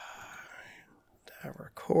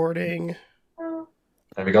Recording.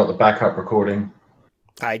 Have you got the backup recording?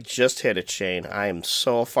 I just hit it, Shane. I am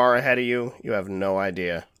so far ahead of you. You have no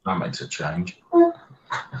idea. That makes a change.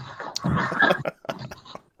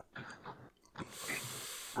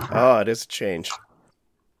 Oh, it is a change.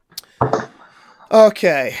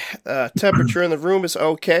 Okay. Temperature in the room is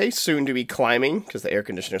okay. Soon to be climbing because the air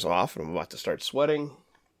conditioner's off and I'm about to start sweating.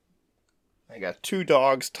 I got 2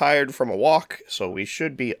 dogs tired from a walk, so we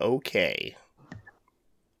should be okay.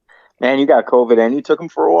 Man, you got COVID and you took them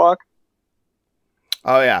for a walk?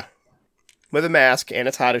 Oh, yeah. With a mask, and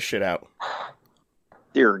it's hot as shit out.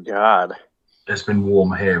 Dear God. It's been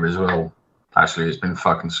warm here as well. Actually, it's been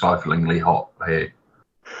fucking stiflingly hot here.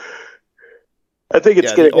 I think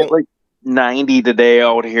it's going to get like 90 today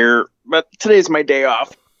out here, but today's my day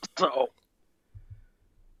off. So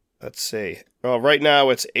let's see. Well, right now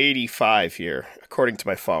it's 85 here, according to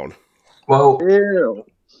my phone. Well, ew.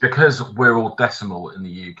 Because we're all decimal in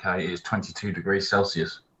the UK, it's 22 degrees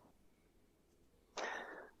Celsius.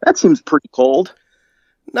 That seems pretty cold.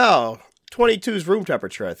 No, 22 is room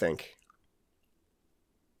temperature, I think.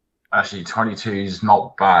 Actually, 22 is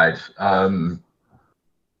not bad.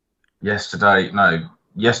 Yesterday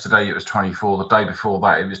it was 24. The day before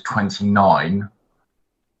that, it was 29.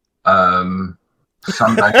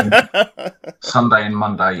 Sunday and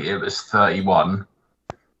Monday, it was 31.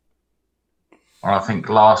 Or I think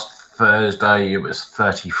last Thursday, it was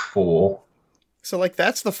 34. So, like,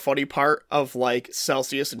 that's the funny part of, like,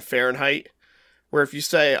 Celsius and Fahrenheit, where if you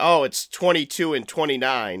say, oh, it's 22 and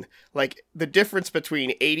 29, like, the difference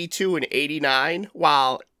between 82 and 89,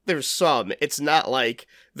 while there's some, it's not like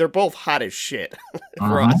they're both hot as shit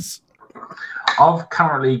for us. I've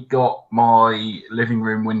currently got my living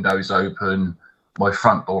room windows open, my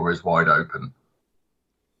front door is wide open,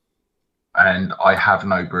 and I have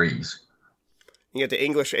no breeze. You got the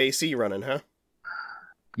English AC running, huh?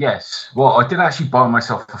 Yes. Well, I did actually buy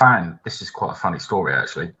myself a fan. This is quite a funny story,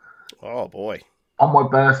 actually. Oh, boy. On my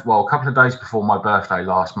birthday, well, a couple of days before my birthday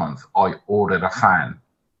last month, I ordered a fan.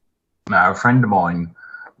 Now, a friend of mine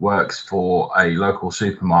works for a local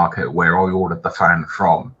supermarket where I ordered the fan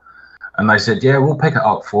from. And they said, yeah, we'll pick it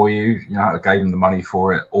up for you. You know, I gave them the money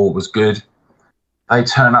for it. All was good. They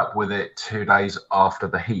turn up with it 2 days after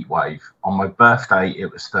the heat wave. On my birthday,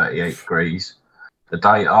 it was 38 degrees. The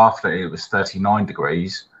day after, it was 39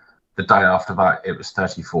 degrees. The day after that, it was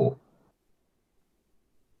 34.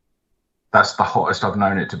 That's the hottest I've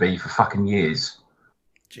known it to be for fucking years.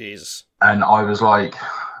 Jesus. And I was like,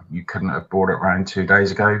 you couldn't have brought it around 2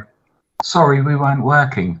 days ago? Sorry, we weren't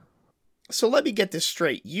working. So let me get this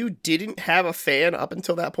straight. You didn't have a fan up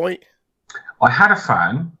until that point? I had a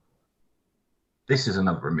fan. This is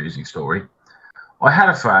another amusing story. I had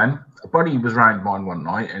a fan. A buddy was round mine one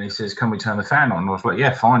night and he says, can we turn the fan on? I was like,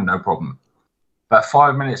 yeah, fine, no problem. About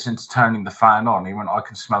 5 minutes into turning the fan on, he went, I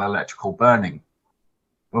can smell electrical burning.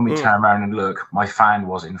 When we turned around and look, my fan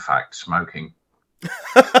was in fact smoking.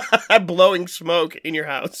 Blowing smoke in your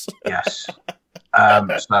house. Yes.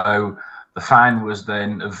 So the fan was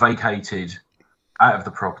then vacated out of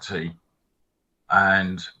the property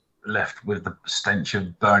and left with the stench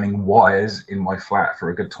of burning wires in my flat for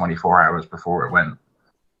a good 24 hours before it went.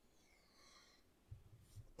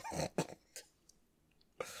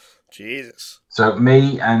 Jesus. So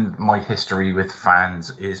me and my history with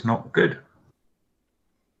fans is not good.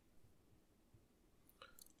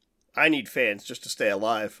 I need fans just to stay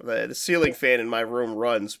alive. The ceiling fan in my room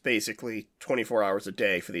runs basically 24 hours a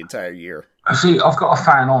day for the entire year. See, I've got a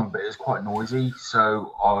fan on, but it's quite noisy,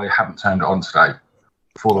 so I haven't turned it on today.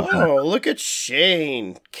 Oh, look at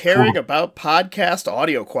Shane caring about podcast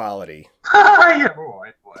audio quality. Yeah, all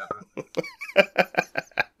right, whatever.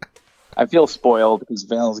 I feel spoiled because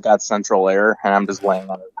Vale's got central air and I'm just laying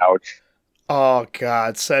on her couch. Oh,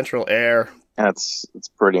 God, central air. And it's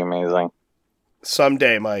pretty amazing.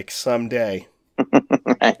 Someday, Mike, someday.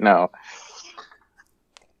 I know.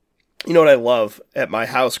 You know what I love at my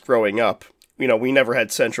house growing up? You know, we never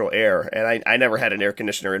had central air, and I never had an air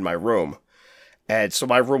conditioner in my room. And so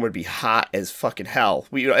my room would be hot as fucking hell.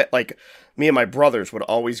 Me and my brothers would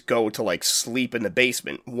always go to, like, sleep in the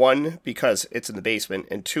basement. 1, because it's in the basement,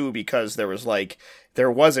 and 2, because there was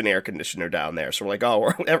an air conditioner down there. So we're like,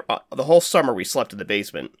 the whole summer we slept in the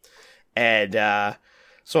basement. And,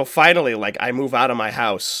 so finally, like, I move out of my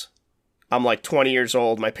house. I'm like 20 years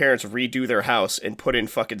old. My parents redo their house and put in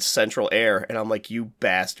fucking central air. And I'm like, you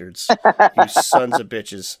bastards. You sons of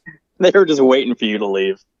bitches. They were just waiting for you to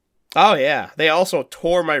leave. Oh, yeah. They also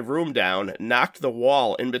tore my room down, knocked the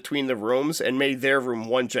wall in between the rooms, and made their room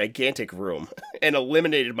one gigantic room, and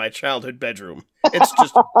eliminated my childhood bedroom. It's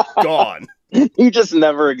just gone. You just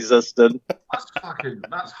never existed. That's hard.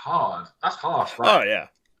 That's harsh, right? Oh, yeah.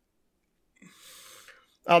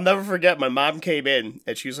 I'll never forget, my mom came in,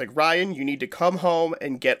 and she was like, Ryan, you need to come home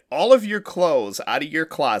and get all of your clothes out of your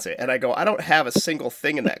closet. And I go, I don't have a single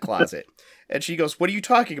thing in that closet. And she goes, what are you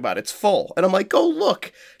talking about? It's full. And I'm like, go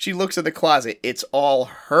look. She looks in the closet. It's all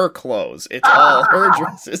her clothes. It's all her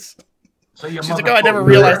dresses. So she's like, oh, I never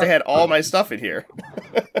realized I had all my stuff in here.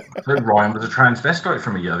 So Ryan was a transvestite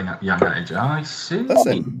from a young age. I see.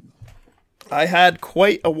 Listen, I had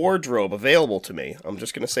quite a wardrobe available to me. I'm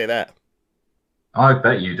just going to say that. I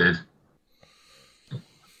bet you did.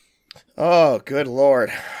 Oh, good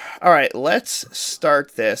Lord. All right, let's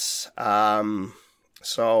start this.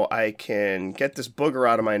 So I can get this booger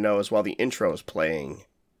out of my nose while the intro is playing.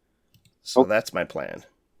 So that's my plan.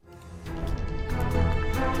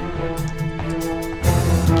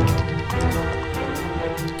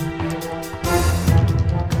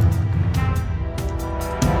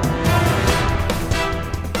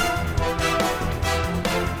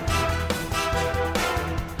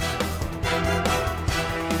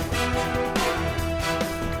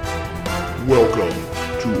 Welcome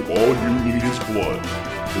to All You Need Is Blood,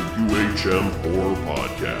 the UHM Horror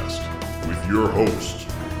Podcast, with your hosts,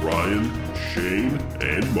 Ryan, Shane,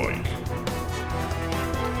 and Mike.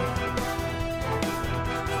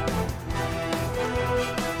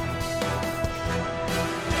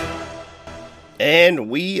 And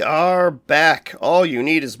we are back. All You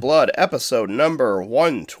Need Is Blood, episode number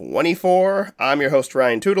 124. I'm your host,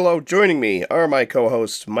 Ryan Tutelo. Joining me are my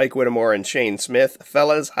co-hosts, Mike Whittemore and Shane Smith.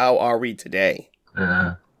 Fellas, how are we today?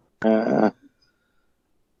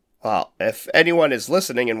 Well, if anyone is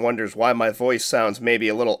listening and wonders why my voice sounds maybe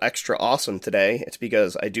a little extra awesome today, it's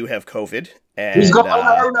because I do have COVID. And, he's got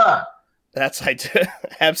corona! I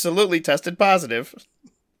absolutely tested positive.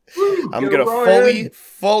 I'm going to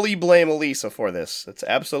fully blame Elisa for this. It's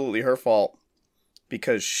absolutely her fault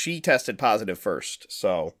because she tested positive first.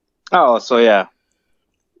 So. Oh, so yeah.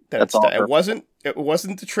 That's all it wasn't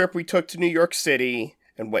the trip we took to New York City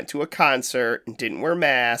and went to a concert and didn't wear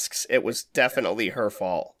masks. It was definitely her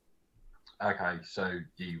fault. Okay, so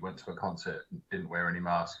you went to a concert and didn't wear any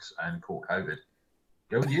masks and caught COVID.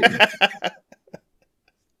 Go you.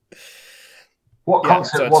 What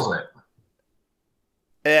concert was it?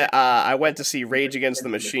 I went to see Rage Against the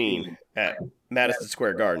Machine at Madison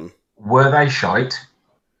Square Garden. Were they shite?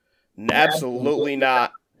 Absolutely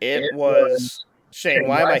not. It was... Shane,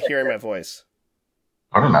 why am I hearing my voice?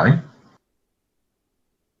 I don't know.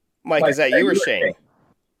 Mike, is that you or Shane?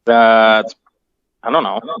 I don't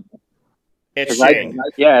know. It's Shane.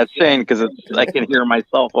 It's Shane because I can hear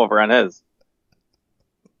myself over on his.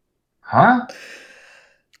 Huh?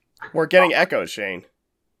 We're getting echoes, Shane.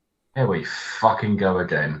 Here we fucking go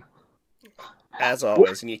again. As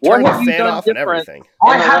always. And you turn the fan off and everything.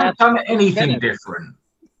 I haven't done anything different.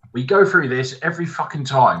 We go through this every fucking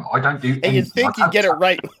time. I don't do anything. And you think you get it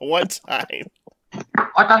right one time.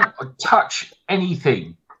 I don't touch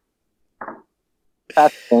anything.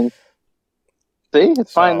 That's fine. See?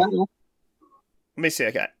 It's fine now. Let me see.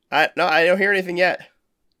 Okay. I don't hear anything yet.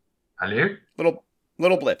 Hello?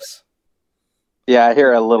 Little blips. Yeah, I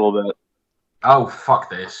hear a little bit. Oh, fuck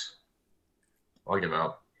this. I give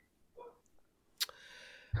up.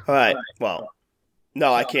 All right. Well,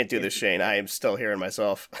 no, I can't do this, Shane. I am still hearing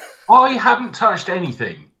myself. I haven't touched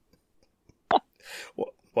anything.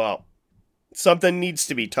 Well, something needs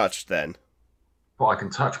to be touched then. But I can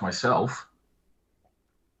touch myself.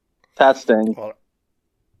 Testing. Well,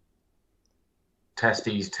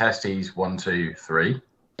 testes, 1, 2, 3.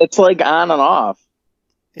 It's like on and off.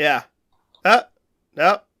 Yeah.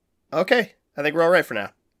 No. Okay. I think we're all right for now.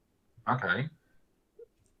 Okay.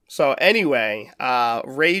 So anyway,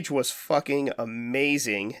 Rage was fucking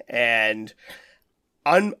amazing, and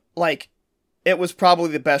it was probably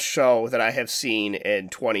the best show that I have seen in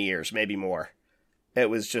 20 years, maybe more. It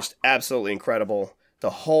was just absolutely incredible. The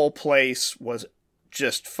whole place was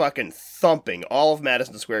just fucking thumping. All of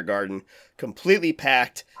Madison Square Garden, completely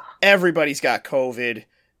packed. Everybody's got COVID.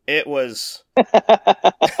 It was...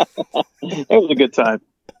 It was a good time.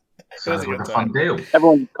 Sounds like a fun deal.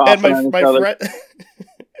 Everyone's coughing on each other.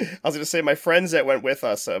 I was going to say, my friends that went with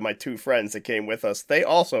us, my two friends that came with us, they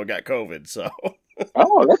also got COVID, so...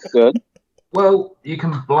 Oh, that's good. Well, you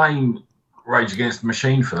can blame Rage Against the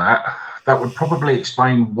Machine for that. That would probably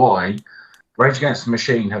explain why Rage Against the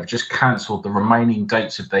Machine have just cancelled the remaining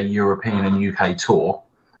dates of their European and UK tour.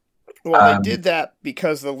 Well, they did that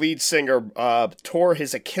because the lead singer tore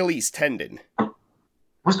his Achilles tendon.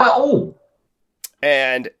 Was that all?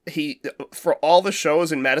 And for all the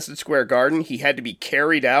shows in Madison Square Garden, he had to be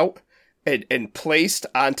carried out and placed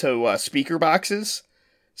onto speaker boxes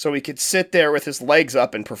so he could sit there with his legs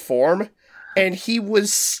up and perform. And he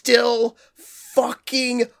was still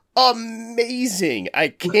fucking amazing. I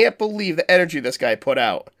can't believe the energy this guy put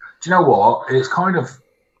out. Do you know what? It's kind of...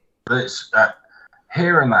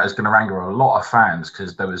 hearing that is going to anger a lot of fans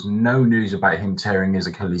because there was no news about him tearing his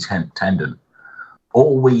Achilles tendon.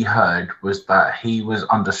 All we heard was that he was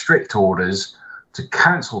under strict orders to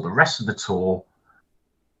cancel the rest of the tour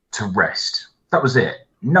to rest. That was it.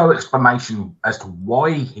 No explanation as to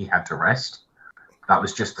why he had to rest. That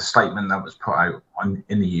was just the statement that was put out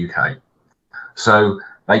in the UK. So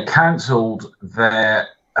they cancelled their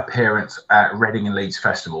appearance at Reading and Leeds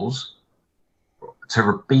festivals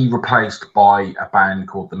to be replaced by a band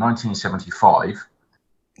called the 1975.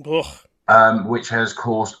 Ugh. Which has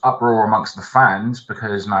caused uproar amongst the fans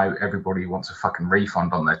because now everybody wants a fucking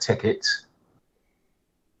refund on their tickets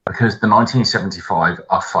because the 1975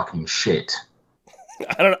 are fucking shit.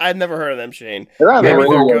 I've never heard of them, Shane. They're on the Maybe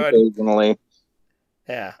radio they're good. occasionally.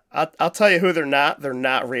 Yeah, I'll tell you who they're not. They're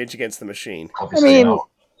not Rage Against the Machine. Obviously not.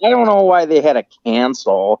 I don't know why they had to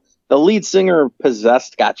cancel. The lead singer of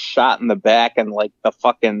Possessed got shot in the back in like the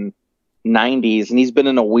fucking 90s, and he's been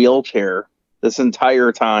in a wheelchair this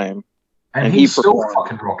entire time. And he's still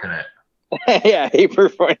fucking rocking it. Yeah, he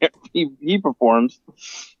performs.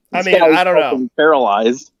 I mean, I don't know.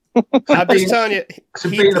 Paralyzed. I'm just telling you.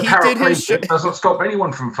 Being a paraplegic doesn't stop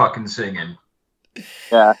anyone from fucking singing.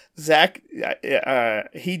 Yeah. Zach,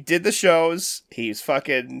 he did the shows. He's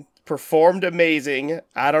fucking performed amazing.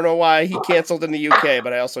 I don't know why he canceled in the UK,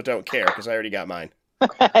 but I also don't care because I already got mine.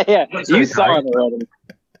 Yeah, you saw it already.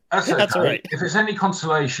 That's okay. That's all right. If it's any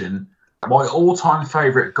consolation, my all-time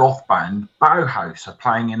favourite goth band, Bauhaus, are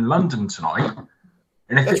playing in London tonight.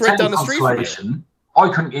 And if That's it's right any down the street from you. consolation, I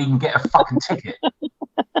couldn't even get a fucking ticket.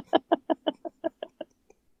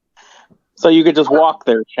 So you could just walk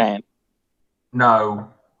there, Shane. No,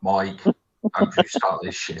 Mike, don't you start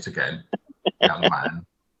this shit again, young man.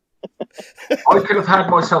 I could have had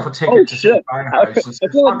myself a ticket to see Bauhaus and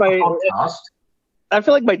said, feel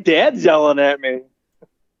like my dad's yelling at me.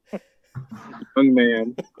 Young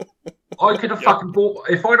man. I could have fucking bought,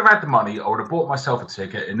 if I'd have had the money, I would have bought myself a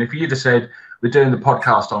ticket. And if you'd have said, we're doing the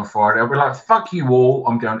podcast on Friday, I'd be like, fuck you all,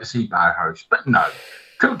 I'm going to see Bauhaus. But no,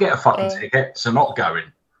 couldn't get a fucking ticket, so not going.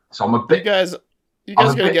 So I'm a bit... You guys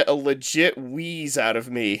are going to get a legit wheeze out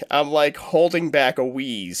of me. I'm like holding back a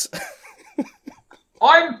wheeze.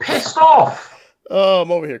 I'm pissed off! Oh,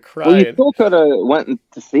 I'm over here crying. Well, you still could have went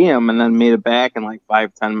to see him and then made it back in like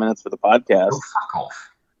 5-10 minutes for the podcast. Oh, fuck off.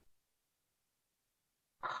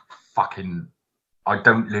 Fucking... I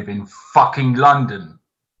don't live in fucking London.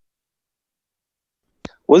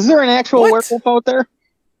 Was there an actual werewolf out there?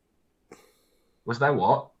 Was there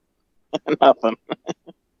what? Nothing.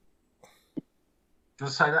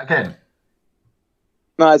 Just say that again.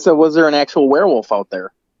 No, I said, was there an actual werewolf out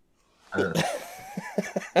there?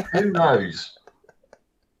 Who knows?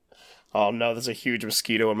 Oh no, there's a huge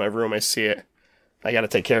mosquito in my room. I see it. I gotta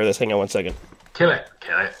take care of this. Hang on 1 second. Kill it.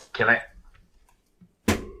 Kill it. Kill it.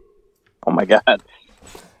 Oh my god.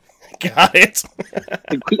 Got it.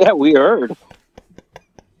 Yeah, we heard.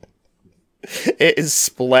 It is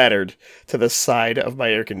splattered to the side of my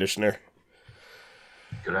air conditioner.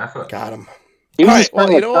 Good effort. Got him. He was All just right,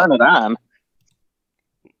 trying to turn it on.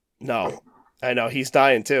 No. I know, he's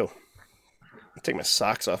dying too. I'll take my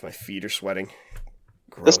socks off, my feet are sweating.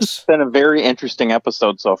 Gross. This has been a very interesting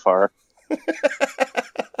episode so far.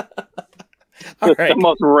 All right. The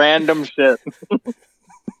most random shit.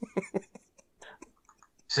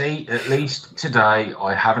 See, at least today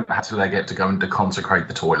I haven't had to leg it to go and deconsecrate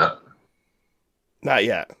the toilet. Not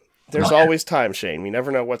yet. There's Not yet. always time, Shane. We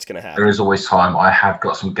never know what's going to happen. There is always time. I have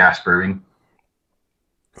got some gas brewing.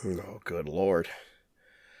 Oh, good Lord.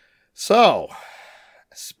 So,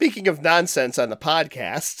 speaking of nonsense on the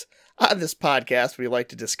podcast, on this podcast, we like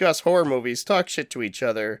to discuss horror movies, talk shit to each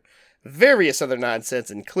other, various other nonsense,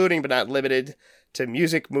 including but not limited to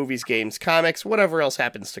music, movies, games, comics, whatever else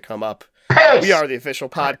happens to come up. Piss! We are the official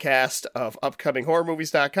podcast of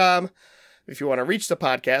upcominghorrormovies.com. If you want to reach the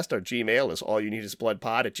podcast, our Gmail is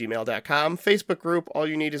allyouneedisbloodpod@gmail.com. Facebook group, All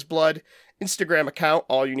You Need Is Blood. Instagram account,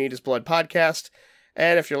 All You Need Is Blood Podcast.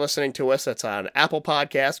 And if you're listening to us, that's on Apple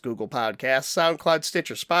Podcasts, Google Podcasts, SoundCloud,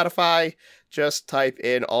 Stitcher, Spotify. Just type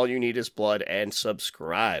in All You Need Is Blood and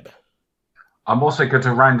subscribe. I'm also going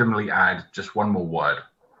to randomly add just one more word.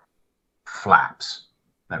 Flaps.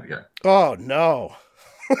 There we go. Oh, no.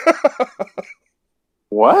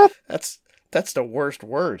 What? That's the worst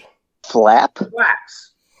word. Flap?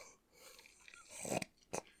 Flaps.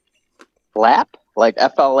 Flap? Like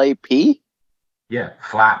F-L-A-P? Yeah,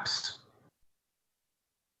 flaps.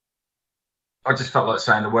 I just felt like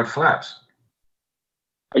saying the word flaps.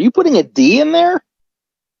 Are you putting a D in there?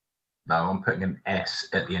 No, I'm putting an S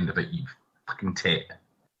at the end of it, you fucking tit.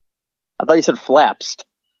 I thought you said flaps.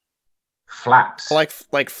 Flaps.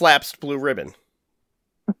 Like flaps blue ribbon.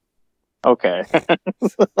 Okay.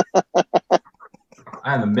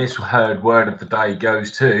 And the misheard word of the day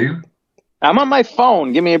goes to... I'm on my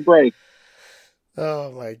phone. Give me a break.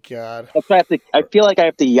 Oh my god. That's why I feel like I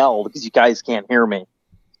have to yell because you guys can't hear me.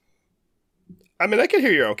 I mean, I can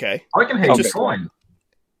hear you okay. I can hear you Okay. fine.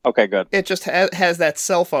 Okay, good. It just has that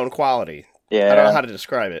cell phone quality. Yeah. I don't know how to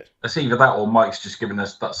describe it. It's either that or Mike's just giving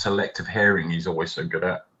us that selective hearing he's always so good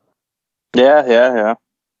at. Yeah.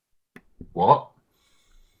 What?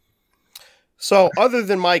 So, other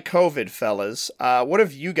than my COVID, fellas, what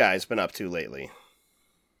have you guys been up to lately?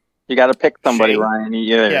 You got to pick somebody, Shane? Ryan.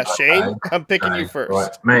 Yeah, Shane, Okay. I'm picking you Okay, first.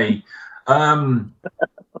 Right, me.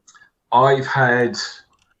 I've had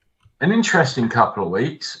an interesting couple of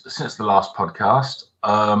weeks since the last podcast.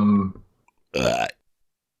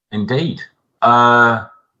 Indeed. I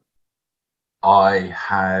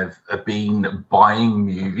have been buying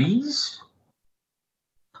movies.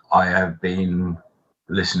 I have been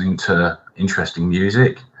listening to interesting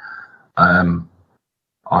music. I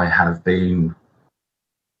have been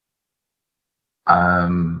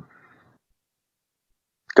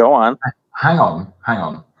Go on. hang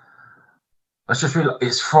on. Let's just realize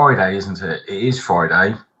it's Friday, isn't it? It is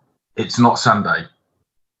Friday. It's not Sunday.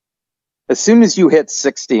 As soon as you hit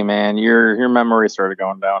 60, man, your memory started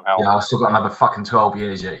going downhill. Yeah, I've still got another fucking 12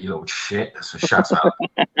 years yet, you little shit. So shut up.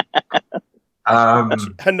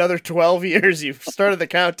 Another 12 years, you've started the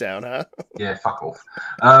countdown, huh? Yeah, fuck off.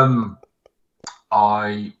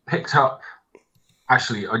 I picked up,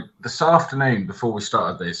 actually, this afternoon before we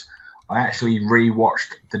started this, I actually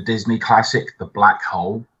rewatched the Disney classic, The Black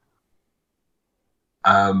Hole.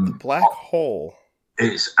 Black Hole.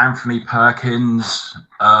 It's Anthony Perkins.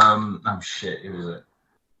 Oh shit, who is it?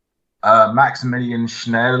 Maximilian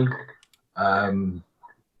Schnell. And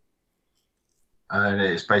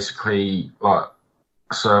it's basically like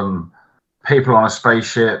some people on a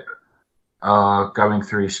spaceship are going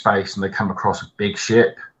through space and they come across a big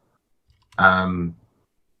ship. On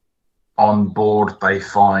board, they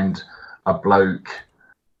find a bloke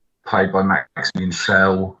played by Maximilian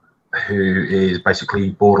Schell, who is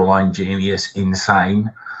basically borderline genius, insane,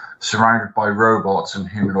 surrounded by robots and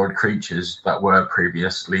humanoid creatures that were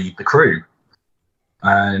previously the crew.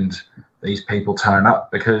 And these people turn up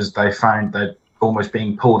because they found they're almost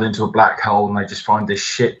being pulled into a black hole, and they just find this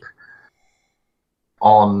ship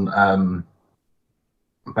on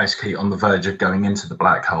basically on the verge of going into the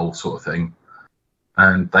black hole sort of thing.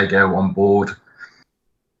 And they go on board,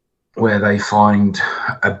 where they find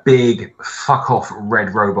a big fuck-off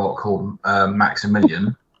red robot called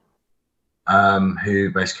Maximilian, who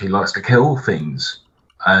basically likes to kill things.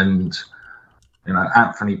 And, you know,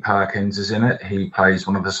 Anthony Perkins is in it. He plays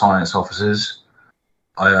one of the science officers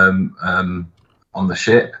on the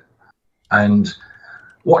ship. And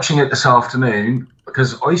watching it this afternoon,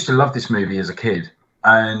 because I used to love this movie as a kid,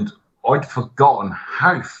 and I'd forgotten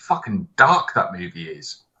how fucking dark that movie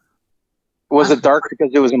is. Was it dark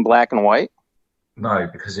because it was in black and white? No,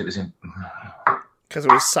 because it was in... Because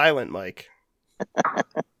it was silent, Mike.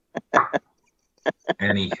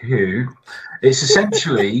 Anywho, it's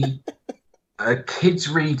essentially a kid's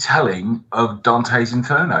retelling of Dante's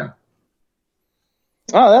Inferno.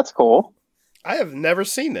 Oh, that's cool. I have never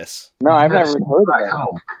seen this. No, I've never seen heard of Black that.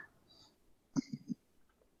 Hole.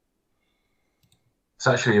 It's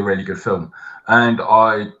actually a really good film. And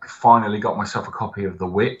I finally got myself a copy of The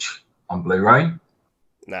Witch on Blu-ray.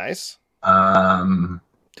 Nice. Um,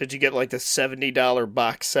 Did you get like the $70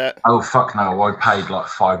 box set? oh, fuck no. I paid like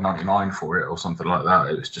 $5.99 for it or something like that.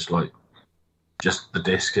 It was just like, just the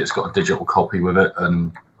disc. It's got a digital copy with it.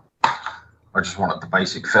 And I just wanted the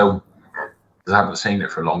basic film, because I haven't seen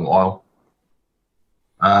it for a long while.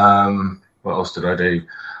 What else did I do?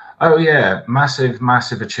 Oh yeah,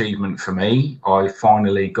 massive achievement for me. I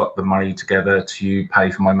finally got the money together to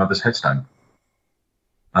pay for my mother's headstone.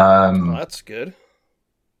 Oh, that's good.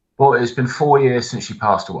 Well, it's been 4 years since she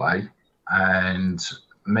passed away, and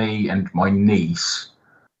me and my niece,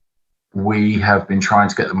 we have been trying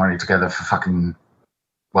to get the money together for fucking,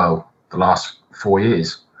 well, the last 4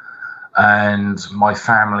 years. And my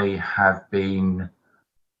family have been,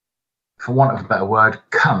 for want of a better word,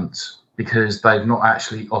 cunts because they've not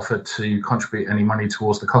actually offered to contribute any money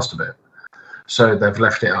towards the cost of it. So they've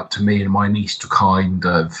left it up to me and my niece to kind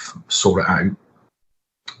of sort it out.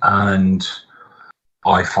 And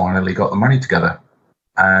I finally got the money together.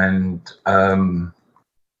 And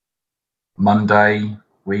Monday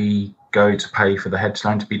we go to pay for the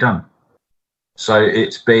headstone to be done. So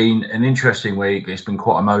it's been an interesting week. It's been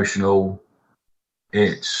quite emotional.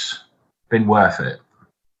 It's been worth it,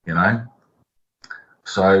 you know?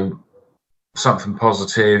 So something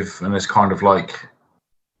positive, and it's kind of like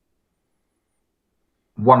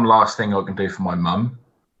one last thing I can do for my mum.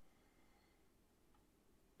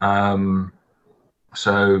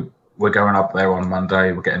 So we're going up there on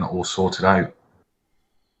Monday. We're getting it all sorted out.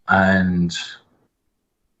 And,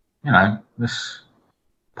 you know, this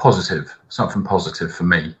positive, something positive for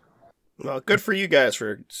me. Well, good for you guys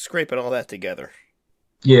for scraping all that together.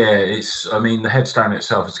 Yeah, I mean, the headstone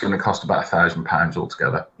itself is going to cost about £1,000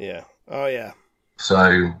 altogether. Yeah. Oh, yeah.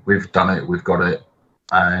 So we've done it, we've got it,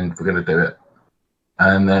 and we're going to do it.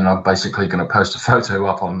 And then I'm basically going to post a photo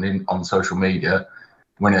up on social media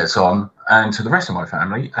when it's on, and to the rest of my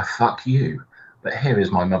family, fuck you. But here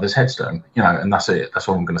is my mother's headstone, you know, and that's it. That's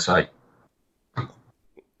all I'm going to say.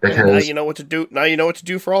 Because now you know what to do. Now you know what to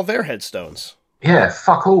do for all their headstones. Yeah,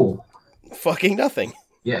 fuck all. Fucking nothing.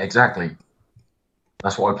 Yeah, exactly.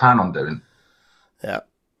 That's what I plan on doing. Yeah.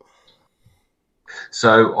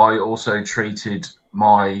 So I also treated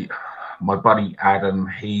my buddy Adam.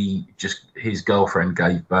 His girlfriend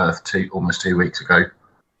gave birth almost 2 weeks ago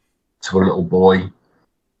to a little boy.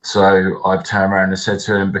 So I've turned around and said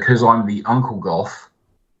to him, because I'm the Uncle Goth,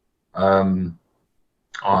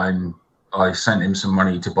 I sent him some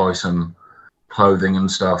money to buy some clothing and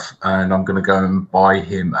stuff, and I'm going to go and buy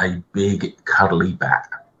him a big cuddly bat.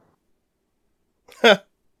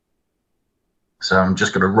 So I'm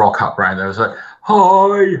just going to rock up around there and say,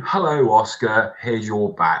 hi, hello, Oscar, here's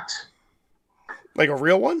your bat. Like a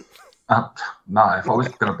real one? No, if I was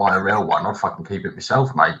going to buy a real one, I'd fucking keep it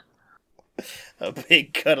myself, mate. A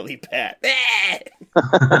big cuddly bat.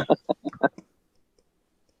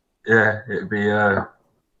 Yeah, it'd be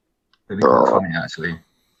quite funny, actually.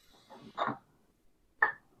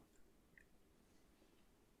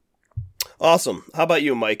 Awesome. How about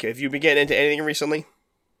you, Mike? Have you been getting into anything recently?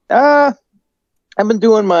 I've been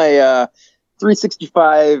doing my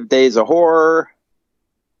 365 days of horror.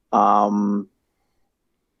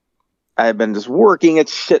 I've been just working a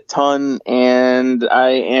shit ton, and I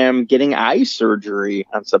am getting eye surgery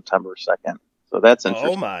on September 2nd. So that's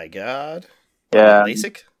interesting. Oh my god. Yeah.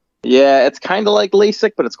 LASIK? Yeah, it's kind of like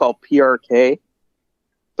LASIK, but it's called PRK.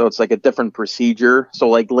 So it's like a different procedure. So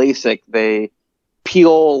like LASIK, they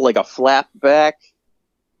peel like a flap back.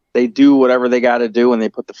 They do whatever they got to do, and they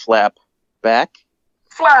put the flap back.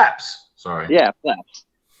 Flaps! Sorry. Yeah, flaps.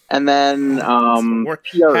 And then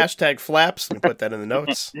hashtag flaps. We put that in the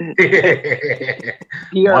notes.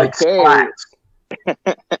 PRK.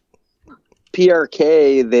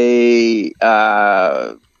 PRK.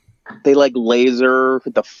 They like laser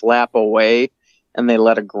the flap away, and they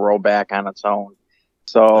let it grow back on its own.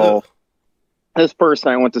 So this person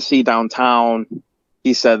I went to see downtown,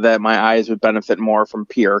 he said that my eyes would benefit more from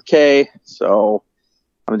PRK. So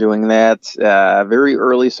I'm doing that very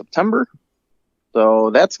early September. So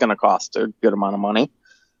that's going to cost a good amount of money.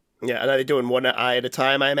 Yeah, and are they doing one eye at a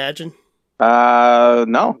time, I imagine?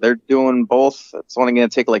 No, they're doing both. It's only going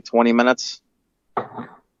to take like 20 minutes.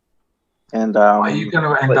 And are you going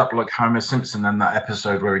to end up like Homer Simpson in that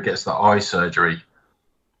episode where he gets the eye surgery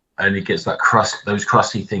and he gets those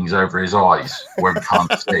crusty things over his eyes where he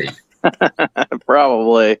can't see?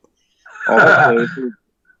 Probably.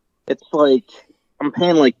 It's like I'm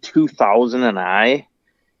paying like $2,000 an eye.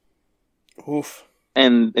 Oof.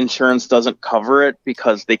 And insurance doesn't cover it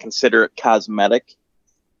because they consider it cosmetic.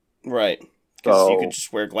 Right. Because you could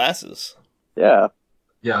just wear glasses. Yeah.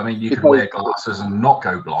 Yeah, I mean, you can wear glasses and not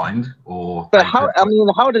go blind, or. But how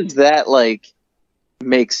does that like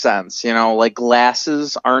make sense? You know, like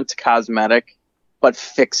glasses aren't cosmetic, but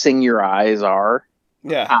fixing your eyes are.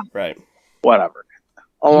 Yeah. Right. Whatever.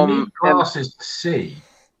 You need glasses to see,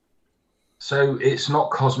 so it's not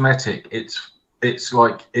cosmetic. It's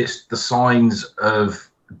like it's the signs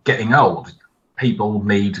of getting old. People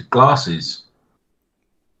need glasses.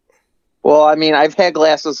 Well, I mean, I've had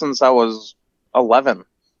glasses since I was 11.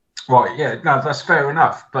 Right, yeah, no, that's fair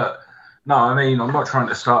enough. But no, I mean, I'm not trying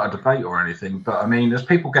to start a debate or anything. But I mean, as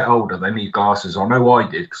people get older, they need glasses. I know I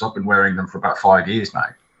did because I've been wearing them for about 5 years now.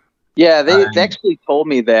 Yeah, they actually told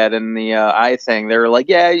me that in the eye thing. They were like,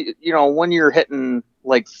 yeah, you know, when you're hitting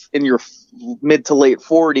like in your mid to late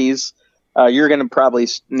 40s, you're going to probably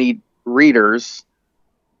need readers.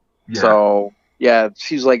 Yeah. So yeah,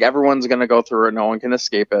 she's like, everyone's gonna go through it. No one can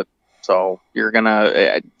escape it. So you're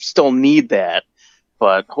gonna still need that,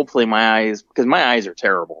 but hopefully because my eyes are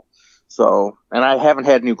terrible. So, and I haven't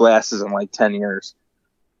had new glasses in like 10 years.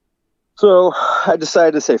 So I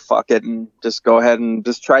decided to say fuck it and just go ahead and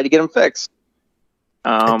just try to get them fixed.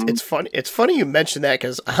 It's funny. It's funny you mentioned that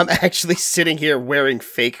because I'm actually sitting here wearing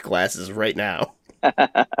fake glasses right now.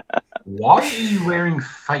 Why are you wearing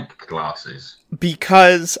fake glasses?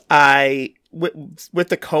 Because with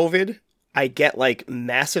the COVID, I get like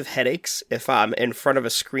massive headaches if I'm in front of a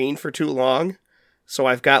screen for too long. So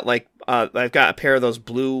I've got a pair of those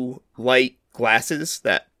blue light glasses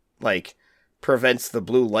that like prevents the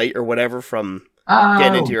blue light or whatever from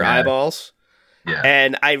getting into your eyeballs. Yeah.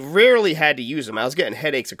 And I rarely had to use them. I was getting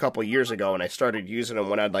headaches a couple years ago, and I started using them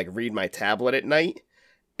when I'd like read my tablet at night.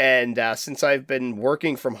 And since I've been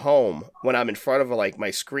working from home, when I'm in front of like my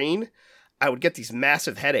screen, I would get these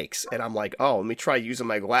massive headaches, and I'm like, oh, let me try using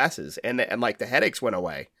my glasses, and like the headaches went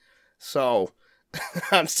away. So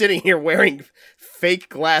I'm sitting here wearing fake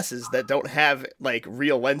glasses that don't have like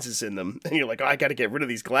real lenses in them, and you're like, oh, I got to get rid of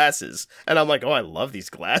these glasses, and I'm like, oh, I love these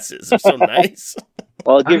glasses. They're so nice.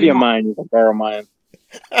 Well, I'll give you mine. You can borrow mine.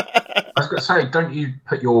 I was going to say, don't you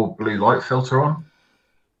put your blue light filter on?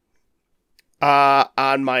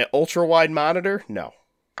 On my ultra wide monitor, no.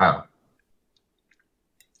 Oh.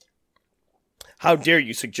 How dare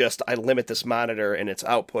you suggest I limit this monitor and its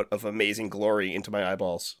output of amazing glory into my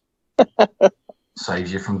eyeballs?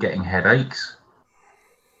 Saves you from getting headaches.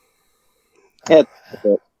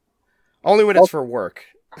 Only when it's for work.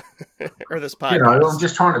 Or this podcast. You know, I'm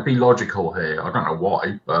just trying to be logical here. I don't know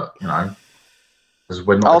why, but, you know, because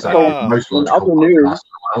we're not exactly the most logical podcast in the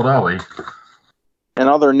world, are we? In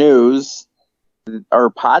other news, our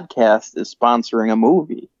podcast is sponsoring a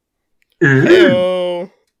movie. Hello.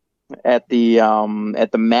 At the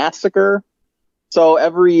Massacre. So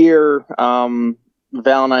every year,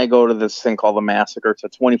 Val and I go to this thing called the Massacre. It's a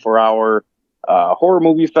 24-hour horror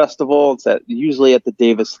movie festival. It's usually at the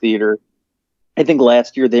Davis Theater. I think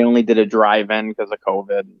last year they only did a drive-in because of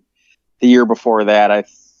COVID. The year before that, I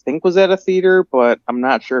think was at a theater, but I'm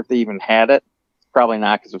not sure if they even had it. Probably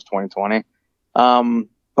not because it was 2020.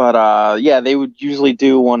 Yeah, they would usually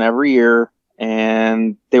do one every year,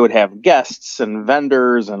 and they would have guests and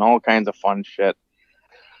vendors and all kinds of fun shit.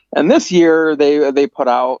 And this year they put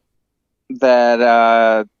out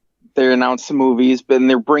that they announced some movies, but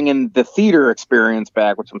they're bringing the theater experience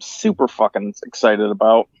back, which I'm super fucking excited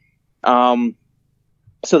about.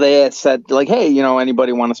 So they had said, like, hey, you know,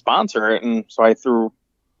 anybody want to sponsor it? And so I threw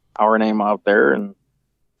our name out there, and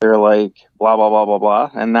they're like, blah, blah, blah, blah,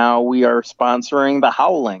 blah. And now we are sponsoring The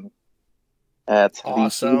Howling at the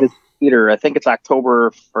Davis Theater. I think it's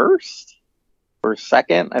October 1st or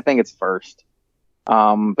 2nd. I think it's 1st.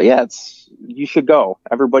 But yeah, you should go.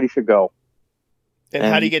 Everybody should go. And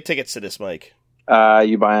how do you get tickets to this, Mike?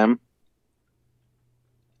 You buy them.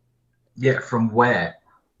 Yeah, from where?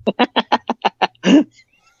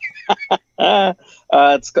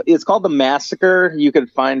 It's called The Massacre. You could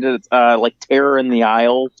find it like Terror in the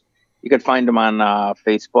Aisles. You could find them on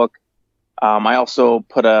Facebook. I also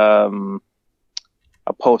put a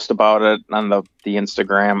post about it on the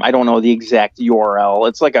Instagram. I don't know the exact URL.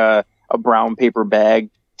 It's like a brown paper bag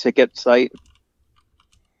ticket site.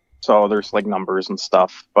 So there's like numbers and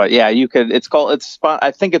stuff. But yeah, you could.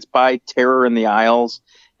 I think it's by Terror in the Aisles.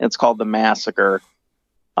 And it's called The Massacre.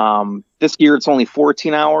 This year it's only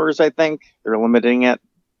 14 hours, I think. They're limiting it.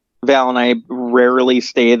 Val and I rarely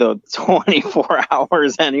stay the 24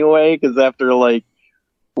 hours anyway, because after like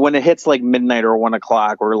when it hits like midnight or 1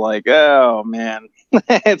 o'clock, we're like, oh man,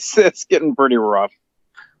 it's getting pretty rough.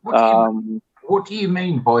 What do you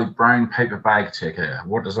mean by brown paper bag ticket?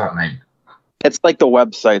 What does that mean? It's like the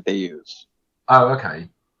website they use. Oh, okay.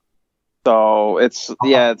 So it's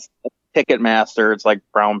Ticketmaster. It's like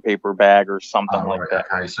brown paper bag or something like that.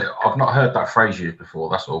 Okay, so I've not heard that phrase used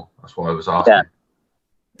before. That's all. That's why I was asking. Yeah.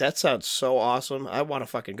 That sounds so awesome. I want to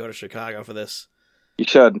fucking go to Chicago for this. You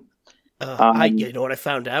should. You know what I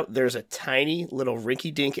found out? There's a tiny little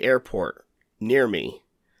rinky-dink airport near me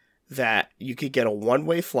that you could get a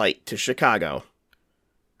one-way flight to Chicago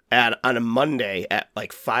on a Monday at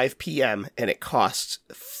like 5 p.m. and it costs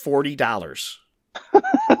 $40.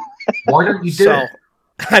 Why don't you do it?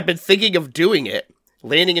 I've been thinking of doing it,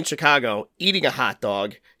 landing in Chicago, eating a hot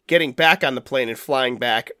dog, getting back on the plane and flying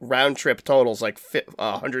back. Round trip totals like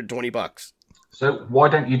 $120. So why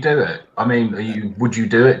don't you do it? I mean, would you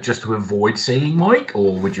do it just to avoid seeing Mike,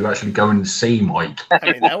 or would you actually go and see Mike?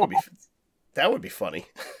 I mean, that would be funny.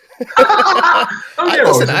 Oh yeah,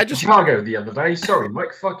 Listen, I I was in just- Chicago the other day. Sorry,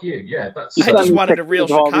 Mike. Fuck you. Yeah, that's. I just wanted a real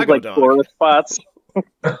All these, Chicago like, dog. tourist spots.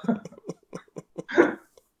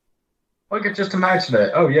 I could just imagine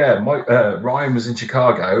it. Oh yeah, Mike. Ryan was in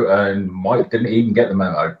Chicago, and Mike didn't even get the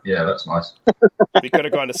memo. Yeah, that's nice. We could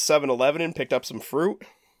have gone to 7-Eleven and picked up some fruit.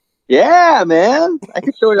 Yeah, man. I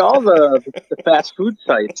can show you all the fast food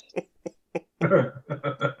sites. Yeah,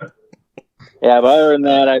 but other than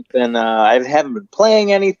that, I haven't been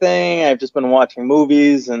playing anything. I've just been watching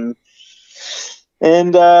movies and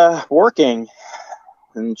working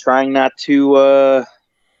and trying not to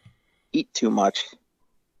eat too much.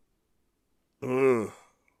 Mm.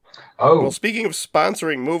 Oh, Well, speaking of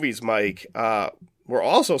sponsoring movies, Mike, we're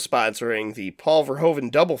also sponsoring the Paul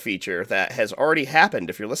Verhoeven double feature that has already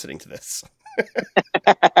happened if you're listening to this.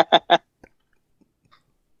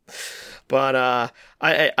 But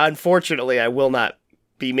I unfortunately I will not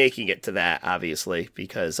be making it to that, obviously,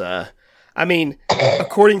 because I mean,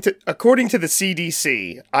 according to the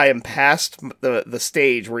CDC, I am past the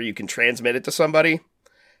stage where you can transmit it to somebody.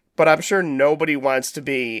 But I'm sure nobody wants to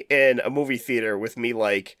be in a movie theater with me,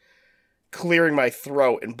 like, clearing my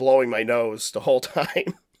throat and blowing my nose the whole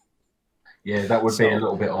time. yeah, that would be a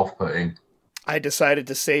little bit off-putting. I decided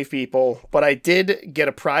to save people, but I did get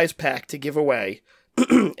a prize pack to give away.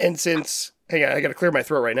 And since... Hang on, I gotta clear my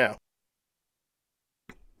throat right now.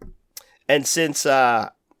 And since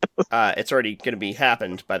it's already going to be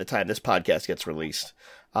happened by the time this podcast gets released,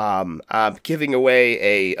 I'm giving away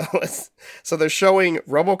a... So they're showing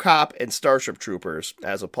RoboCop and Starship Troopers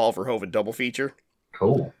as a Paul Verhoeven double feature.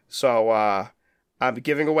 Cool. So I'm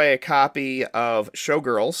giving away a copy of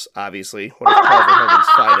Showgirls, obviously, one of Paul Verhoeven's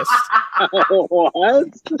What?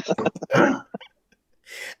 finest.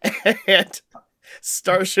 And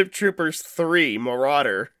Starship Troopers 3,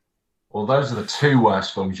 Marauder. Well, those are the two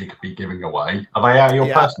worst films you could be giving away. Are they out of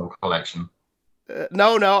your personal collection?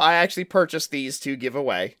 No, I actually purchased these to give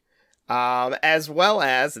away. As well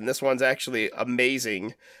as, and this one's actually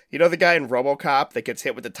amazing, you know the guy in RoboCop that gets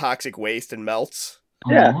hit with the toxic waste and melts?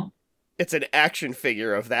 Yeah. Mhm. It's an action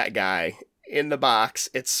figure of that guy in the box.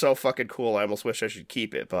 It's so fucking cool. I almost wish I should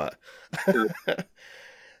keep it, but...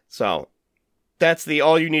 So, that's the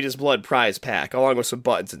All You Need Is Blood prize pack, along with some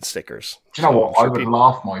buttons and stickers. Do you know So, what? I would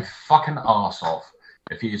laugh my fucking ass off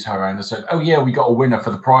if you turned around and said, "Oh yeah, we got a winner for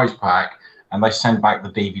the prize pack," and they send back the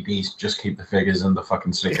DVDs, just keep the figures and the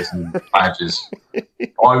fucking stickers and badges.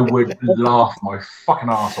 I would laugh my fucking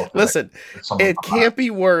ass off. Listen, something it like can't be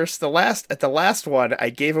worse. At the last one, I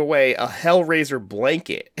gave away a Hellraiser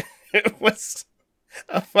blanket. It was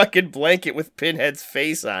a fucking blanket with Pinhead's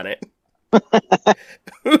face on it.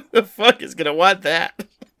 Who the fuck is gonna want that? that.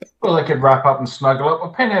 Well, they could wrap up and snuggle up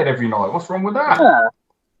with Pinhead every night. What's wrong with that? Yeah.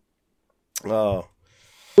 Oh,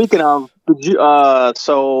 Speaking of,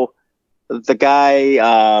 so the guy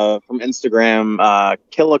from Instagram,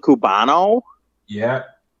 Killa Cubano. Yeah.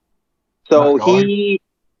 So That guy. he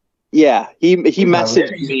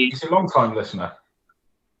messaged he's, me. He's a long time listener.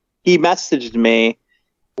 He messaged me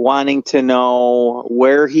wanting to know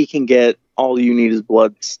where he can get All You Need Is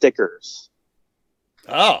Blood stickers.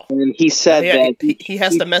 oh. And he said that He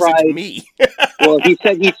has to message tried- me. Well, he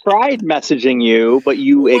said he tried messaging you, but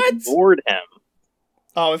you What? ignored him.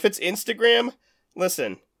 Oh, if it's Instagram,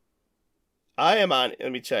 listen. I am on.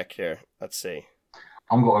 Let me check here. Let's see.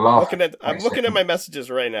 I'm going to laugh. I'm looking at my messages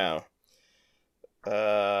right now.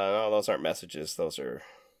 No, those aren't messages. Those are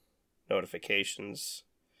notifications.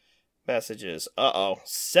 Messages.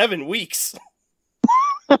 7 weeks.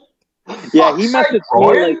 Yeah, he Fuck's sake, messaged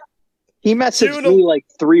me Ryan. he messaged June- me like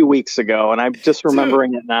 3 weeks ago, and I'm just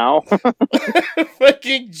remembering it now.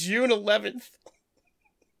 Fucking June 11th.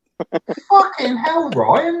 Fucking hell,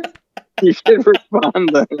 Ryan. You should respond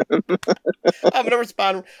then. I'm gonna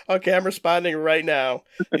respond. Okay, I'm responding right now.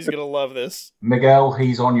 He's gonna love this. Miguel,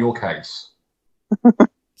 he's on your case.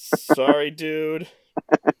 Sorry, dude.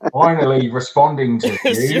 Finally responding to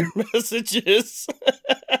Here's you. your messages.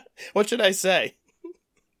 What should I say?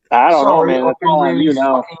 I don't know, Sorry, man. I've That's been all I really do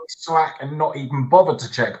now. fucking slack and not even bothered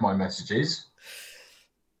to check my messages.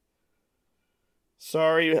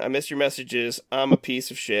 Sorry, I missed your messages. I'm a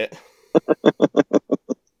piece of shit.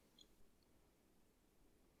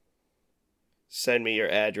 Send me your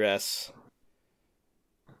address,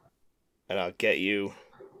 and I'll get you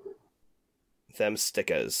them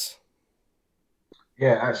stickers.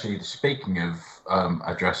 Yeah, actually, speaking of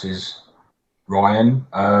addresses, Ryan,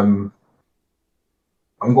 I'm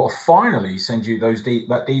going to finally send you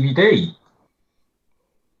that DVD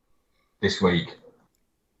this week.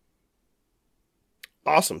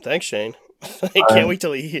 Awesome, thanks, Shane. I can't wait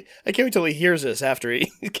till he hears this after he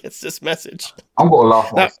gets this message. I'm going to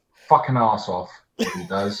laugh my Now- fucking ass off if he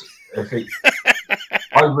does.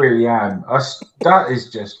 I really am. That is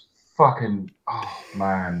just fucking. Oh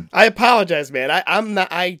man. I apologize, man. I'm not.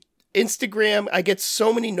 Instagram. I get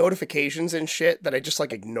so many notifications and shit that I just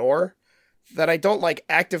like ignore. That I don't like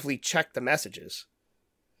actively check the messages.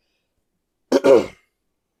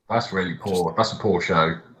 That's really poor. That's a poor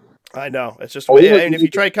show. I know. It's just. And if you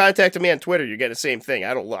try contacting me on Twitter, you get the same thing.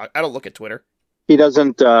 I don't look at Twitter. He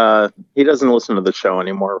doesn't listen to the show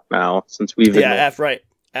anymore now since we've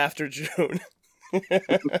after June.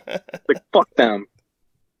 Like, fuck them.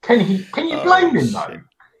 Can you blame him though?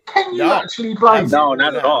 Can you actually blame him? No,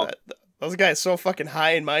 not at all. Those guys so fucking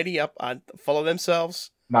high and mighty up on full of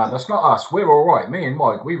themselves. No, that's not us. We're all right. Me and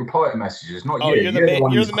Mike, we reply to messages, not you.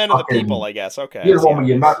 You're the men of the people, I guess. Okay. You're the one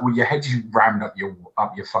with your head rammed up your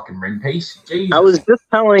fucking rim piece. Jesus. I was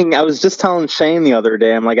just telling Shane the other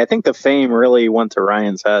day. I'm like, I think the fame really went to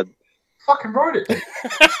Ryan's head. Fucking wrote it.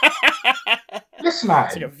 Listen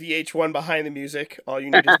at it. It's like a VH1 behind the music. All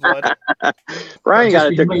you need is blood. Ryan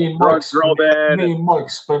got to me and Mike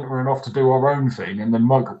splintering off to do our own thing, and then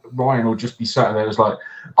Ryan will just be sat there. It's like,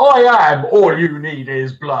 I am all you need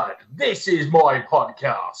is blood. This is my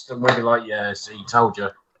podcast, and we'll be like, yeah, see, told you.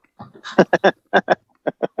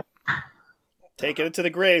 Taking it to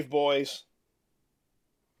the grave, boys.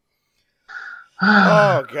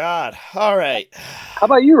 Oh, God. All right. How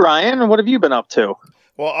about you, Ryan? What have you been up to?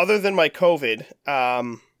 Well, other than my COVID...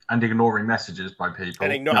 and ignoring messages by people.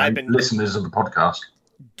 I've been listeners of the podcast.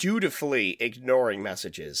 Dutifully ignoring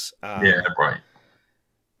messages. Yeah, right.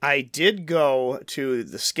 I did go to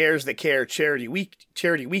the Scares That Care charity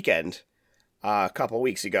weekend a couple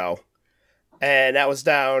weeks ago. And that was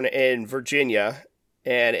down in Virginia.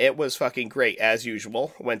 And it was fucking great, as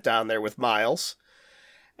usual. Went down there with Miles.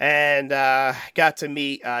 And got to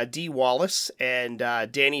meet Dee Wallace and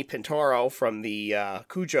Danny Pintauro from the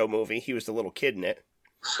Cujo movie. He was the little kid in it.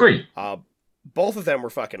 Sweet. Both of them were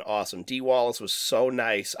fucking awesome. Dee Wallace was so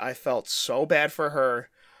nice. I felt so bad for her.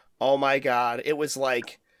 Oh my God. It was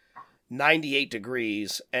like 98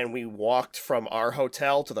 degrees, and we walked from our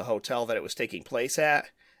hotel to the hotel that it was taking place at,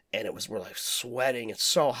 and we're like sweating. It's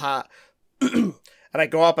so hot. And I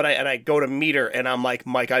go up and I go to meet her, and I'm like,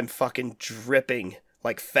 Mike, I'm fucking dripping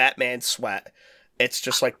like fat man sweat. It's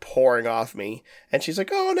just like pouring off me. And she's like,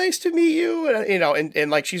 oh, nice to meet you. And, and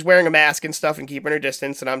like she's wearing a mask and stuff and keeping her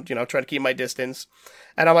distance. And I'm, trying to keep my distance.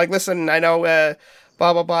 And I'm like, listen, I know,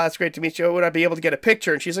 blah, blah, blah. It's great to meet you. Would I be able to get a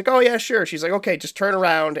picture? And she's like, oh, yeah, sure. She's like, okay, just turn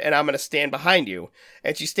around and I'm going to stand behind you.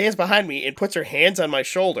 And she stands behind me and puts her hands on my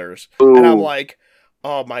shoulders. Ooh. And I'm like,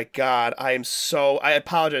 oh my God, I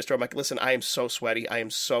apologize to her. I'm like, listen, I am so sweaty. I am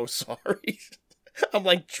so sorry. I'm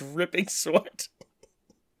like dripping sweat.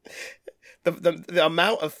 The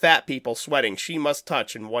amount of fat people sweating she must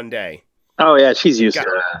touch in one day. Oh yeah, she's used to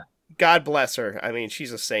it. God bless her. I mean,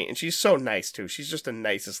 she's a saint, and she's so nice too. She's just the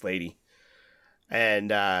nicest lady. And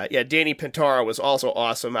Danny Pintauro was also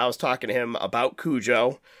awesome. I was talking to him about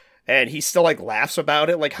Cujo, and he still like laughs about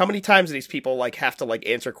it. Like, how many times do these people like have to like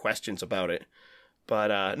answer questions about it?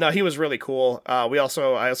 But no, he was really cool. I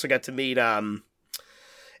also got to meet Andrew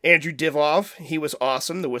Divoff. He was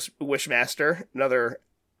awesome. The Wishmaster, another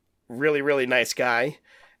really, really nice guy.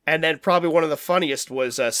 And then probably one of the funniest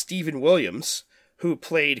was Stephen Williams, who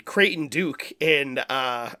played Creighton Duke in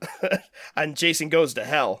on Jason Goes to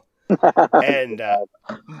Hell. And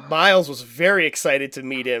Miles was very excited to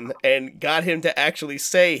meet him and got him to actually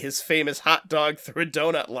say his famous hot dog through a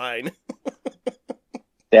donut line.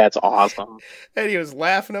 That's awesome. And he was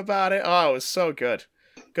laughing about it. Oh, it was so good.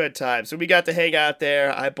 Good time. So we got to hang out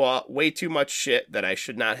there. I bought way too much shit that I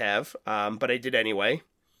should not have, but I did anyway.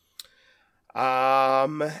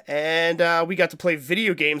 And we got to play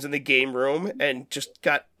video games in the game room and just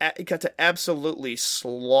got to absolutely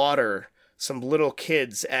slaughter some little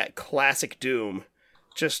kids at Classic Doom.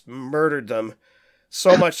 Just murdered them.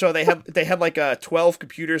 So much so they had like 12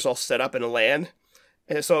 computers all set up in a LAN.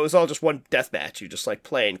 And so it was all just one deathmatch. You just like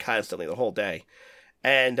playing constantly the whole day.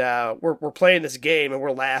 And we're playing this game and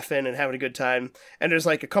we're laughing and having a good time. And there's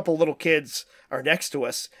like a couple little kids are next to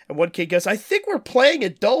us. And one kid goes, I think we're playing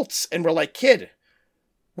adults. And we're like, kid,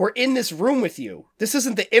 we're in this room with you. This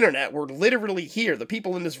isn't the internet. We're literally here. The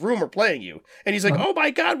people in this room are playing you. And he's like, oh my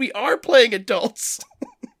God, we are playing adults.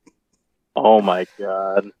 Oh my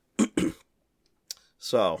God.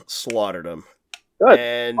 So slaughtered them. Good.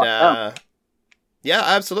 And yeah,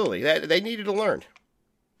 absolutely. They needed to learn.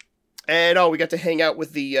 And we got to hang out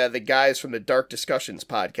with the guys from the Dark Discussions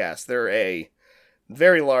podcast. They're a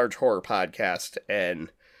very large horror podcast,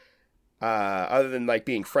 and other than like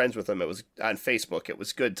being friends with them, it was on Facebook. It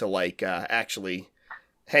was good to like actually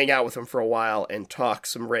hang out with him for a while and talk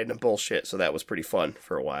some random bullshit. So that was pretty fun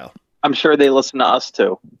for a while. I'm sure they listen to us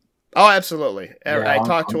too. Oh, absolutely. Yeah, I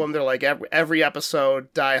talk to them. They're like every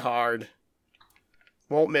episode, die hard.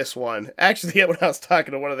 Won't miss one. Actually, when I was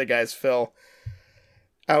talking to one of the guys, Phil,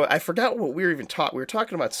 I forgot what we were even talking. We were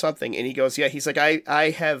talking about something, and he goes, "Yeah." He's like,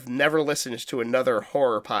 "I have never listened to another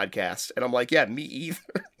horror podcast," and I'm like, "Yeah, me either."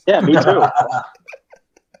 Yeah, me too.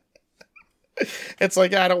 It's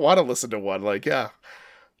like, I don't want to listen to one. Like, yeah,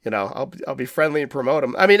 I'll be friendly and promote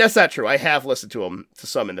them. I mean, that's not true. I have listened to them to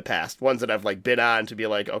some in the past. Ones that I've like been on to be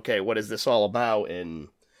like, okay, what is this all about? And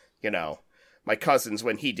my cousin's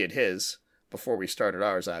when he did his before we started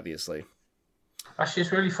ours, obviously. Actually,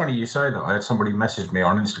 it's really funny you say that. I had somebody message me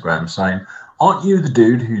on Instagram saying, "Aren't you the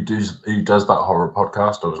dude who does that horror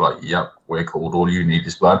podcast?" I was like, "Yep, we're called All You Need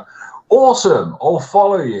Is Blood." Awesome! I'll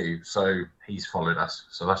follow you. So he's followed us.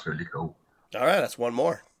 So that's really cool. All right, that's one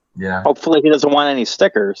more. Yeah. Hopefully he doesn't want any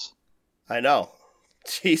stickers. I know.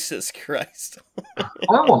 Jesus Christ. I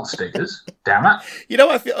want stickers. Damn it.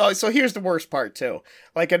 I feel. Oh, so here's the worst part too.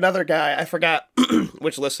 Like another guy, I forgot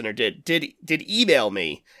which listener did email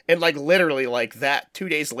me, and like literally like that 2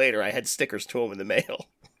 days later, I had stickers to him in the mail.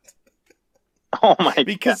 Oh my!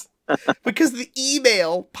 because the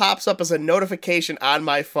email pops up as a notification on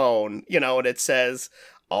my phone, and it says,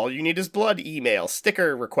 "All you need is blood." Email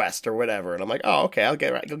sticker request or whatever, and I'm like, "Oh, okay, I'll get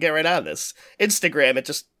right on this."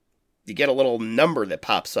 Instagram, you get a little number that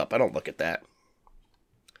pops up. I don't look at that.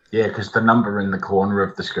 Yeah, because the number in the corner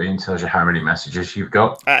of the screen tells you how many messages you've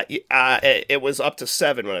got. It was up to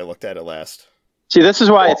 7 when I looked at it last. See, this is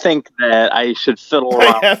why I think that I should fiddle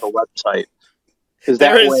around with the website. Because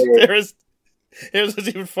here's what's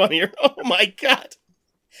even funnier. Oh my god.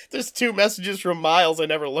 There's 2 messages from Miles I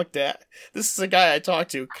never looked at. This is a guy I talk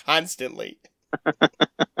to constantly.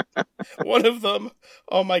 One of them,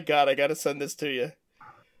 oh my god, I gotta send this to you.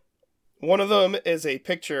 One of them is a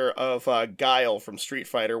picture of Guile from Street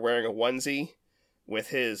Fighter wearing a onesie with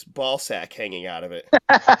his ball sack hanging out of it.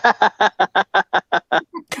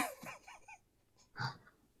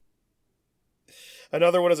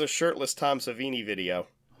 Another one is a shirtless Tom Savini video.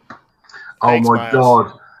 Thanks, oh my Miles.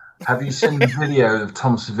 god. Have you seen the video of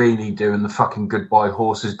Tom Savini doing the fucking Goodbye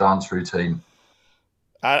Horses dance routine?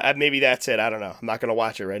 Maybe that's it. I don't know. I'm not going to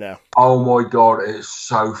watch it right now. Oh my god, it's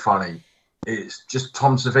so funny. It's just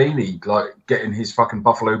Tom Savini, like, getting his fucking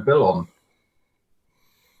Buffalo Bill on.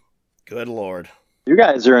 Good lord. You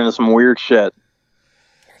guys are into some weird shit.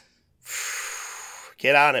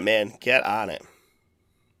 Get on it, man. Get on it.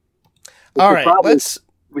 All right,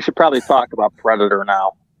 we should probably talk about Predator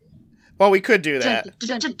now. Well, we could do that.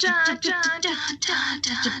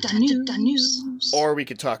 Or we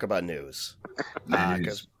could talk about news.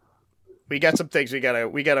 Because we got some things we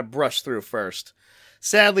gotta brush through first.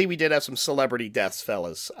 Sadly, we did have some celebrity deaths,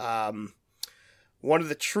 fellas. One of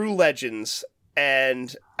the true legends,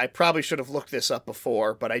 and I probably should have looked this up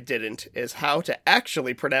before, but I didn't, is how to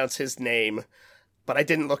actually pronounce his name, but I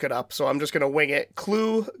didn't look it up, so I'm just going to wing it.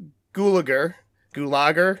 Clu Gulager?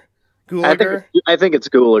 Gulager? I think it's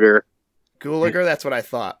Gulager. Gulager, that's what I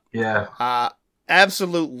thought. Yeah.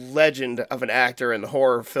 Absolute legend of an actor in the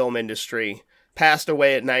horror film industry. Passed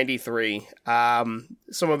away at 93. Some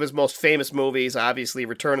of his most famous movies, obviously,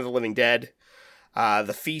 Return of the Living Dead,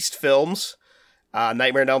 the Feast films,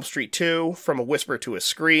 Nightmare on Elm Street 2, From a Whisper to a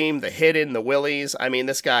Scream, The Hidden, The Willies. I mean,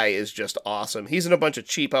 this guy is just awesome. He's in a bunch of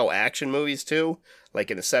cheapo action movies, too, like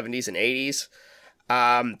in the 70s and 80s.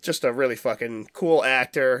 Just a really fucking cool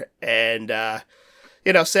actor, and,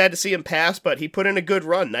 sad to see him pass, but he put in a good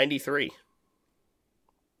run, 93.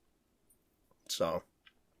 So...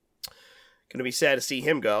 Gonna be sad to see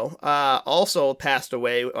him go. Also passed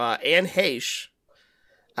away, Anne Heche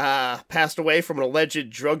passed away from an alleged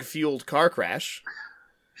drug-fueled car crash.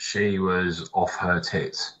 She was off her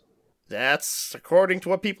tits. That's according to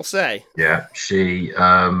what people say. Yeah, she,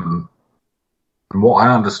 from what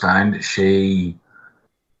I understand, she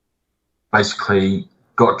basically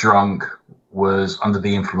got drunk, was under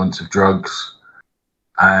the influence of drugs,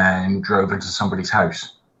 and drove into somebody's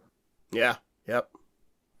house. Yeah, yep.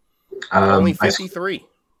 Only 53.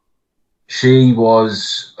 She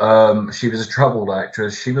was a troubled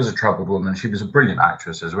actress. She was a troubled woman. She was a brilliant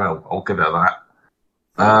actress as well. I'll give her that.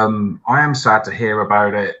 I am sad to hear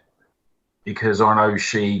about it because I know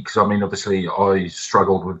obviously I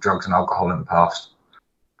struggled with drugs and alcohol in the past.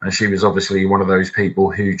 And she was obviously one of those people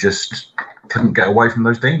who just couldn't get away from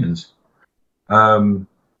those demons. And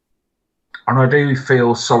I do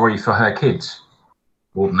feel sorry for her kids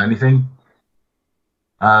more than anything.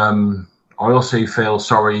 I also feel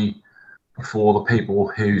sorry for the people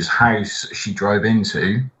whose house she drove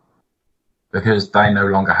into. because they no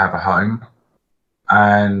longer have a home,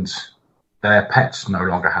 and their pets no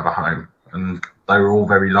longer have a home, and they were all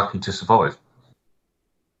very lucky to survive.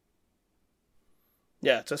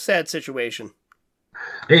 Yeah, it's a sad situation.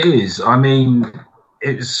 It is. I mean,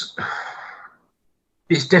 it's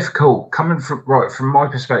difficult coming from my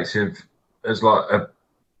perspective as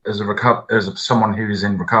someone who is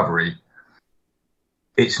in recovery.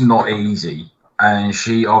 It's not easy, and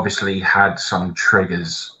she obviously had some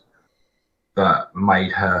triggers that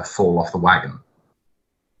made her fall off the wagon.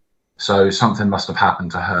 So something must have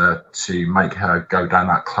happened to her to make her go down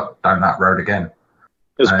that road again. It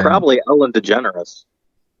was probably Ellen DeGeneres.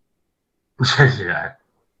 Yeah.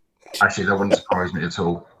 Actually, that wouldn't surprise me at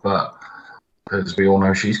all. But because we all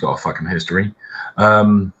know she's got a fucking history.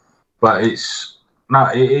 But it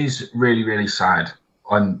is really, really sad.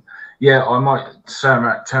 Yeah, I might turn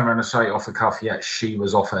around and say off the cuff, yeah, she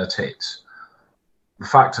was off her tits. The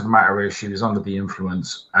fact of the matter is she was under the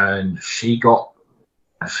influence, and she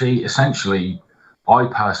essentially, I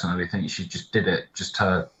personally think she just did it just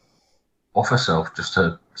to off herself, just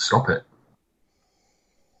to stop it.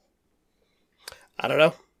 I don't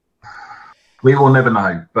know. We will never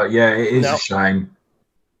know, but yeah, it is a shame.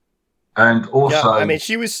 And also, I mean,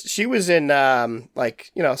 she was in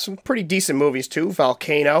some pretty decent movies too.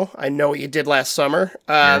 Volcano, I Know What You Did Last Summer.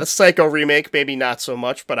 The Psycho remake, maybe not so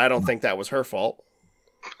much, but I don't think that was her fault.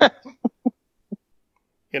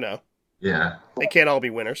 Yeah, they can't all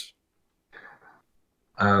be winners.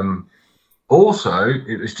 Also,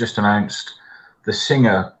 it was just announced the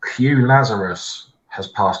singer Q Lazarus has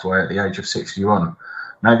passed away at the age of 61.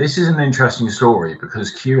 Now, this is an interesting story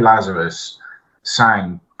because Q Lazarus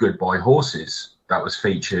sang Goodbye Horses that was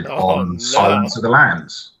featured on Silence of the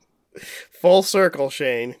Lambs. Full circle,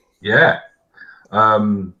 Shane. Yeah.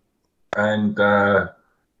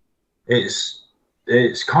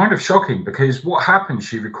 It's kind of shocking because what happened,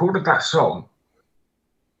 she recorded that song,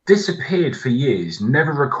 disappeared for years,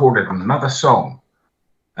 never recorded another song,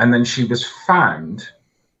 and then she was found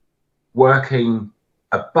working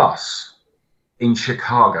a bus in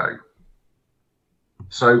Chicago.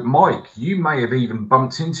 So, Mike, you may have even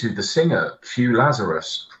bumped into the singer Q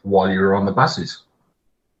Lazarus while you were on the buses.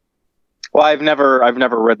 Well, I've never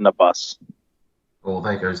ridden a bus. Well,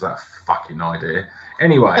 there goes that fucking idea.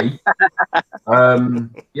 Anyway,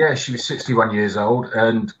 yeah, she was 61 years old,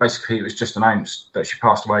 and basically it was just announced that she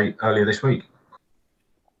passed away earlier this week.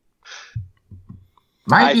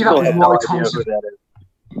 Maybe that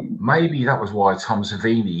was why Tom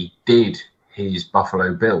Savini did his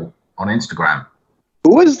Buffalo Bill on Instagram.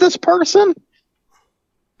 Who is this person?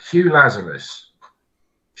 Q Lazarus.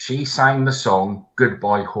 She sang the song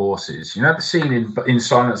Goodbye Horses. You know the scene in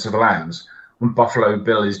Silence of the Lambs when Buffalo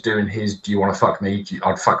Bill is doing his "Do you want to fuck me?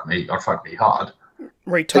 I'd fuck me hard."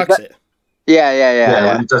 Where he tucks it.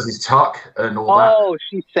 Yeah. When he does his tuck and all that. Oh,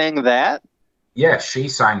 she sang that? Yeah, she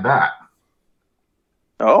sang that.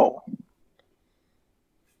 Oh.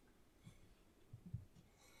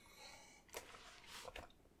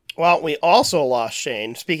 Well, we also lost,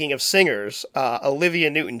 Shane, speaking of singers,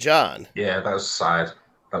 Olivia Newton-John. Yeah, that was sad.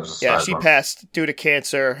 She passed due to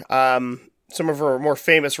cancer. Some of her more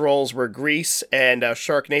famous roles were Grease and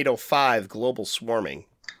Sharknado 5, Global Swarming.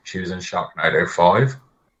 She was in Sharknado 5?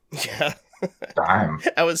 Yeah. Damn.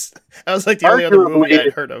 That was like the only other movie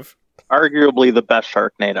I'd heard of. Arguably the best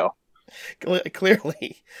Sharknado.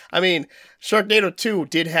 Clearly. I mean, Sharknado 2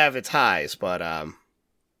 did have its highs, but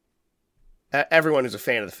everyone who's a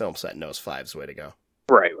fan of the film set knows 5's the way to go.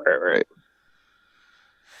 Right.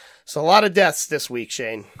 So a lot of deaths this week,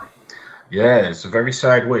 Shane. Yeah, it's a very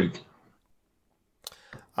sad week.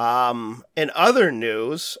 In other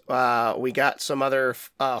news, we got some other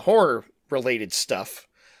horror-related stuff.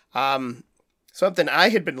 Something I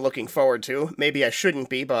had been looking forward to, maybe I shouldn't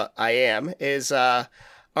be, but I am, is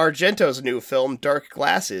Argento's new film, Dark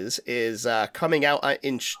Glasses, is coming out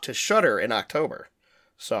to Shudder in October.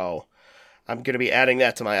 So I'm going to be adding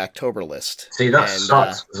that to my October list. See, that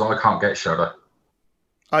sucks, because I can't get Shudder.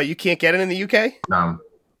 Oh, you can't get it in the UK? No.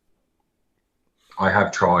 I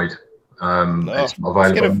have tried. It's not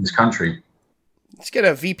available in this country. Let's get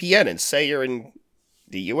a VPN and say you're in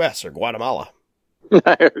the US or Guatemala.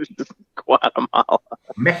 Guatemala.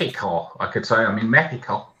 Mexico. I could say I'm in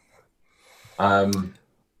Mexico.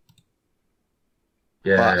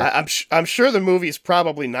 Yeah. I'm sure the movie is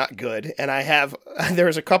probably not good, and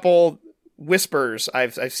there's a couple whispers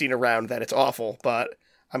I've seen around that it's awful, but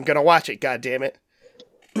I'm gonna watch it. God damn it!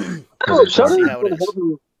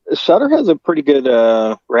 Shudder has a pretty good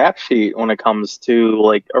rap sheet when it comes to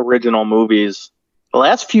like original movies. The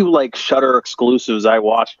last few like Shudder exclusives I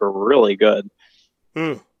watched were really good.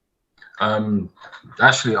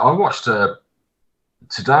 Actually, I watched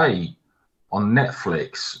today on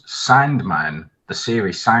Netflix, Sandman, the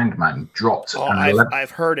series Sandman, dropped. Oh,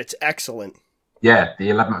 I've heard it's excellent. Yeah, the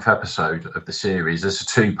 11th episode of the series. It's a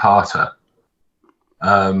two-parter.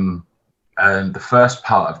 And the first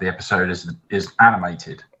part of the episode is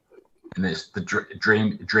animated, and it's the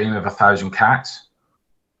dream of 1,000 cats,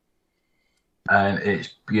 and it's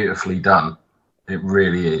beautifully done. It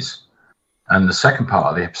really is. And the second part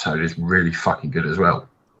of the episode is really fucking good as well.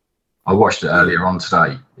 I watched it earlier on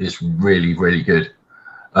today. It's really, really good.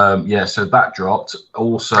 So that dropped.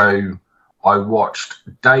 Also, I watched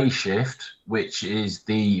Day Shift, which is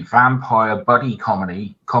the vampire buddy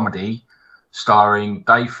comedy starring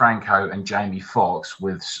Dave Franco and Jamie Foxx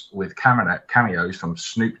with cameos from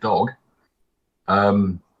Snoop Dogg.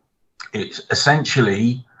 It's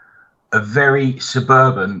essentially a very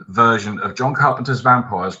suburban version of John Carpenter's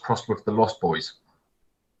Vampires crossed with The Lost Boys,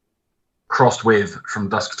 crossed with From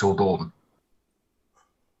Dusk Till Dawn.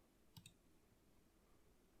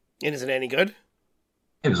 And is it any good?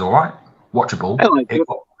 It was all right, watchable. I like it.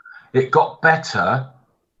 It got better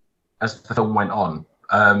as the film went on.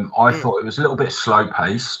 I thought it was a little bit slow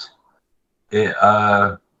paced.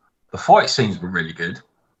 The fight scenes were really good.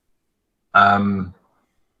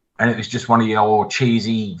 And it was just one of your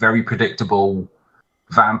cheesy, very predictable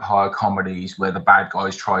vampire comedies where the bad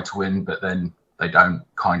guys try to win, but then they don't,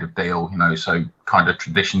 kind of deal, so kind of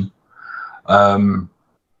tradition. But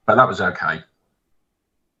that was okay.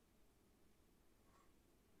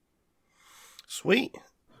 Sweet.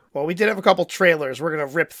 Well, we did have a couple trailers. We're going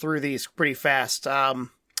to rip through these pretty fast.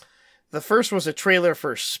 The first was a trailer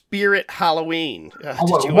for Spirit Halloween.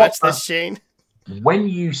 Did you watch this, Shane? When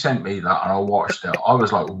you sent me that and I watched it, I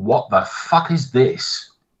was like, what the fuck is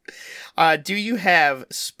this? Do you have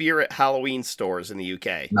Spirit Halloween stores in the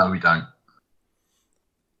UK? No, we don't.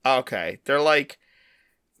 Okay.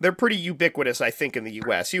 They're pretty ubiquitous, I think, in the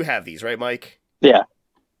US. You have these, right, Mike? Yeah.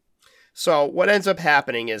 So what ends up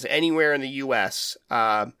happening is anywhere in the US,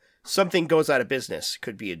 something goes out of business.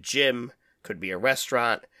 Could be a gym, could be a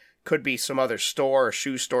restaurant, could be some other store, a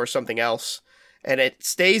shoe store, something else. And it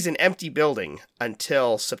stays an empty building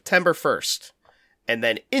until September 1st. And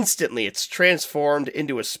then instantly it's transformed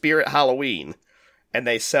into a Spirit Halloween. And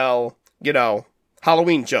they sell,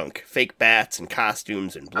 Halloween junk. Fake bats and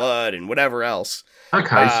costumes and blood and whatever else.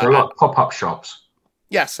 Okay, so like pop-up shops.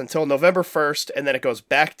 Yes, until November 1st. And then it goes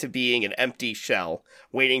back to being an empty shell,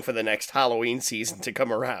 waiting for the next Halloween season to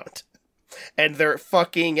come around. And they're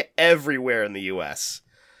fucking everywhere in the US.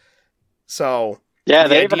 So... yeah,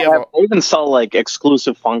 they even sell like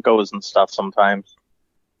exclusive Funkos and stuff sometimes.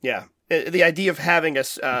 Yeah, the idea of having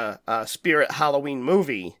a Spirit Halloween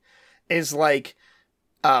movie is like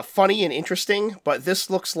funny and interesting, but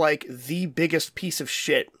this looks like the biggest piece of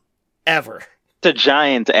shit ever. It's a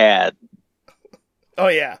giant ad. Oh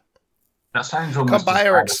yeah, that sounds almost. Come buy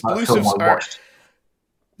our exclusives.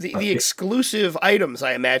 The exclusive items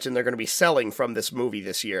I imagine they're going to be selling from this movie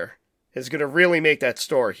this year is going to really make that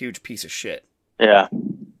store a huge piece of shit. Yeah.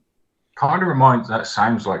 Kind of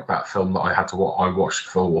sounds like that film that I watched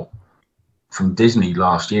from Disney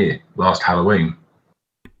last Halloween.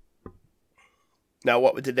 Now,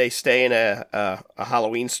 what did they stay in a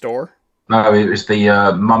Halloween store? No, it was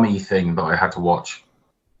the Mummy thing that I had to watch.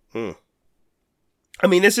 I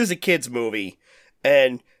mean, this is a kid's movie,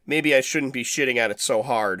 and maybe I shouldn't be shitting on it so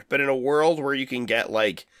hard, but in a world where you can get,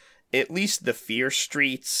 like, at least the Fear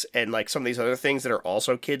Streets and, like, some of these other things that are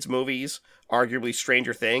also kids' movies, arguably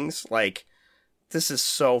Stranger Things, like, this is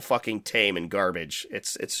so fucking tame and garbage.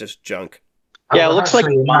 It's just junk. Yeah, it looks like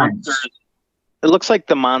monsters. It looks like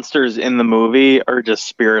the monsters in the movie are just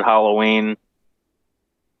Spirit Halloween,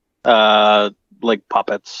 like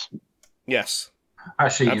puppets. Yes.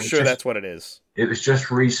 Actually, I'm sure that's what it is. It was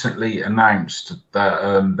just recently announced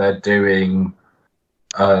that they're doing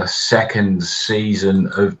a second season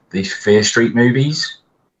of the Fear Street movies.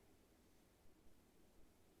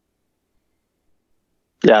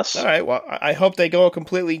 Yes. All right. Well, I hope they go a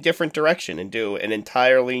completely different direction and do an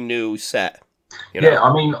entirely new set. Yeah,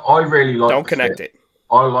 I mean, I really like. Don't connect it.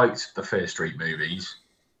 I liked the Fear Street movies.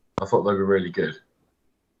 I thought they were really good.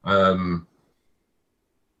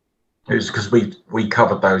 It was because we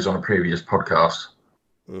covered those on a previous podcast.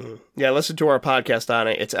 Mm-hmm. Yeah, listen to our podcast on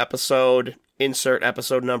it. It's insert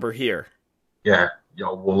episode number here. Yeah,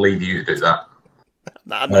 we'll leave you to do that.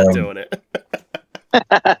 I'm not doing it.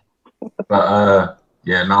 But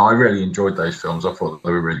yeah, no, I really enjoyed those films. I thought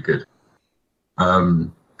they were really good.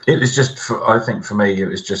 It was just, I think for me, it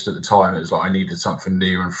was just at the time, it was like I needed something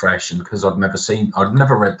new and fresh, and because I'd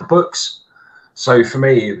never read the books. So for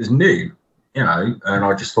me, it was new. you know, and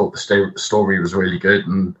I just thought the story was really good,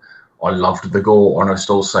 and I loved the gore. And I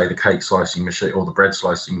still say the cake slicing machine or the bread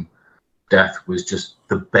slicing death was just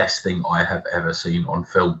the best thing I have ever seen on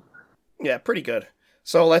film. Yeah, pretty good.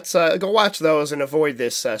 So let's go watch those and avoid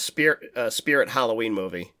this Spirit Halloween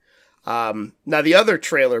movie. Now, the other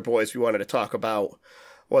trailer, boys, we wanted to talk about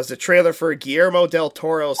was the trailer for Guillermo del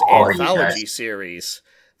Toro's anthology series,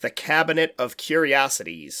 The Cabinet of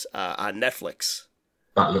Curiosities, on Netflix.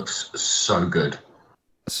 That looks so good.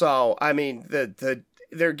 So, I mean,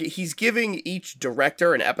 he's giving each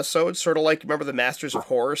director an episode, sort of like, remember the Masters of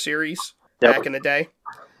Horror series back in the day?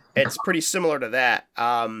 It's pretty similar to that,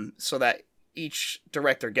 so that each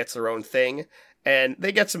director gets their own thing, and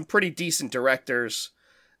they get some pretty decent directors.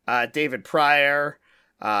 David Pryor,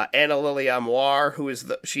 Anna Lily Amoir,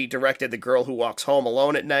 she directed The Girl Who Walks Home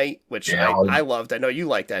Alone at Night, which I loved. I know you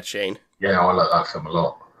like that, Shane. Yeah, I like that film a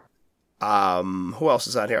lot. Who else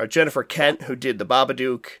is on here? Jennifer Kent, who did The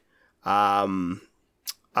Babadook.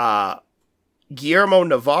 Guillermo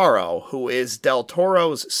Navarro, who is Del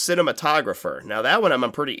Toro's cinematographer. Now, that one I'm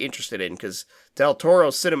pretty interested in, because Del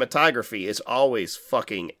Toro's cinematography is always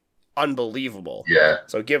fucking unbelievable. Yeah.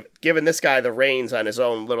 So giving this guy the reins on his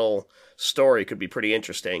own little story could be pretty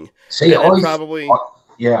interesting. See, I find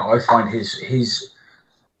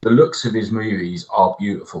the looks of his movies are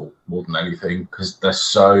beautiful more than anything, because they're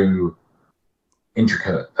so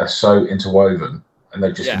intricate, they're so interwoven, and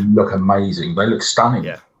they just look amazing. They look stunning.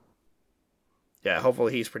 Yeah. Yeah,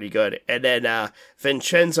 hopefully he's pretty good. And then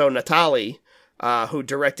Vincenzo Natali, who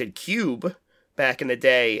directed Cube back in the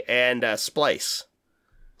day, and Splice.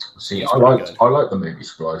 See, I like the movie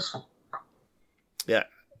Splice. Yeah.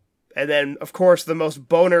 And then, of course, the most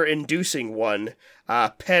boner-inducing one,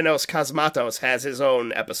 Panos Cosmatos, has his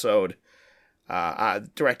own episode.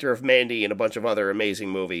 Director of Mandy and a bunch of other amazing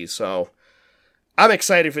movies. So I'm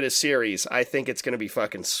excited for this series. I think it's going to be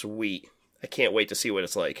fucking sweet. I can't wait to see what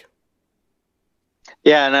it's like.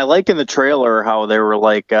 Yeah, and I like in the trailer how they were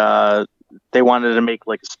like, they wanted to make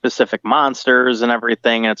like specific monsters and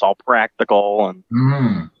everything, and it's all practical. And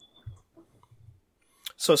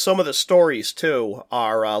So some of the stories too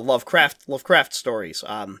are Lovecraft stories.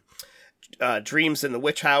 Dreams in the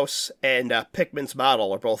Witch House and Pickman's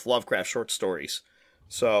Model are both Lovecraft short stories.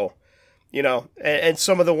 So, you know, and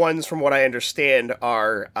some of the ones, from what I understand,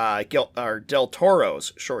 are Del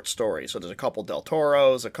Toro's short stories. So there's a couple Del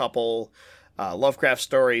Toro's, a couple Lovecraft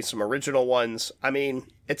stories, some original ones. I mean,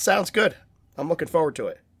 it sounds good. I'm looking forward to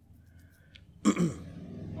it.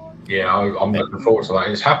 Yeah, I'm looking forward to that.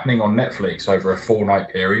 It's happening on Netflix over a 4-night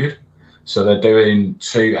period, so they're doing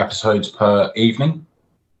 2 episodes per evening.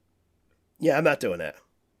 Yeah, I'm not doing that.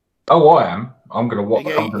 Oh, I am. I'm gonna watch.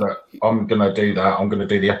 I'm gonna do that. I'm gonna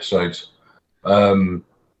do the episodes.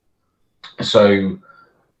 So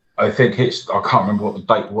I think I can't remember what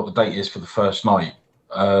the date is for the first night.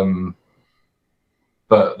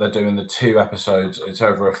 But they're doing the 2 episodes. It's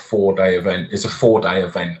over a 4-day event. It's a 4-day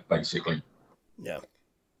event, basically. Yeah.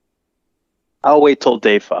 I'll wait till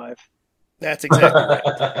day 5. That's exactly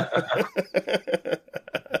right.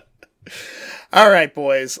 All right,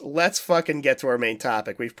 boys. Let's fucking get to our main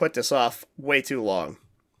topic. We've put this off way too long.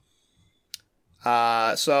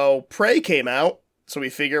 So Prey came out, so we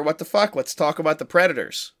figure, what the fuck? Let's talk about the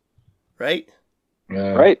Predators. Right?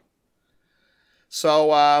 Yeah. Right.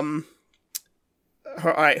 So, all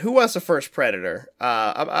right, who was the first Predator?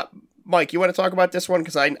 Mike, you want to talk about this one?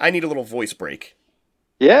 Because I need a little voice break.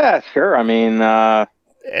 Yeah, sure. I mean, and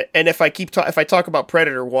if I talk about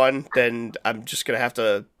Predator 1, then I'm just gonna have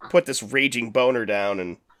to put this raging boner down,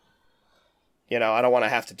 and you know I don't want to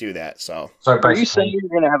have to do that. So are you saying you're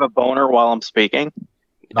gonna have a boner while I'm speaking?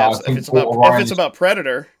 No, if it's about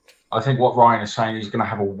Predator, I think what Ryan is saying is he's gonna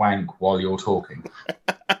have a wank while you're talking.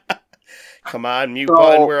 Come on, mute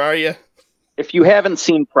button, where are you? If you haven't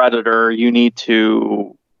seen Predator, you need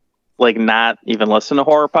to not even listen to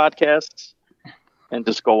horror podcasts and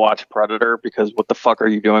just go watch Predator, because what the fuck are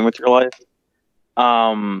you doing with your life?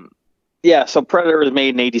 Yeah, so Predator was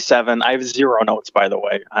made in 1987. I have 0 notes, by the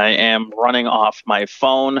way. I am running off my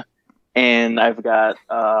phone, and I've got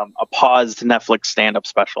a paused Netflix stand-up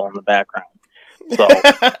special in the background. So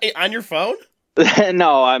on your phone?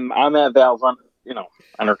 No, I'm at Val's on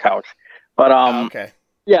her couch. But okay.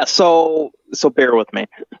 Yeah, so bear with me.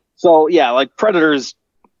 So yeah, Predator's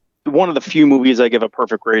one of the few movies I give a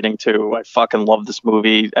perfect rating to. I fucking love this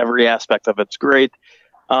movie. Every aspect of it's great.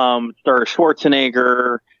 Stars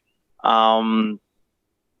Schwarzenegger, and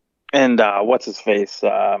what's his face?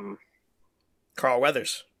 Carl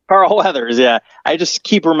Weathers. Carl Weathers, yeah. I just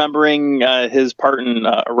keep remembering his part in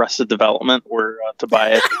Arrested Development, where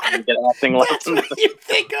Tobias is get acting That's lessons. what you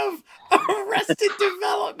think of Arrested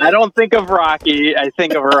Development. I don't think of Rocky. I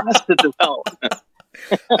think of Arrested Development.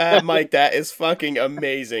 Mike, that is fucking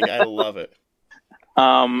amazing. I love it.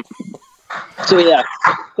 So yeah.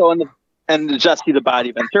 So and Jesse the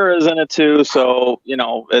Body Ventura is in it too. So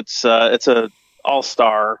it's a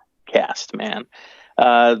all-star cast, man.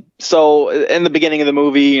 So in the beginning of the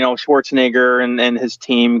movie, Schwarzenegger and his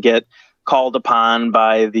team get called upon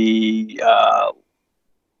by the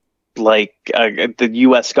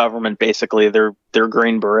U.S. government. Basically, they're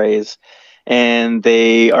Green Berets, and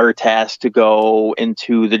they are tasked to go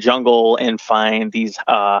into the jungle and find these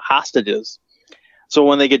hostages. So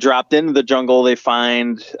when they get dropped into the jungle, they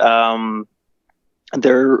find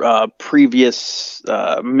their previous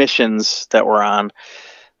missions that were on.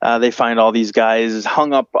 They find all these guys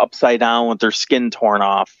hung up upside down with their skin torn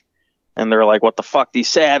off. And they're like, what the fuck, these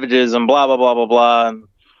savages, and blah, blah, blah, blah, blah. And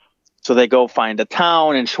so they go find a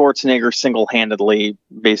town, and Schwarzenegger single-handedly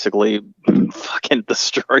basically fucking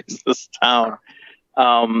destroys this town.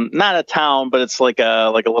 Not a town, but it's like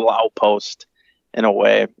a little outpost in a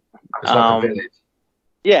way. It's like a village.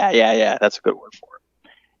 Yeah. That's a good word for it.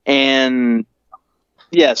 And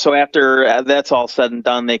yeah, so after that's all said and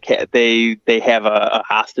done, they have a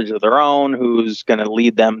hostage of their own who's going to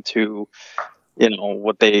lead them to,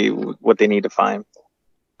 what they need to find.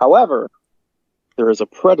 However, there is a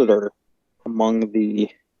predator among the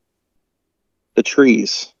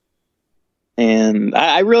trees, and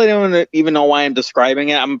I really don't even know why I'm describing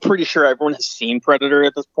it. I'm pretty sure everyone has seen Predator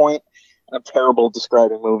at this point. I'm terrible at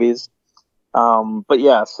describing movies, but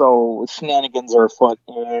yeah. So shenanigans are afoot,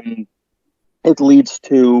 and it leads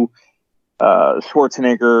to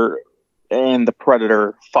Schwarzenegger and the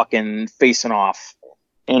Predator fucking facing off.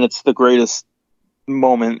 And it's the greatest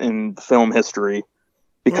moment in film history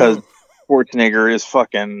because Schwarzenegger is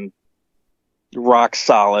fucking rock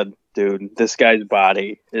solid, dude. This guy's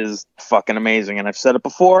body is fucking amazing. And I've said it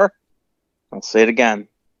before. I'll say it again.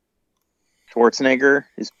 Schwarzenegger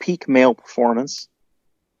is peak male performance.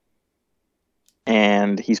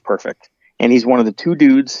 And he's perfect. And he's one of the two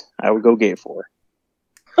dudes I would go gay for.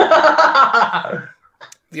 The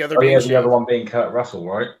other the other one being Kurt Russell,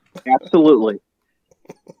 right? Absolutely.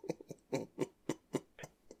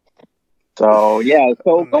 So yeah,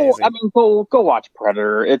 go watch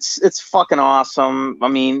Predator. It's fucking awesome. I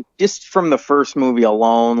mean, just from the first movie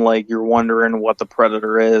alone, like you're wondering what the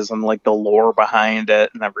Predator is and like the lore behind it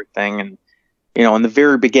and everything. And in the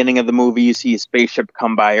very beginning of the movie, you see a spaceship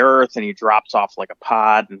come by Earth and he drops off like a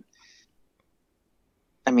pod. And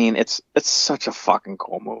I mean, it's such a fucking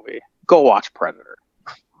cool movie. Go watch Predator.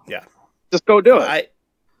 Yeah. Just go do it.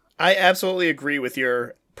 I absolutely agree with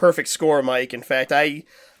your perfect score, Mike. In fact, I,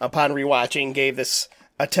 upon rewatching, gave this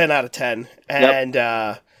a 10 out of 10. And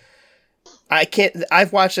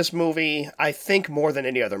I've watched this movie, I think, more than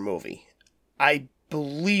any other movie. I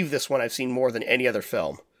believe this one I've seen more than any other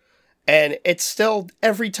film. And it's still,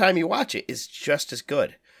 every time you watch it, is just as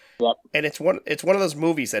good. Yep. And it's one of those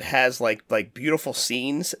movies that has like beautiful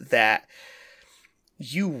scenes that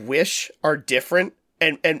you wish are different.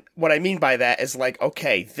 And what I mean by that is like,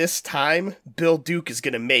 okay, this time Bill Duke is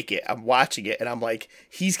going to make it. I'm watching it and I'm like,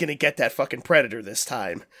 he's going to get that fucking Predator this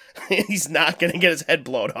time. He's not going to get his head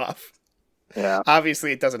blown off. Yeah.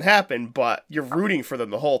 Obviously it doesn't happen, but you're rooting for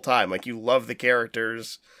them the whole time. Like you love the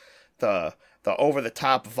characters, the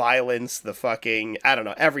over-the-top violence, the fucking, I don't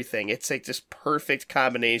know, everything. It's like this perfect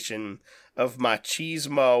combination of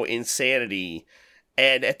machismo insanity,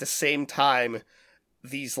 and at the same time,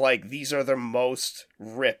 these are the most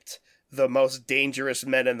ripped, the most dangerous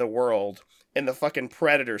men in the world, and the fucking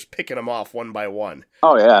Predators picking them off one by one.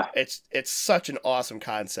 Oh, yeah. It's such an awesome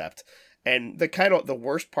concept. And the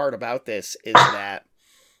worst part about this is that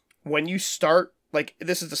when you start, like,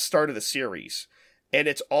 this is the start of the series, and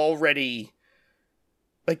it's already...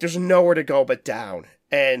 like, there's nowhere to go but down.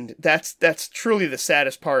 And that's truly the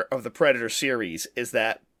saddest part of the Predator series, is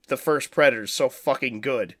that the first Predator's so fucking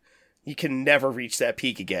good, you can never reach that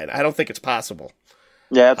peak again. I don't think it's possible.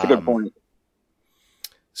 Yeah, that's a good point.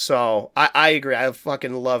 So, I agree. I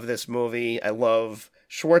fucking love this movie. I love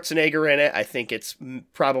Schwarzenegger in it. I think it's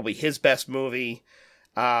probably his best movie.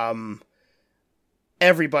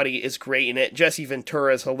 Everybody is great in it. Jesse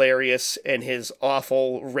Ventura is hilarious in his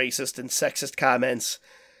awful racist and sexist comments.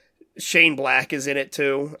 Shane Black is in it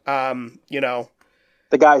too. The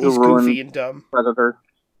guy who he's ruined goofy and dumb. Predator.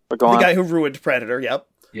 The guy who ruined Predator. Yep.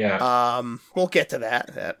 Yeah. We'll get to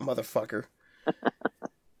that motherfucker.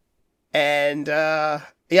 And I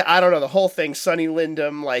don't know, the whole thing. Sonny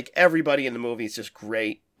Lindum, like everybody in the movie is just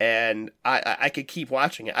great. and I could keep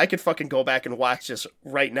watching it. I could fucking go back and watch this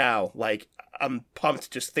right now. Like, I'm pumped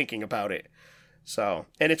just thinking about it. So,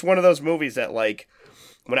 and it's one of those movies that, like,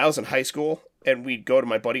 when I was in high school and we'd go to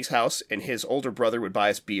my buddy's house and his older brother would buy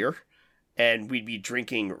us beer and we'd be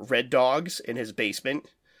drinking Red Dogs in his basement,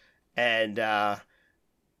 and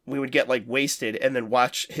we would get, like, wasted and then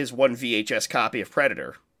watch his one VHS copy of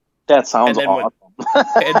Predator. That sounds awesome.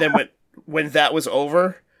 And then when that was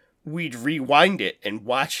over, we'd rewind it and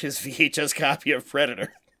watch his VHS copy of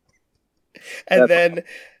Predator. And then,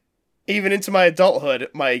 even into my adulthood,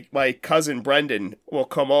 my cousin Brendan will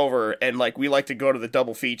come over, and, like, we like to go to the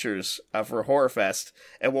double features for Horror Fest,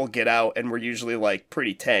 and we'll get out, and we're usually, like,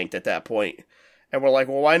 pretty tanked at that point. And we're like,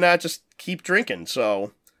 well, why not just keep drinking?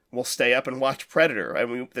 So we'll stay up and watch Predator. I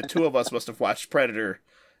mean, the two of us must have watched Predator,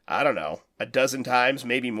 I don't know, a dozen times,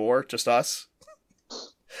 maybe more, just us.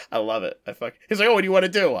 I love it. He's like, oh, what do you want to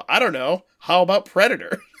do? I don't know. How about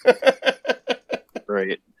Predator?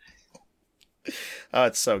 Great. Oh,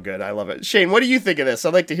 it's so good. I love it. Shane, what do you think of this?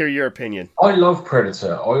 I'd like to hear your opinion. I love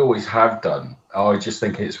Predator. I always have done. I just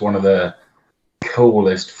think it's one of the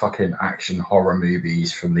coolest fucking action horror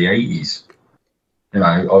movies from the 80s. You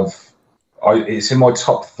know, it's in my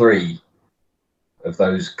top 3 of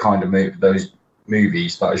those kind of those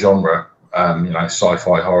movies, that genre, you know,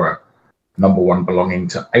 sci-fi horror. Number 1 belonging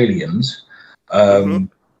to Aliens.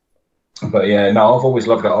 But yeah, no, I've always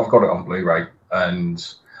loved it. I've got it on Blu-ray,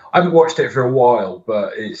 and I haven't watched it for a while,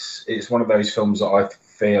 but it's one of those films that I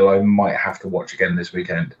feel I might have to watch again this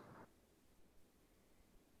weekend.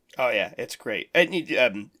 Oh yeah, it's great.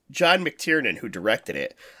 And John McTiernan, who directed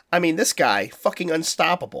it, I mean, this guy, fucking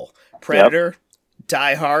unstoppable. Predator, yep.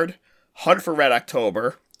 Die Hard, Hunt for Red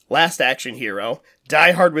October, Last Action Hero,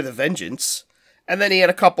 Die Hard with a Vengeance. And then he had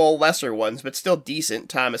a couple lesser ones, but still decent.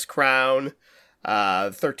 Thomas Crown,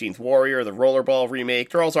 13th Warrior, the Rollerball remake.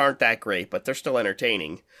 Those aren't that great, but they're still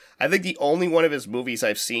entertaining. I think the only one of his movies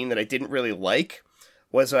I've seen that I didn't really like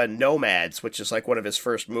was Nomads, which is like one of his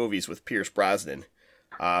first movies with Pierce Brosnan.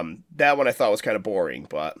 That one I thought was kind of boring,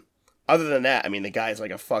 but other than that, I mean, the guy's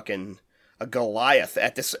like a Goliath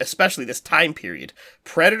at this, especially this time period.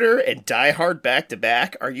 Predator and Die Hard back to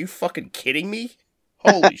back. Are you fucking kidding me?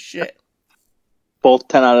 Holy shit. Both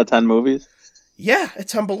 10 out of 10 movies? Yeah,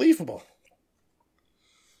 it's unbelievable.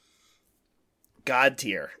 God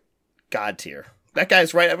tier. That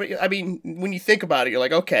guy's right. I mean, when you think about it, you're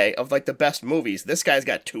like, okay, of like the best movies, this guy's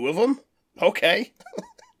got 2 of them? Okay.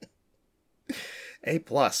 A+.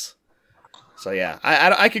 So yeah,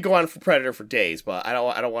 I could go on for Predator for days, but I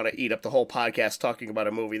don't want to eat up the whole podcast talking about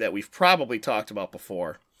a movie that we've probably talked about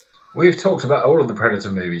before. We've talked about all of the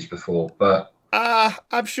Predator movies before, but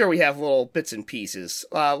I'm sure we have little bits and pieces.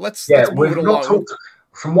 Let's move it along.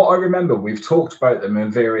 From what I remember, we've talked about them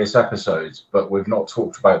in various episodes, but we've not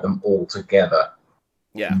talked about them all together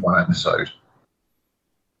in one episode.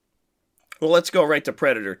 Well, let's go right to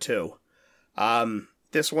Predator 2.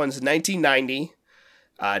 This one's 1990,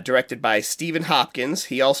 directed by Stephen Hopkins.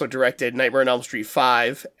 He also directed Nightmare on Elm Street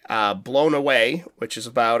 5, Blown Away, which is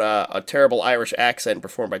about a terrible Irish accent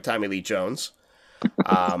performed by Tommy Lee Jones.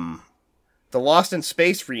 The Lost in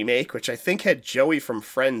Space remake, which I think had Joey from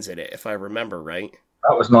Friends in it, if I remember right.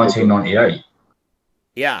 That was 1998.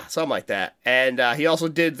 Yeah, something like that. And he also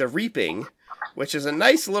did The Reaping, which is a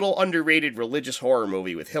nice little underrated religious horror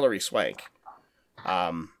movie with Hilary Swank.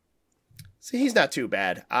 So he's not too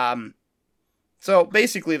bad. So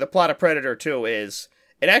basically, the plot of Predator 2 is,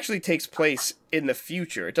 it actually takes place in the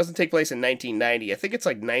future. It doesn't take place in 1990. I think it's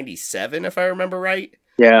like 97, if I remember right.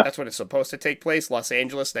 Yeah. That's when it's supposed to take place. Los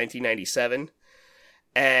Angeles, 1997.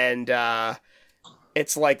 And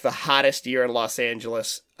it's like the hottest year in Los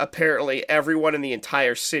Angeles. Apparently, everyone in the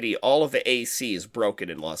entire city, all of the AC is broken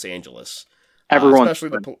in Los Angeles. Everyone.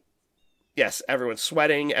 Yes, everyone's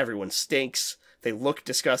sweating. Everyone stinks. They look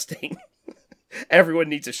disgusting. Everyone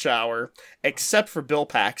needs a shower, except for Bill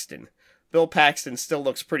Paxton. Bill Paxton still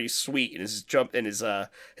looks pretty sweet in his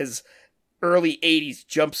his early 80s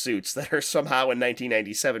jumpsuits that are somehow in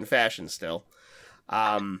 1997 fashion still.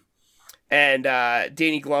 And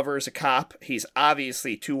Danny Glover is a cop. He's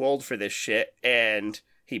obviously too old for this shit, and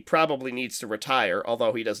he probably needs to retire,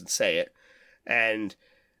 although he doesn't say it. And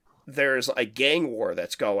there's a gang war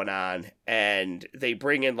that's going on, and they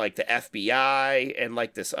bring in like the FBI and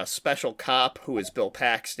like this special cop who is Bill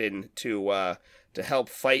Paxton to help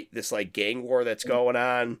fight this like gang war that's going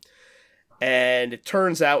on. And it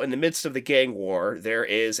turns out in the midst of the gang war, there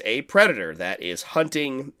is a predator that is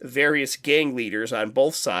hunting various gang leaders on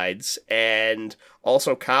both sides, and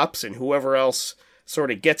also cops and whoever else sort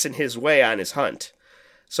of gets in his way on his hunt.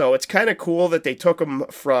 So it's kind of cool that they took him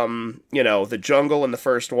from, the jungle in the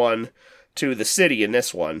first one to the city in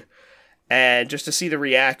this one. And just to see the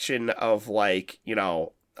reaction of, like, a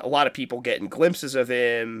lot of people getting glimpses of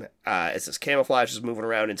him as his camouflage is moving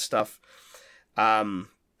around and stuff,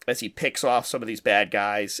 as he picks off some of these bad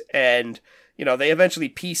guys. And, they eventually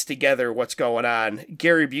piece together what's going on.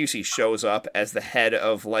 Gary Busey shows up as the head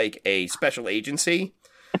of, like, a special agency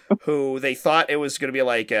who they thought it was going to be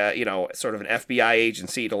like a, sort of an FBI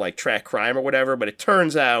agency to, like, track crime or whatever. But it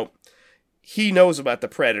turns out he knows about the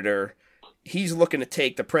Predator. He's looking to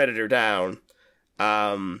take the Predator down.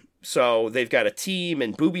 So they've got a team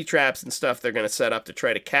and booby traps and stuff they're going to set up to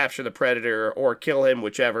try to capture the Predator or kill him,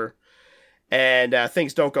 whichever. And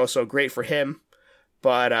things don't go so great for him.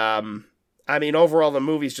 But, overall, the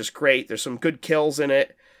movie's just great. There's some good kills in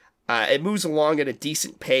it. It moves along at a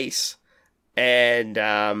decent pace. And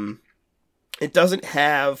it doesn't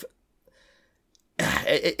have...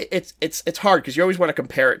 It's hard because you always want to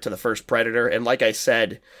compare it to the first Predator. And like I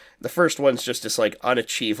said, the first one's just this, like,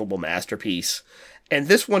 unachievable masterpiece. And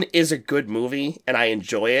this one is a good movie, and I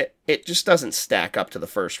enjoy it. It just doesn't stack up to the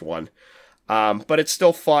first one. But it's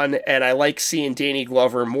still fun, and I like seeing Danny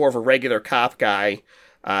Glover, more of a regular cop guy,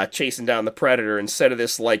 chasing down the Predator instead of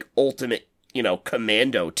this, like, ultimate,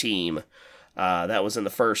 commando team that was in the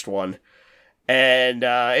first one. And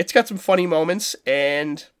it's got some funny moments,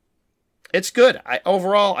 and it's good.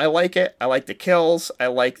 Overall, I like it. I like the kills. I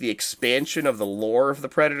like the expansion of the lore of the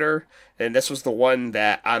Predator. And this was the one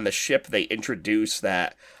that on the ship they introduced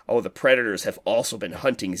that, the Predators have also been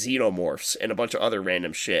hunting xenomorphs and a bunch of other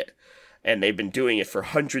random shit. And they've been doing it for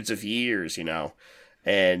hundreds of years,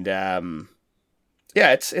 And,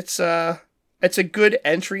 it's a good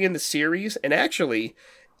entry in the series. And actually,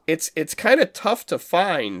 it's kind of tough to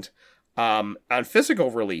find on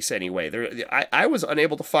physical release anyway. I was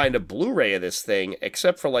unable to find a Blu-ray of this thing,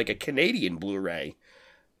 except for, like, a Canadian Blu-ray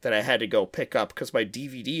that I had to go pick up because my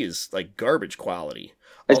DVD is, like, garbage quality.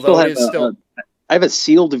 I have a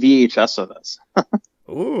sealed VHS of this.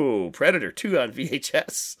 Ooh, Predator 2 on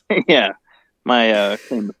VHS. Yeah, my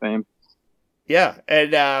claim to fame. Yeah,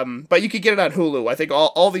 and but you could get it on Hulu. I think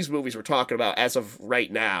all these movies we're talking about as of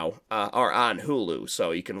right now are on Hulu,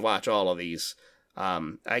 so you can watch all of these.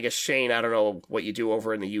 I guess, Shane, I don't know what you do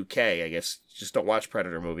over in the UK. I guess you just don't watch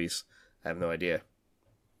Predator movies. I have no idea.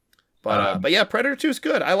 But yeah, Predator 2 is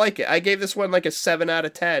good. I like it. I gave this one like a 7 out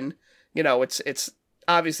of 10. It's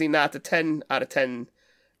obviously not the 10 out of 10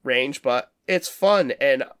 range, but it's fun.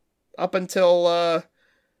 And up until,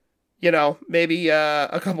 maybe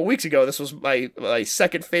a couple weeks ago, this was my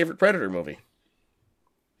second favorite Predator movie.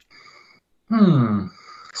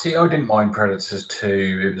 See, I didn't mind Predators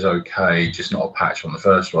 2. It was okay, just not a patch on the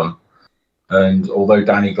first one. And although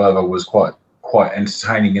Danny Glover was quite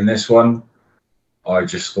entertaining in this one, I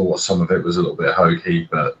just thought some of it was a little bit hokey,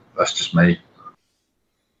 but that's just me.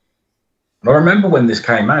 And I remember when this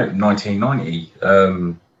came out in 1990,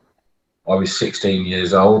 I was 16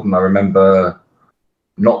 years old, and I remember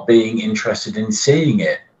not being interested in seeing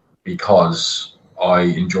it because I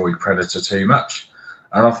enjoyed Predator too much.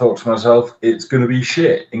 And I thought to myself, it's going to be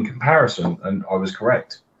shit in comparison, and I was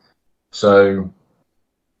correct. So,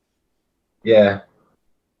 yeah.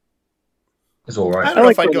 It's all right. I don't know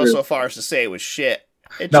if I'd go so far as to say it was shit.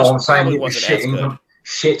 I'm saying it was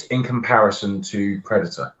shit in comparison to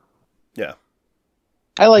Predator. Yeah.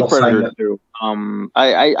 I like Predator too.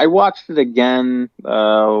 I watched it again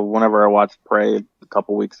whenever I watched Prey a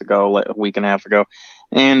couple weeks ago, a week and a half ago.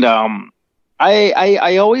 And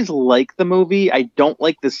I always like the movie. I don't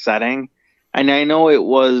like the setting. And I know it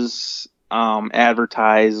was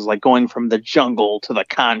advertised as like going from the jungle to the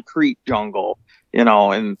concrete jungle,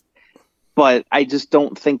 but I just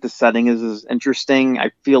don't think the setting is as interesting.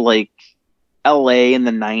 I feel like LA in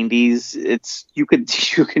the 90s, you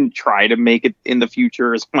can try to make it in the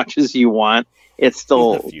future as much as you want. It's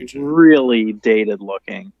still really dated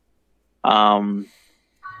looking.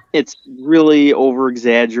 It's really over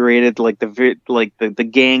exaggerated, like the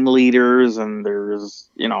gang leaders, and there's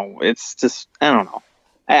it's just, I don't know.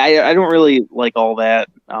 I don't really like all that.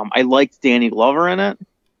 I liked Danny Glover in it,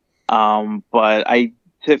 but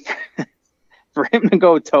for him to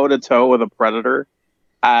go toe to toe with a Predator,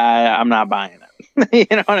 I'm not buying it.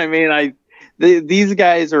 You know what I mean? These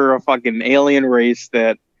guys are a fucking alien race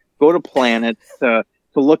that go to planets to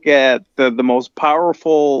look at the most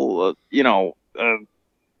powerful,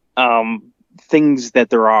 things that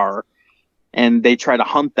there are, and they try to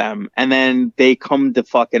hunt them, and then they come to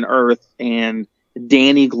fucking Earth, and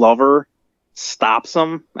Danny Glover stops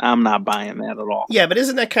them. I'm not buying that at all. Yeah, but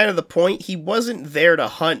isn't that kind of the point? He wasn't there to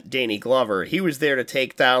hunt Danny Glover. He was there to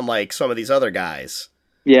take down, like, some of these other guys.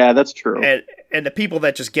 Yeah, that's true. And the people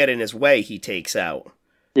that just get in his way, he takes out.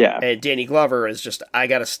 Yeah. And Danny Glover is just, I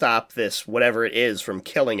gotta stop this, whatever it is, from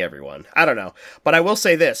killing everyone. I don't know. But I will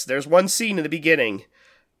say this. There's one scene in the beginning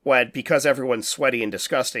when, because everyone's sweaty and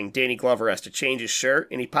disgusting, Danny Glover has to change his shirt,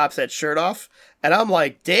 and he pops that shirt off. And I'm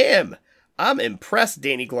like, damn, I'm impressed,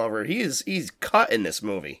 Danny Glover. He's cut in this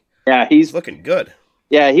movie. Yeah, He's looking good.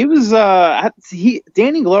 Yeah, he was,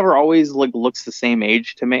 Danny Glover always looks the same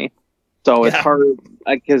age to me. So it's hard,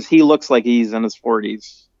 because he looks like he's in his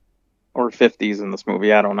 40s. Or 50s in this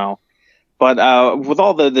movie, I don't know. But with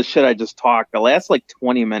all the shit I just talked, the last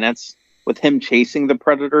 20 minutes with him chasing the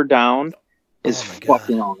Predator down is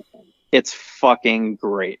fucking awesome. It's fucking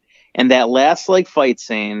great. And that last fight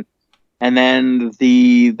scene, and then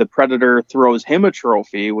the Predator throws him a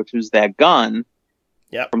trophy, which was that gun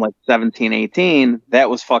from 1718, that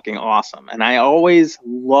was fucking awesome. And I always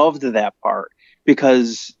loved that part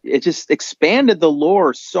because it just expanded the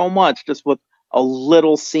lore so much just with a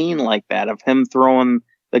little scene like that of him throwing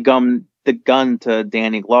the gun to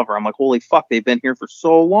Danny Glover. I'm like, holy fuck, they've been here for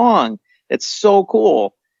so long. It's so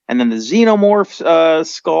cool. And then the xenomorph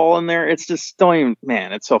skull in there. It's just,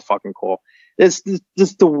 it's so fucking cool. It's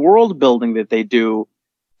just the world building that they do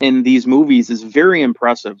in these movies is very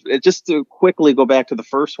impressive. Just to quickly go back to the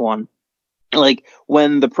first one,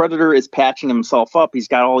 when the Predator is patching himself up, he's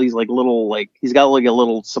got all these he's got a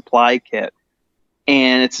little supply kit.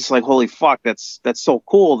 And it's just holy fuck, that's so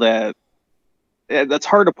cool that's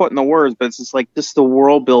hard to put in the words, but it's just the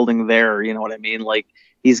world building there, you know what I mean?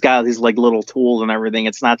 He's got these little tools and everything.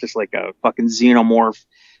 It's not just a fucking xenomorph,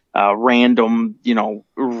 random,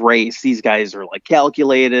 race. These guys are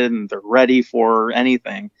calculated and they're ready for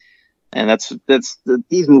anything. And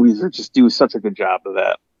these movies just do such a good job of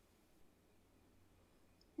that.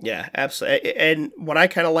 Yeah, absolutely. And what I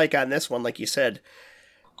kind of like on this one, like you said,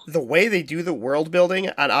 the way they do the world building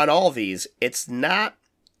on all these, it's not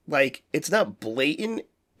blatant.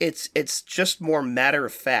 It's just more matter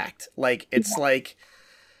of fact.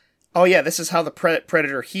 Oh yeah, this is how the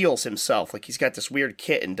Predator heals himself. He's got this weird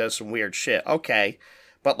kit and does some weird shit. Okay.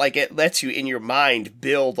 But it lets you in your mind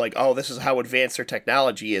build oh, this is how advanced their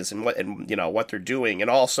technology is and what they're doing, and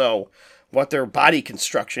also what their body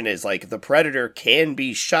construction is. The Predator can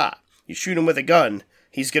be shot. You shoot him with a gun,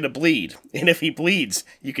 he's going to bleed. And if he bleeds,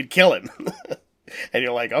 you could kill him. And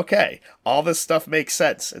you're like, okay, all this stuff makes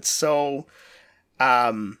sense. It's so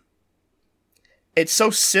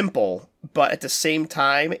simple, but at the same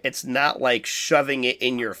time, it's not shoving it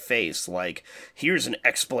in your face. Here's an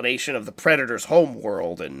explanation of the Predator's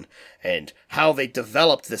homeworld and how they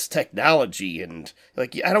developed this technology. And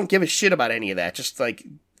I don't give a shit about any of that. Just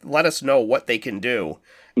let us know what they can do.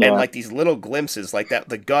 Yeah. And these little glimpses, that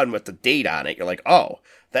the gun with the date on it, you're like, oh,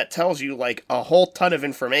 that tells you a whole ton of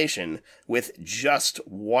information with just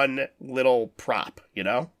one little prop,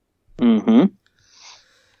 Mm-hmm.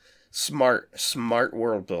 Smart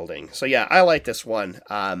world building. So yeah, I like this one.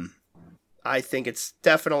 I think it's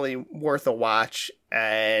definitely worth a watch,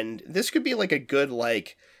 and this could be a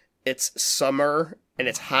good it's summer and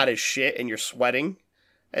it's hot as shit and you're sweating,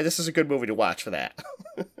 and this is a good movie to watch for that.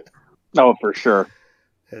 Oh, for sure.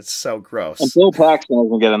 It's so gross. And Bill Paxton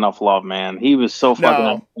doesn't get enough love, man. He was so fucking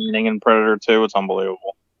entertaining in Predator 2. It's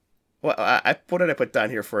unbelievable. Well, what did I put down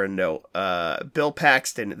here for a note? Bill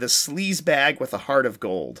Paxton, the sleaze bag with a heart of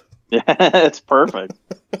gold. Yeah, it's perfect.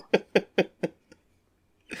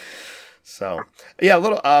 So, yeah, a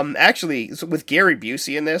little. Actually, with Gary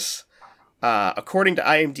Busey in this, according to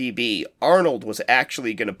IMDb, Arnold was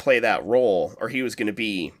actually going to play that role, or he was going to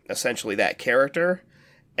be essentially that character,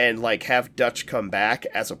 and have Dutch come back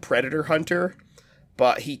as a predator hunter,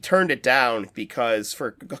 but he turned it down because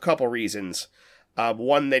for a couple reasons.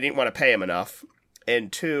 One, they didn't want to pay him enough,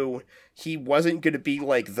 and two, he wasn't going to be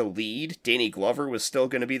the lead. Danny Glover was still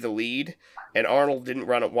going to be the lead, and Arnold didn't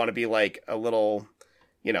want to be a little,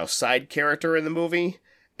 side character in the movie.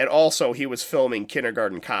 And also, he was filming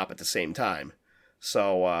Kindergarten Cop at the same time,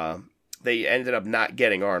 so they ended up not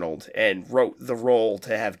getting Arnold and wrote the role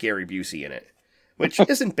to have Gary Busey in it. Which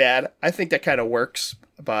isn't bad. I think that kind of works.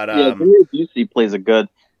 But yeah, Gary Busey plays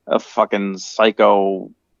a fucking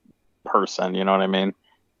psycho person. You know what I mean?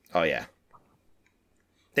 Oh yeah.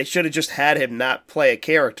 They should have just had him not play a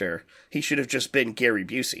character. He should have just been Gary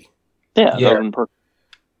Busey. Yeah.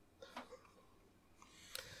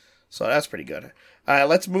 So that's pretty good.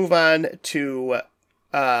 Let's move on to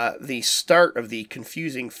the start of the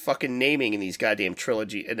confusing fucking naming in these goddamn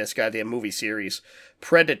trilogy, in this goddamn movie series.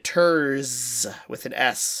 Predators with an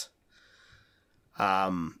S.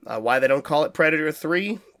 Why they don't call it Predator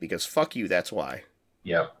 3? Because fuck you, that's why.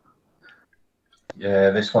 Yep. Yeah,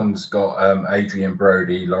 this one's got Adrian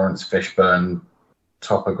Brody, Lawrence Fishburne,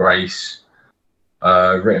 Topper Grace,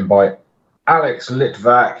 written by Alex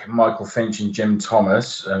Litvak, Michael Finch, and Jim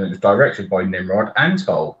Thomas, and it was directed by Nimrod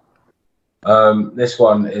Antal. This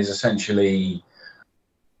one is essentially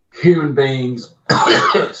human beings.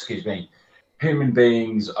 Excuse me. Human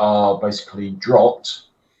beings are basically dropped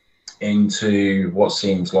into what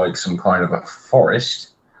seems like some kind of a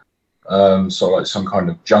forest, so like some kind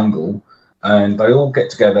of jungle, and they all get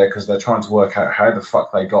together because they're trying to work out how the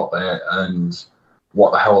fuck they got there and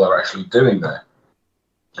what the hell they're actually doing there.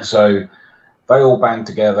 So they all band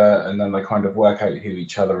together and then they kind of work out who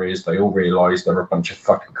each other is. They all realise they're a bunch of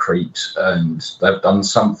fucking creeps and they've done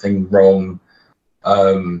something wrong,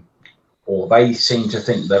 or they seem to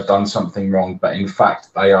think they've done something wrong, but in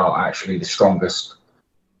fact they are actually the strongest.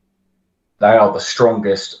 They are the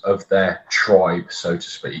strongest of their tribe, so to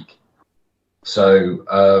speak.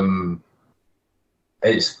 So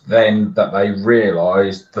it's then that they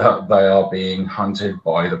realise that they are being hunted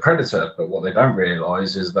by the predator, but what they don't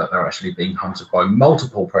realise is that they're actually being hunted by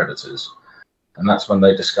multiple predators. And that's when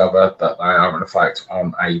they discover that they are, in fact,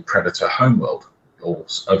 on a predator homeworld or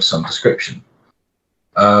of some description.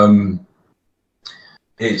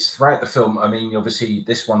 It's throughout the film, I mean, obviously,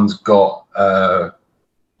 this one's got,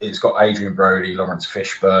 it's got Adrian Brody, Lawrence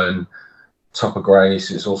Fishburne, Topper Grace.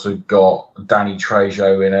 It's also got Danny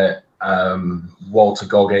Trejo in it, Walter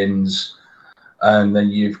Goggins, and then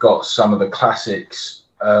you've got some of the classics.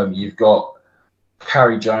 You've got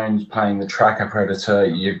Carrie Jones playing the tracker predator.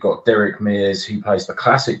 You've got Derek Mears, who plays the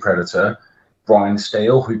classic predator. Brian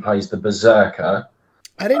Steele, who plays the berserker.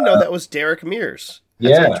 I didn't know that was Derek Mears.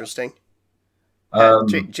 That's interesting.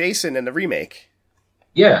 Jason in the remake.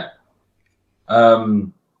 Yeah.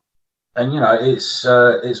 And you know, it's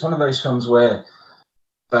one of those films where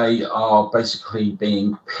they are basically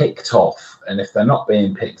being picked off, and if they're not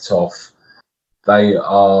being picked off, they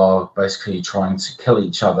are basically trying to kill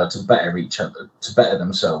each other to better each other, to better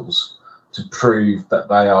themselves, to prove that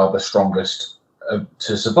they are the strongest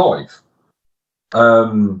to survive.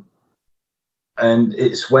 And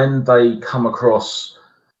it's when they come across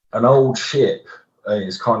an old ship,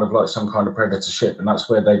 it's kind of like some kind of predator ship, and that's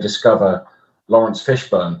where they discover Lawrence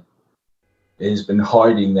Fishburne has been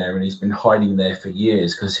hiding there, and he's been hiding there for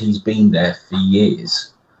years because he's been there for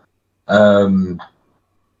years. And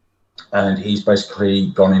he's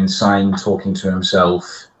basically gone insane talking to himself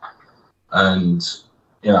and,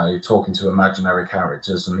 you know, talking to imaginary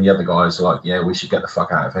characters, and the other guys are like, yeah, we should get the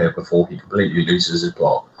fuck out of here before he completely loses his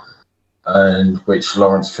plot. And which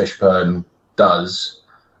Lawrence Fishburne does.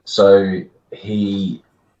 So he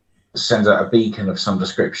sends out a beacon of some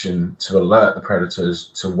description to alert the predators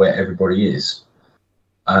to where everybody is,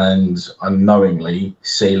 and unknowingly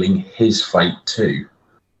sealing his fate too.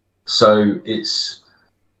 So it's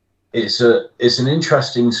an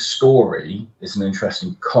interesting story. It's an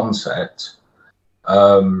interesting concept.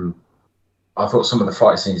 I thought some of the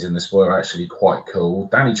fight scenes in this were actually quite cool.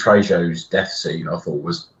 Danny Trejo's death scene I thought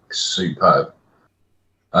was superb.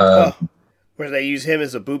 Where they use him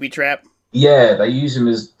as a booby trap. Yeah, they use him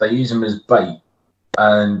as bait,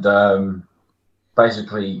 and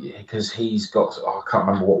basically because he's got, I can't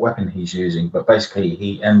remember what weapon he's using, but basically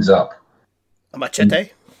he ends up a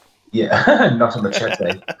machete. Not a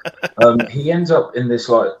machete. He ends up in this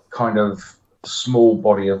like kind of small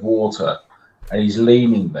body of water, and he's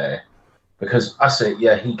leaning there because I say,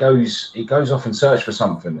 yeah, he goes off in search for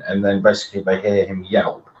something, and then basically they hear him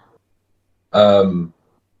yelp.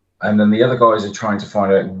 And then the other guys are trying to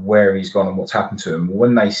find out where he's gone and what's happened to him.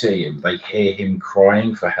 When they see him, they hear him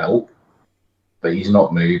crying for help, but he's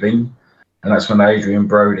not moving. And that's when Adrian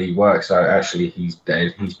Brody works out actually he's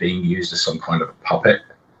dead. He's being used as some kind of a puppet,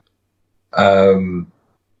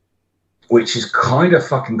 which is kind of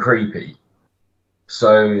fucking creepy.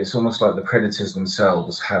 So it's almost like the predators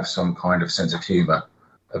themselves have some kind of sense of humor,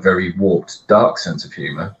 a very warped, dark sense of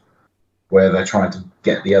humor, where they're trying to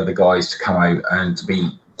get the other guys to come out and to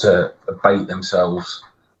bait themselves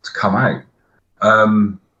to come out.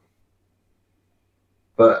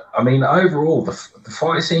 But I mean, overall, the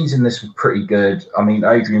fight scenes in this were pretty good. I mean,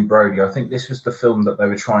 Adrian Brody, I think this was the film that they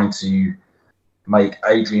were trying to make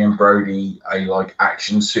Adrian Brody a like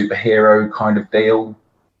action superhero kind of deal,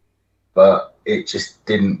 but it just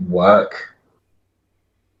didn't work.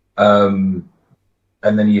 And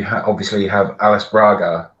then you obviously have Alice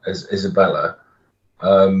Braga as Isabella.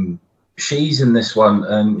 She's in this one,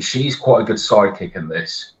 and she's quite a good sidekick in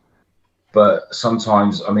this. But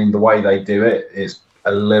sometimes, I mean, the way they do it is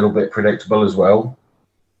a little bit predictable as well.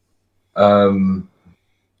 I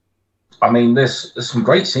mean, there's some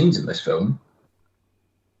great scenes in this film.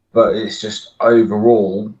 But it's just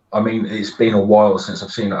overall, I mean, it's been a while since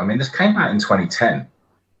I've seen it. I mean, this came out in 2010.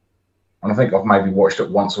 And I think I've maybe watched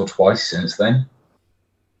it once or twice since then.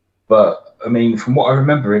 But I mean, from what I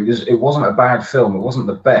remember, it wasn't a bad film. It wasn't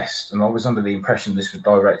the best, and I was under the impression this was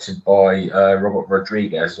directed by Robert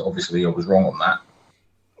Rodriguez. Obviously, I was wrong on that.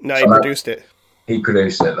 No, he produced it. He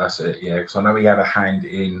produced it. That's it. Yeah, because I know he had a hand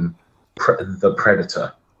in The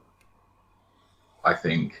Predator, I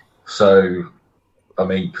think. So, I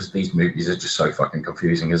mean, because these movies are just so fucking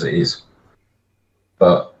confusing as it is.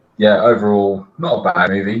 But yeah, overall, not a bad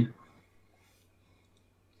movie.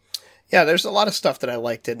 Yeah, there's a lot of stuff that I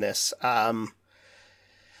liked in this. I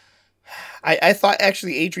thought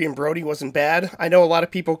actually Adrian Brody wasn't bad. I know a lot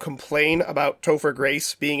of people complain about Topher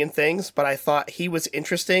Grace being in things, but I thought he was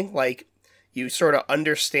interesting. Like, you sort of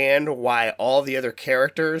understand why all the other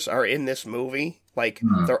characters are in this movie. Like,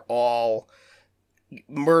 they're all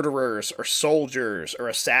murderers or soldiers or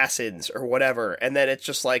assassins or whatever, and then it's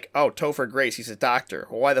just like, oh, Topher Grace, he's a doctor.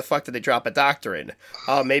 Well, why the fuck did they drop a doctor in?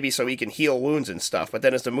 Maybe so he can heal wounds and stuff. But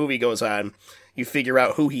then as the movie goes on, you figure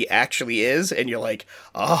out who he actually is, and you're like,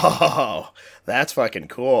 oh, that's fucking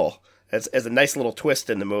cool. It's a nice little twist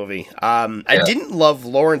in the movie. I didn't love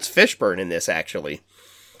Lawrence Fishburne in this, actually.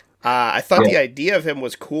 I thought the idea of him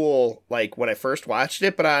was cool, like, when I first watched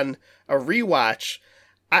it, but on a rewatch,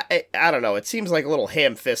 I don't know. It seems like a little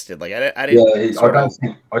ham-fisted. Like I didn't.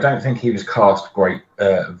 Yeah, I don't think he was cast great.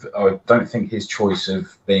 I don't think his choice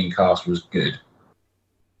of being cast was good.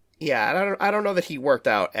 Yeah, I don't know that he worked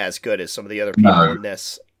out as good as some of the other people in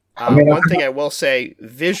this. One thing I will say,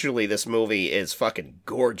 visually, this movie is fucking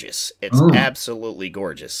gorgeous. It's absolutely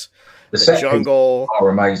gorgeous. The jungle are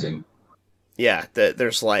amazing. Yeah,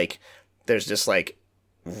 there's just like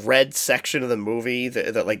red section of the movie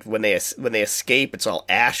that like when they escape, it's all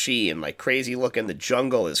ashy and like crazy looking. The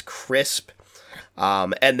jungle is crisp,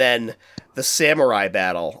 and then the samurai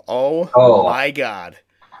battle. Oh my god,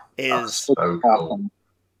 is so cool.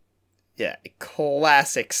 Yeah,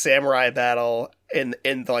 classic samurai battle in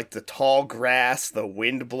like the tall grass, the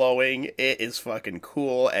wind blowing. It is fucking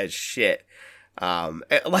cool as shit.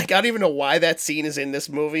 Like, I don't even know why that scene is in this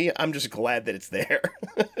movie. I'm just glad that it's there.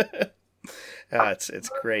 It's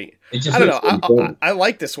great. I don't know. I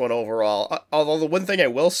like this one overall. Although the one thing I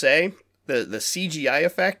will say, the CGI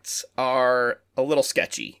effects are a little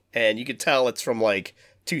sketchy, and you could tell it's from like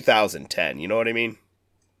 2010. You know what I mean?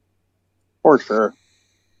 For sure.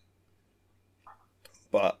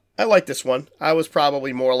 But I like this one. I was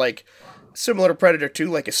probably more like similar to Predator 2,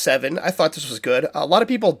 like a 7. I thought this was good. A lot of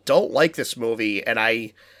people don't like this movie, and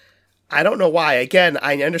I don't know why. Again,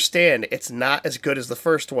 I understand it's not as good as the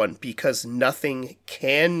first one because nothing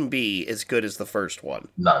can be as good as the first one.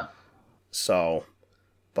 No. So,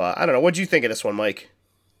 but I don't know. What'd you think of this one, Mike?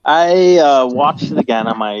 I watched it again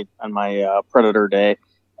on my Predator day.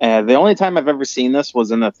 The only time I've ever seen this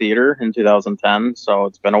was in the theater in 2010, so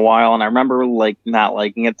it's been a while, and I remember like not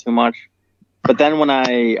liking it too much. But then when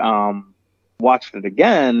I watched it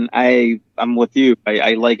again, I'm with you.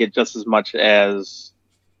 I like it just as much as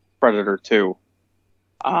Predator 2.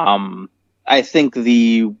 I think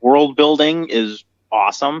the world building is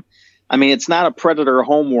awesome. I mean, it's not a Predator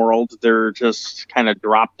homeworld. They're just kind of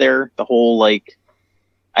dropped there. I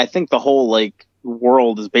think the whole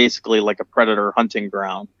world is basically like a Predator hunting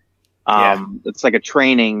ground. It's like a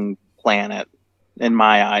training planet in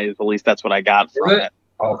my eyes. At least that's what I got from it.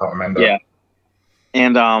 I can't remember. Yeah.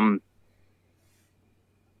 And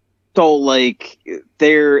so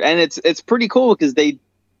it's pretty cool because the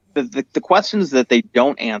questions that they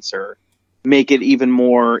don't answer make it even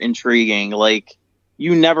more intriguing. Like,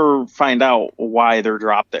 you never find out why they're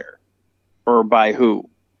dropped there or by who,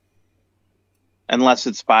 unless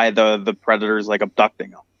it's by the predators like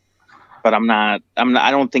abducting them. But I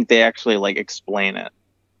don't think they actually explain it.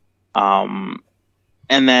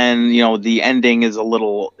 And then, the ending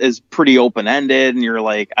is pretty open-ended, and you're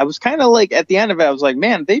like, I was kind of at the end of it, I was like,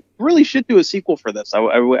 man, they really should do a sequel for this.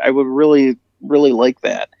 I would really, really like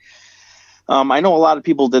that. I know a lot of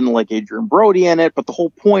people didn't like Adrian Brody in it, but the whole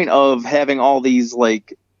point of having all these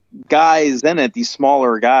guys in it, these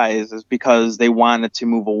smaller guys, is because they wanted to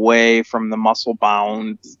move away from the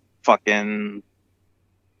muscle-bound fucking,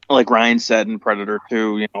 like Ryan said in Predator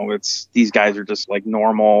 2, it's these guys are just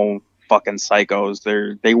normal fucking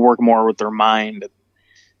psychos. They work more with their mind.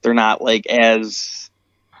 They're not as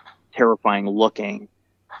terrifying looking.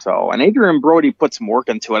 So, and Adrian Brody put some work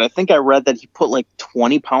into it. I think I read that he put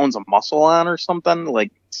 20 pounds of muscle on or something,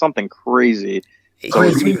 something crazy. So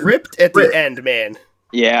he's ripped at the end, man.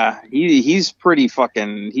 Yeah, he's pretty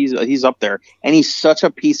fucking, he's up there. And he's such a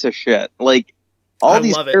piece of shit. All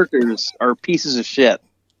these characters are pieces of shit.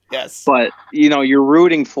 Yes. But, you're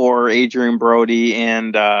rooting for Adrian Brody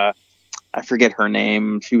and I forget her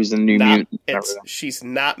name. She was in New Mutant. She's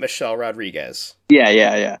not Michelle Rodriguez.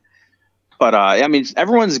 Yeah. But,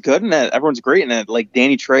 everyone's good in it. Everyone's great in it. Like,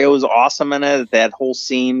 Danny Trejo is awesome in it. That whole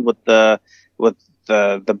scene with the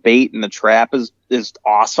bait and the trap is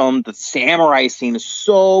awesome. The samurai scene is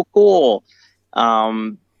so cool.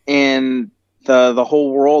 And the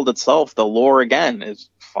whole world itself, the lore again, is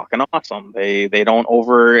fucking awesome. They don't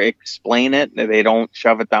over explain it. They don't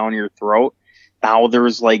shove it down your throat. Now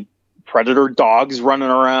there's like predator dogs running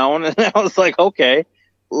around, and I was like, okay.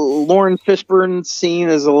 Lawrence Fishburne's scene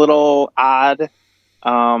is a little odd.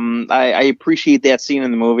 I appreciate that scene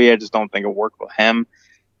in the movie. I just don't think it worked with him.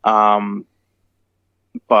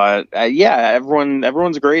 But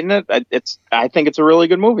everyone's great in it. I think it's a really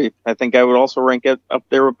good movie. I think I would also rank it up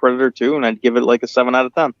there with Predator 2, and I'd give it like a 7 out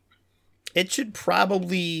of 10. It's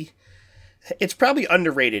probably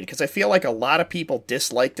underrated because I feel like a lot of people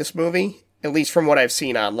dislike this movie, at least from what I've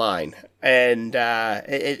seen online. And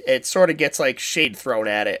it sort of gets like shade thrown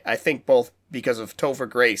at it, I think both because of Topher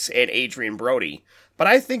Grace and Adrian Brody. But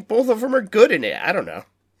I think both of them are good in it. I don't know.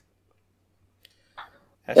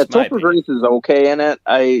 Topher Grace is okay in it.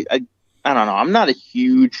 I don't know. I'm not a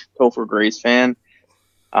huge Topher Grace fan.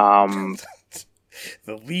 The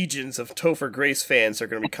legions of Topher Grace fans are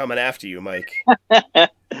going to be coming after you, Mike. I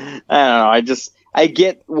don't know. I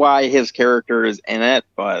get why his character is in it,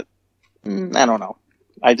 but I don't know.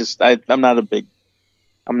 I'm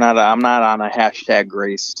not on a hashtag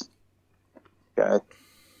Grace guy.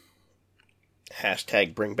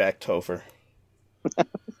 Hashtag bring back Topher.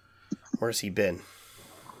 Where's he been?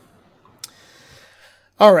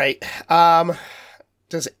 All right.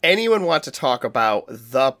 Does anyone want to talk about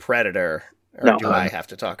The Predator? Or No. do I have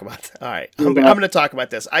to talk about it? All right. I'm going to talk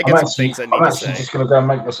about this. I got some things I need I'm to actually say. just going to go and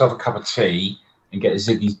make myself a cup of tea and get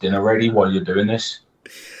Ziggy's dinner ready while you're doing this.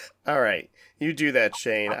 All right. You do that,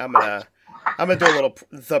 Shane. I'm gonna do a little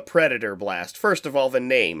The Predator blast. First of all, the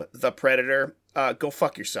name, The Predator. Go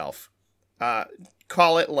fuck yourself.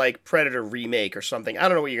 Call it like Predator Remake or something. I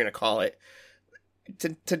don't know what you're going to call it.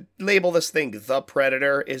 To label this thing The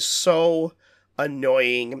Predator is so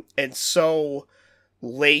annoying and so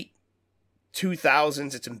late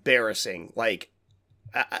 2000s. It's embarrassing. Like,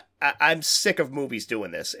 I'm sick of movies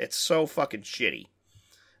doing this. It's so fucking shitty.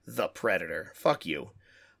 The Predator. Fuck you.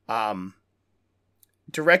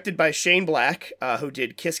 Directed by Shane Black, who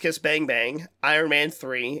did Kiss Kiss Bang Bang, Iron Man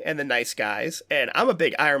 3, and The Nice Guys. And I'm a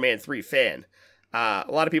big Iron Man 3 fan. A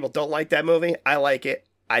lot of people don't like that movie. I like it.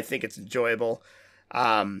 I think it's enjoyable.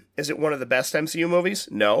 Is it one of the best MCU movies?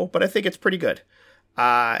 No, but I think it's pretty good.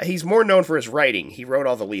 He's more known for his writing. He wrote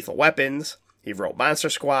all the Lethal Weapons. He wrote Monster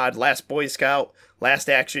Squad, Last Boy Scout, Last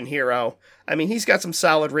Action Hero. I mean, he's got some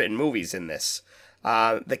solid written movies in this.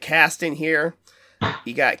 The cast in here,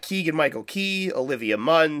 you got Keegan-Michael Key, Olivia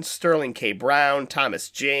Munn, Sterling K. Brown,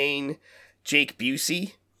 Thomas Jane, Jake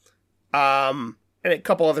Busey, and a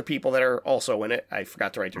couple other people that are also in it. I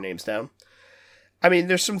forgot to write their names down. I mean,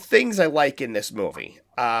 there's some things I like in this movie.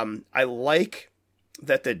 I like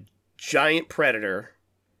that the giant predator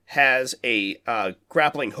has a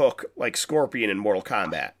grappling hook like Scorpion in Mortal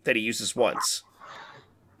Kombat that he uses once.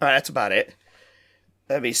 That's about it.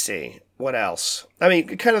 Let me see. What else? I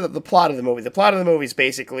mean, kind of the plot of the movie. The plot of the movie is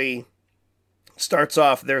basically starts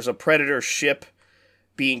off, there's a predator ship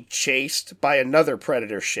being chased by another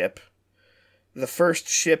predator ship. The first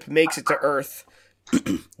ship makes it to Earth,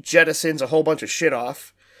 jettisons a whole bunch of shit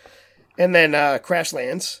off, and then crash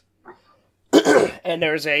lands. And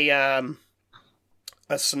there's a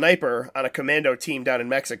sniper on a commando team down in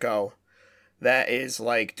Mexico that is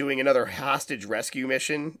like doing another hostage rescue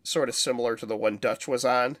mission, sort of similar to the one Dutch was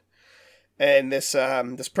on. And this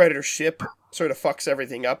predator ship sort of fucks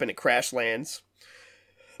everything up, and it crash lands.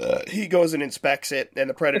 He goes and inspects it, and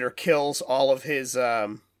the predator kills all of his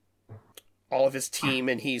team,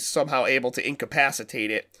 and he's somehow able to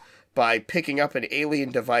incapacitate it by picking up an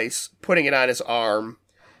alien device, putting it on his arm,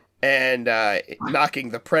 and knocking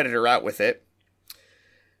the predator out with it.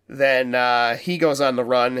 Then he goes on the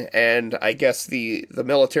run, and I guess the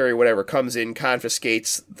military or whatever comes in,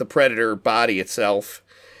 confiscates the predator body itself,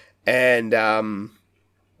 and then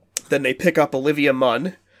they pick up Olivia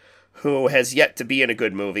Munn, who has yet to be in a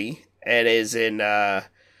good movie, and is in...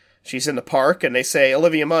 she's in the park, and they say,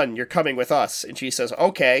 Olivia Munn, you're coming with us. And she says,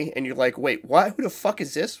 okay. And you're like, wait, what? Who the fuck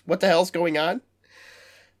is this? What the hell's going on?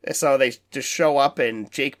 And so they just show up,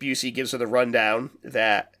 and Jake Busey gives her the rundown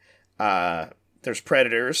that there's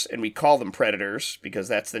predators, and we call them predators because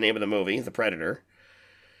that's the name of the movie, The Predator.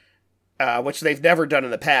 which they've never done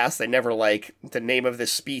in the past. They never, like, the name of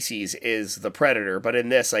this species is the Predator, but in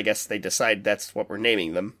this, I guess they decide that's what we're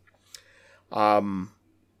naming them.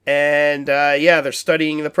 They're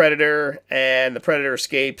studying the Predator, and the Predator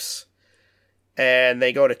escapes, and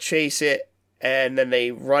they go to chase it, and then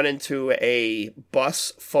they run into a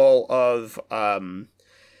bus full of, I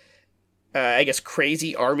guess,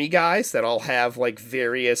 crazy army guys that all have, like,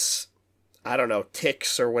 various, I don't know,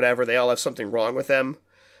 tics or whatever. They all have something wrong with them,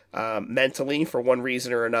 mentally, for one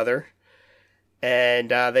reason or another.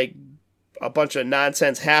 And a bunch of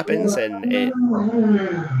nonsense happens, and it...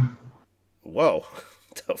 Whoa.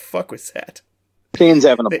 What the fuck was that? Shane's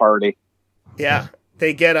having a party. Yeah.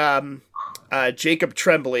 They get Jacob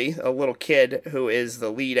Tremblay, a little kid who is the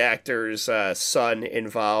lead actor's son,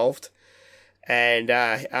 involved. And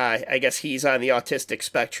I guess he's on the autistic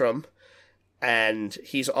spectrum. And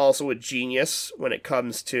he's also a genius when it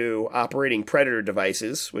comes to operating Predator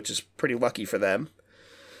devices, which is pretty lucky for them.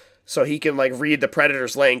 So he can, like, read the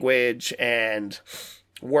Predator's language and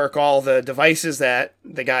work all the devices that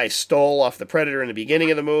the guy stole off the Predator in the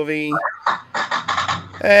beginning of the movie.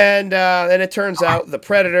 And then it turns out the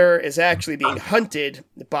Predator is actually being hunted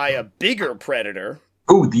by a bigger Predator.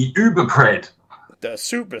 Oh, the Uber Pred. The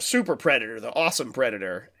super Predator, the awesome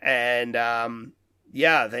Predator. And,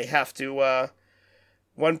 they have to,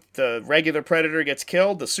 when the regular Predator gets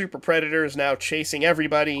killed, the super Predator is now chasing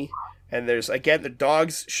everybody. And there's, again, the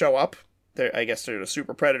dogs show up. I guess they're the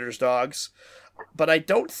super Predator's dogs. But I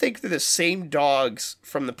don't think they're the same dogs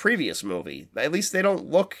from the previous movie. At least they don't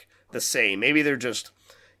look the same. Maybe they're just,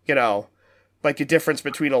 like the difference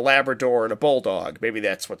between a Labrador and a Bulldog. Maybe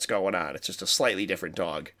that's what's going on. It's just a slightly different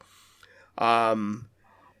dog. So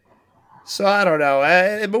I don't know.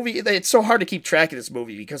 It's so hard to keep track of this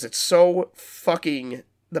movie because it's so fucking...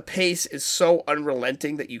 The pace is so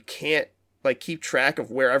unrelenting that you can't, like, keep track of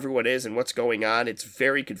where everyone is and what's going on. It's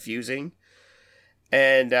very confusing.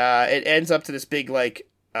 And it ends up to this big, like,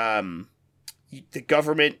 the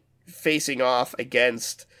government facing off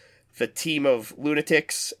against the team of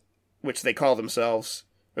lunatics, which they call themselves,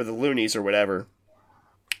 or the loonies or whatever.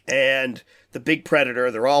 And the big Predator,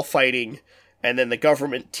 they're all fighting, and then the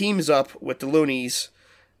government teams up with the loonies,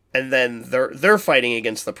 and then they're fighting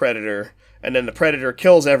against the Predator, and then the Predator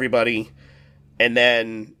kills everybody, and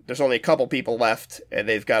then there's only a couple people left, and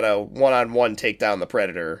they've got a one-on-one take down the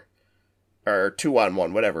Predator. Or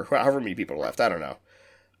 2-on-1, whatever, however many people are left, I don't know.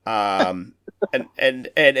 And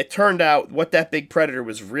it turned out what that big Predator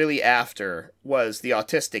was really after was the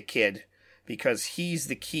autistic kid, because he's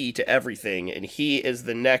the key to everything, and he is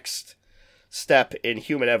the next step in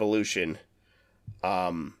human evolution.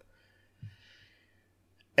 And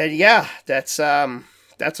yeah, that's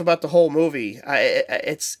about the whole movie.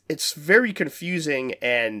 It's very confusing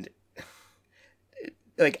and,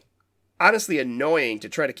 like, honestly annoying to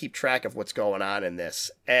try to keep track of what's going on in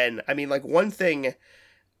this. And I mean, like, one thing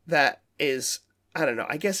that is, I don't know,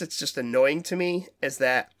 I guess it's just annoying to me is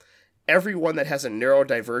that everyone that has a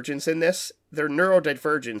neurodivergence in this, their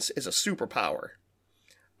neurodivergence is a superpower.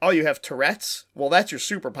 Oh, you have Tourette's? Well, that's your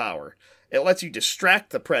superpower. It lets you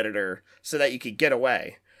distract the Predator so that you can get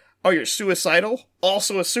away. Oh, you're suicidal?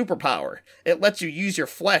 Also a superpower. It lets you use your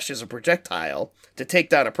flesh as a projectile to take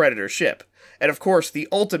down a Predator ship. And of course, the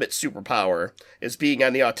ultimate superpower is being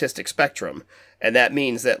on the autistic spectrum. And that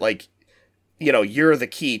means that, like, you're the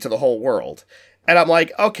key to the whole world. And I'm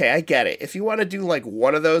like, okay, I get it. If you want to do, like,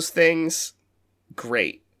 one of those things,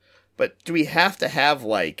 great. But do we have to have,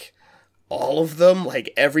 like, all of them?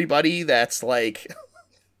 Like, everybody that's, like,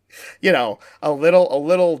 a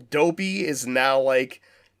little dopey is now, like,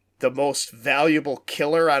 the most valuable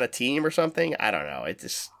killer on a team or something? I don't know. It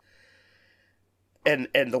just... And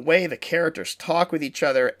the way the characters talk with each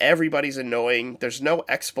other, everybody's annoying. There's no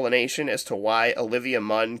explanation as to why Olivia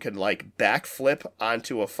Munn could, like, backflip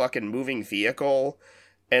onto a fucking moving vehicle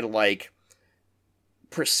and, like,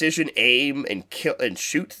 precision aim and kill and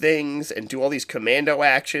shoot things and do all these commando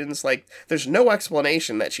actions. Like, there's no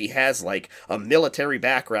explanation that she has, like, a military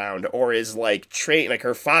background or is, like, trained, like,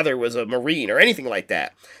 her father was a Marine or anything like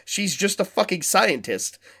that. She's just a fucking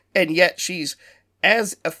scientist, and yet she's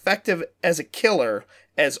as effective as a killer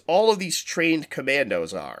as all of these trained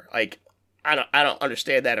commandos are. Like, I don't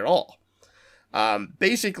understand that at all.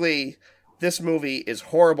 Basically, this movie is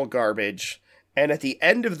horrible garbage, and at the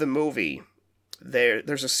end of the movie,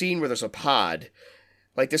 there's a scene where there's a pod.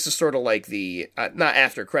 Like, this is sort of like the, not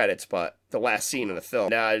after credits, but the last scene in the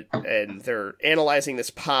film. And they're analyzing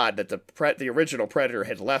this pod that the original Predator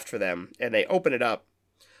had left for them, and they open it up.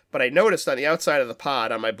 But I noticed on the outside of the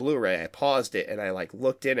pod, on my Blu-ray, I paused it, and I, like,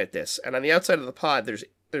 looked in at this. And on the outside of the pod, there's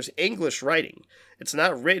there's English writing. It's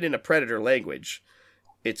not written in a Predator language.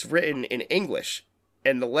 It's written in English,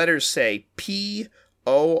 and the letters say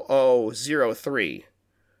P0003.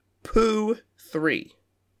 Poo 3.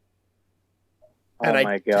 Oh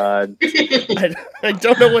my god. I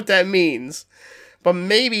don't know what that means, but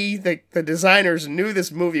maybe the designers knew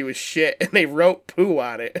this movie was shit and they wrote poo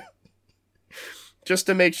on it just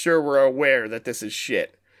to make sure we're aware that this is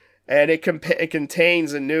shit. And it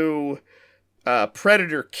contains a new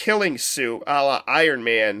Predator killing suit a la Iron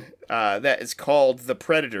Man that is called the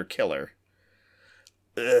Predator Killer.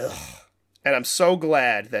 Ugh. And I'm so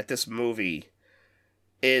glad that this movie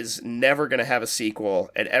is never going to have a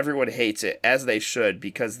sequel, and everyone hates it, as they should,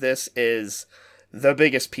 because this is the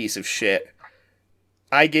biggest piece of shit.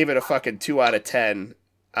 I gave it a fucking 2 out of 10.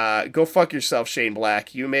 Go fuck yourself, Shane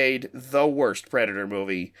Black. You made the worst Predator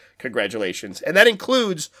movie. Congratulations. And that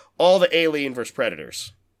includes all the Alien vs.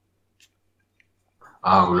 Predators.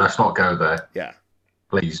 Oh, let's not go there. Yeah.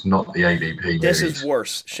 Please, not the AVP This movies. is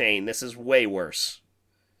worse, Shane. This is way worse.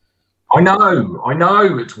 I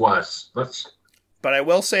know it's worse. But I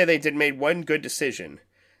will say they did made one good decision.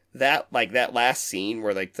 That last scene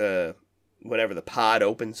where the pod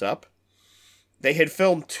opens up, they had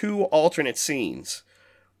filmed 2 alternate scenes.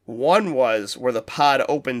 One was where the pod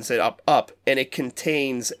opens it up and it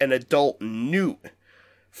contains an adult newt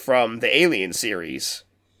from the Alien series.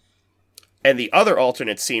 And the other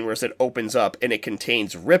alternate scene where it opens up and it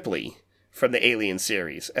contains Ripley from the Alien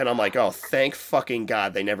series. And I'm like, oh, thank fucking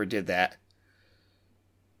God they never did that.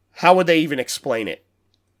 How would they even explain it?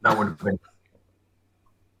 That would have been...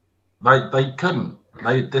 They couldn't.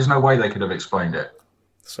 There's no way they could have explained it.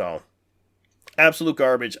 So, absolute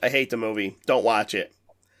garbage. I hate the movie. Don't watch it.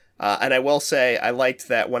 And I will say, I liked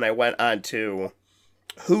that when I went on to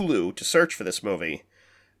Hulu to search for this movie,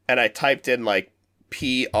 and I typed in PRE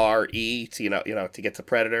to to get to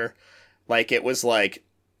Predator, it was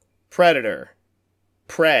Predator,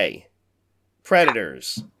 Prey,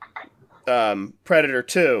 Predators, Predator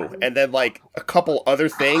 2, and then a couple other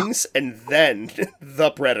things, and then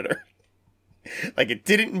The Predator. It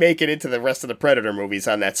didn't make it into the rest of the Predator movies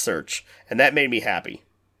on that search, and that made me happy.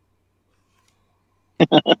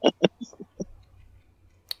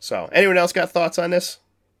 So, anyone else got thoughts on this?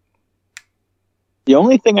 The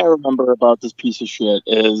only thing I remember about this piece of shit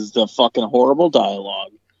is the fucking horrible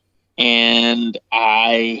dialogue. And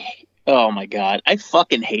oh my god, I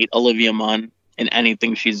fucking hate Olivia Munn in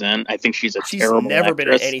anything she's in. I think she's terrible never actress.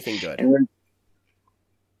 Been in anything good. And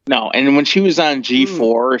when she was on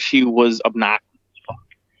G4, she was obnoxious as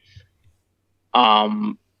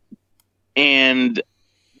fuck. And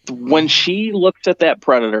when she looks at that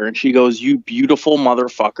Predator and she goes, "You beautiful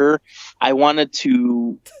motherfucker," I wanted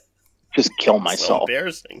to just kill myself. So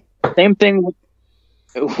embarrassing. Same thing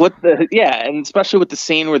with and especially with the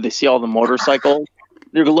scene where they see all the motorcycles.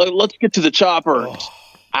 They're like, "Let's get to the chopper." Oh.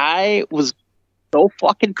 I was so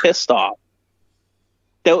fucking pissed off.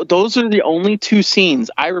 Those are the only 2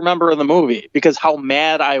 scenes I remember in the movie because how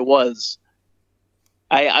mad I was.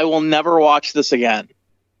 I will never watch this again.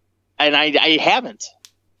 And I haven't.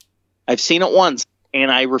 I've seen it once,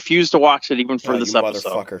 and I refuse to watch it even for this episode.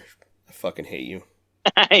 Motherfucker. I fucking hate you.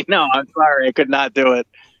 I know. I'm sorry. I could not do it.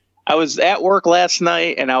 I was at work last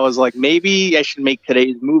night, and I was like, maybe I should make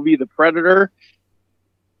today's movie The Predator.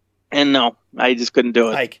 And no, I just couldn't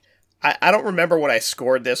do it. I don't remember what I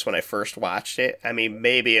scored this when I first watched it. I mean,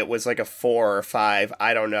 maybe it was a 4 or 5.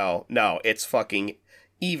 I don't know. No, it's fucking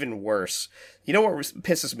even worse. You know what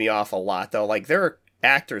pisses me off a lot, though? There are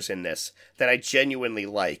actors in this that I genuinely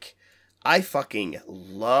like. I fucking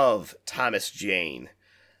love Thomas Jane.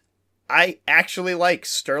 I actually like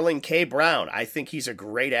Sterling K. Brown. I think he's a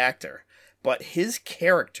great actor. But his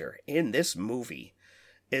character in this movie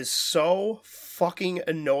is so fucking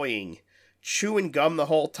annoying. Chewing gum the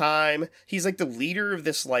whole time. He's the leader of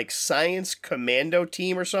this science commando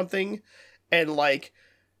team or something. And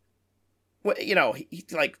he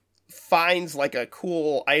finds a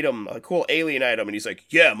cool item, a cool alien item, and he's like,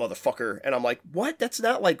 "Yeah, motherfucker." And I'm like, what? That's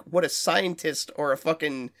not what a scientist or a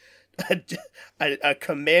fucking a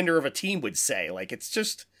commander of a team would say. It's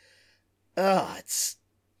just it's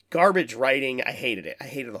garbage writing. I hated it. I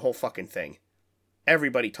hated the whole fucking thing.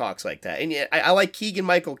 Everybody talks like that. And yet I like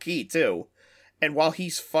Keegan-Michael Key too. And while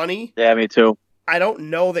he's funny, yeah, me too, I don't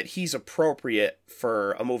know that he's appropriate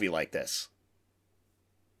for a movie like this.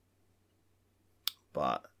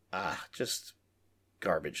 But just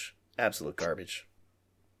garbage. Absolute garbage.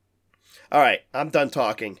 All right, I'm done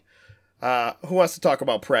talking. Who wants to talk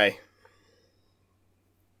about Prey?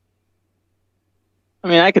 I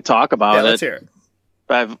mean, I could talk about it. Let's hear it.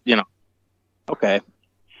 But okay.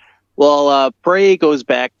 Well, Prey goes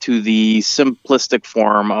back to the simplistic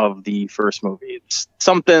form of the first movie. It's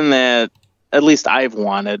something that at least I've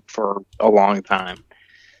wanted for a long time.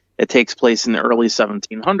 It takes place in the early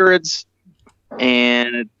 1700s,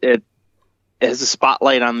 and it has a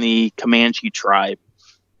spotlight on the Comanche tribe.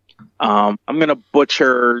 I'm going to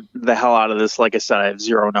butcher the hell out of this. Like I said, I have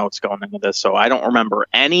zero notes going into this, so I don't remember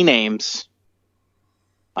any names.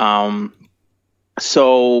 Yeah,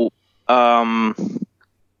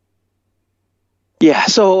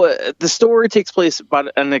 so the story takes place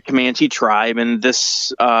about in the Comanche tribe, and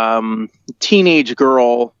this teenage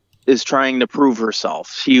girl is trying to prove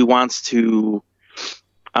herself. She wants to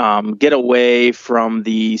get away from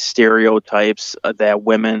the stereotypes that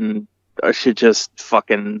women should just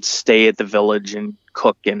fucking stay at the village and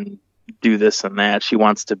cook and do this and that. She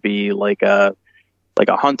wants to be like a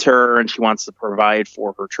hunter, and she wants to provide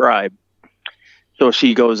for her tribe. So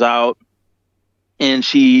she goes out and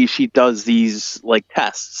she does these like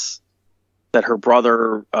tests that her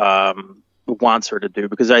brother wants her to do,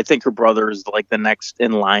 because I think her brother is like the next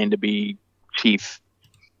in line to be chief.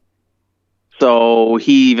 So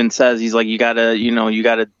he even says, he's like, you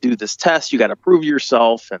gotta do this test. You gotta prove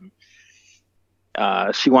yourself. And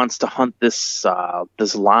she wants to hunt this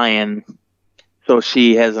lion. So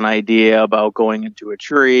she has an idea about going into a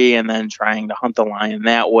tree and then trying to hunt the lion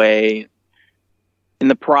that way. In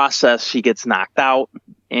the process, she gets knocked out,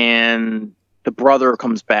 and the brother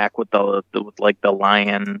comes back with the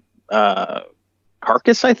lion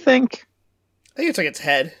carcass, I think. I think it's like its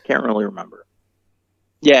head. Can't really remember.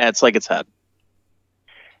 Yeah, it's like its head.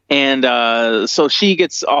 And so she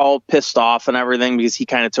gets all pissed off and everything because he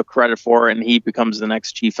kind of took credit for it, and he becomes the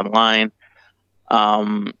next chief in line.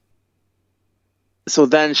 So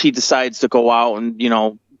then she decides to go out and,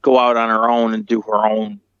 go out on her own and do her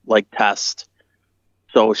own like test.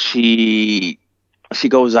 So she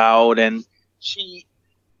goes out, and she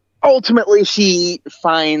ultimately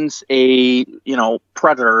finds a,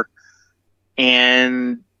 predator,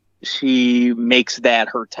 and she makes that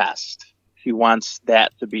her test. She wants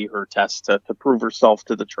that to be her test to prove herself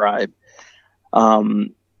to the tribe. I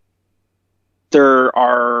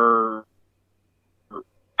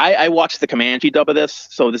watched the Comanche dub of this,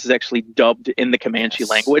 so this is actually dubbed in the Comanche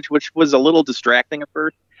language, which was a little distracting at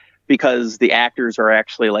first, because the actors are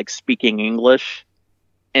actually like speaking English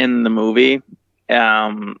in the movie.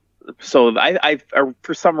 So I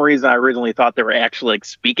for some reason, I originally thought they were actually like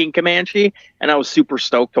speaking Comanche, and I was super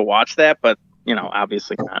stoked to watch that, but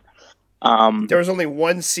obviously not. There was only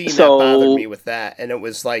one scene that bothered me with that, and it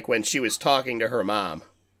was like when she was talking to her mom,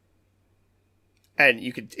 and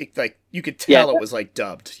you could tell it was like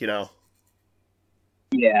dubbed,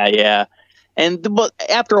 Yeah. But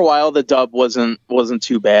after a while, the dub wasn't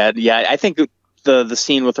too bad. Yeah, I think the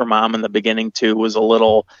scene with her mom in the beginning too was a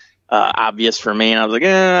little obvious for me, and I was like,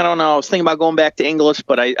 I don't know. I was thinking about going back to English,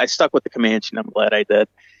 but I stuck with the Comanche, and I'm glad I did.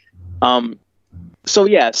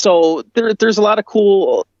 So there's a lot of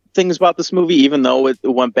cool things about this movie, even though it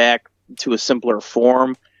went back to a simpler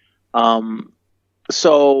form.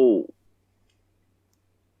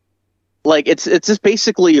 Like it's just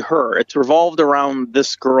basically her. It's revolved around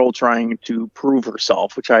this girl trying to prove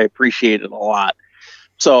herself, which I appreciated a lot.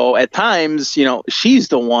 So at times, she's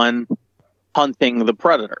the one hunting the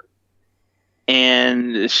predator,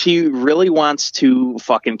 and she really wants to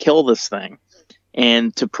fucking kill this thing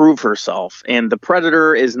and to prove herself. And the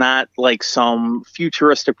predator is not like some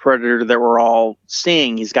futuristic predator that we're all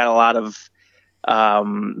seeing. He's got a lot of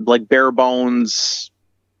like bare bones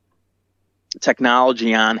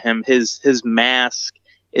technology on him. His mask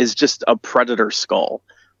is just a predator skull.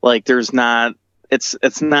 Like it's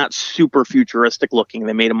not super futuristic looking.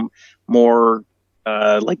 They made him more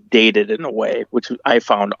like dated in a way, which I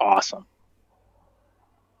found awesome.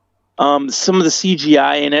 Some of the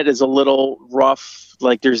CGI in it is a little rough.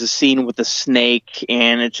 Like there's a scene with the snake,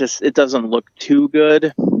 and it doesn't look too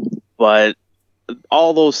good, but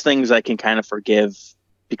all those things I can kind of forgive,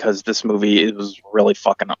 because this movie was really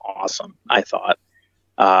fucking awesome, I thought.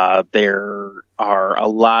 There are a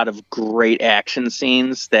lot of great action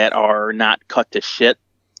scenes that are not cut to shit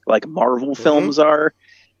like Marvel films are.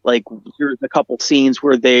 Like there's a couple scenes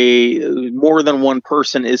where more than one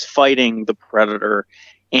person is fighting the predator,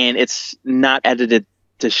 and it's not edited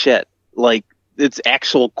to shit. Like it's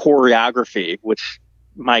actual choreography, which,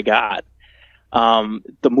 my God.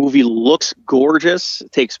 The movie looks gorgeous.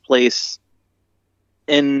 It takes place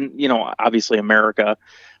in, obviously America,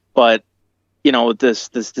 but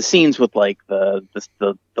the scenes with like the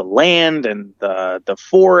land and the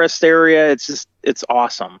forest area, it's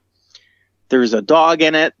awesome. There's a dog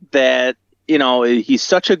in it that, he's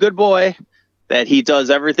such a good boy that he does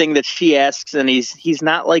everything that she asks, and he's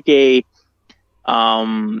not like a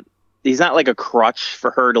crutch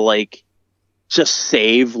for her to like just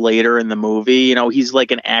save later in the movie. You know, he's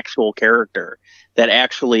like an actual character that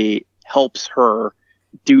actually helps her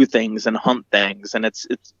do things and hunt things, and it's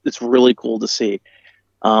really cool to see.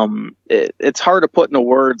 It's hard to put into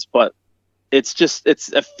words, but I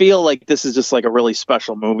feel like this is just like a really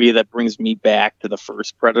special movie that brings me back to the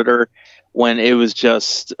first Predator, when it was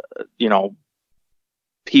just, you know,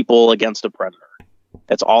 people against a predator.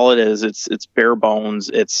 That's all it is. It's bare bones.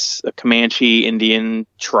 It's a Comanche Indian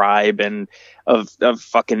tribe and of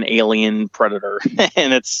fucking alien predator.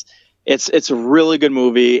 And it's a really good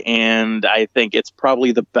movie, and I think it's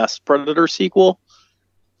probably the best Predator sequel.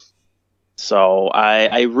 So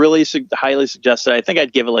I really highly suggest it. I think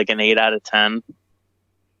I'd give it like an 8 out of 10.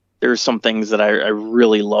 There's some things that I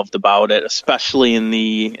really loved about it, especially in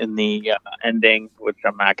the ending, which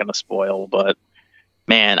I'm not going to spoil. But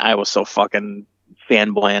man, I was so fucking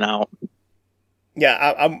fanboying out.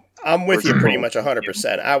 Yeah, I'm with you pretty much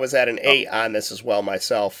 100%. I was at an 8 on this as well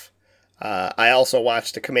myself. I also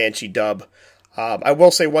watched the Comanche dub. I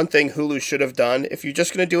will say one thing Hulu should have done. If you're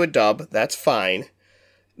just going to do a dub, that's fine.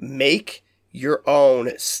 Make your own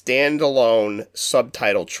standalone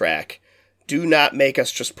subtitle track. Do not make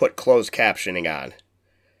us just put closed captioning on.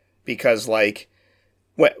 Because, like,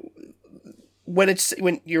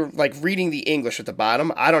 when you're, like, reading the English at the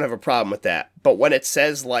bottom, I don't have a problem with that. But when it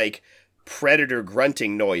says, like, predator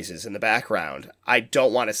grunting noises in the background, I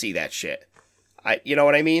don't want to see that shit. You know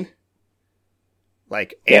what I mean?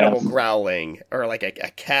 Like animal growling, or like a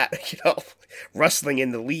cat, you know, rustling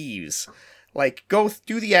in the leaves. Like, go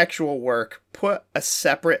do the actual work. Put a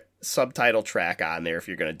separate subtitle track on there if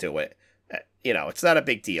you're going to do it. You know, it's not a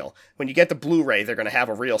big deal. When you get the Blu-ray, they're going to have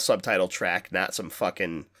a real subtitle track, not some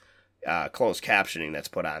fucking closed captioning that's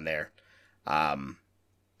put on there.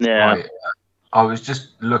 Yeah. I was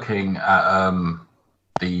just looking at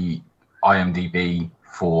the IMDb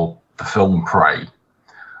for the film Prey,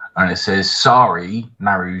 and it says Sari,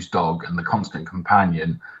 Naru's dog and the constant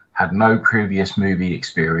companion, had no previous movie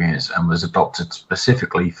experience and was adopted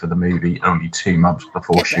specifically for the movie only 2 months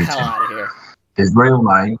before shooting. Get the hell out of here.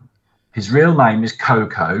 His real name is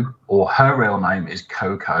Coco, or her real name is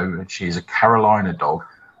Coco, and she is a Carolina dog,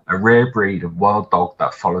 a rare breed of wild dog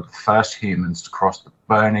that followed the first humans to cross the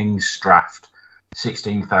burning Straft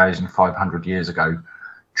 16,500 years ago.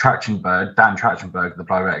 Dan Trachtenberg, the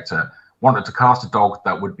director, wanted to cast a dog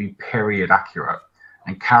that would be period accurate,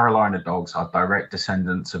 and Carolina dogs are direct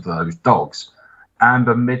descendants of those dogs.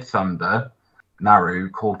 Amber Midthunder, Naru,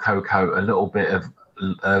 called Coco a little bit of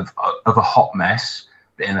a hot mess,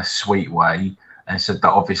 but in a sweet way, and said that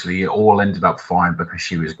obviously it all ended up fine because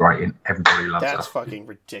she was great and everybody loves her. That's fucking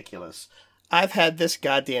ridiculous. I've had this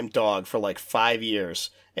goddamn dog for like 5 years,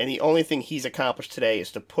 and the only thing he's accomplished today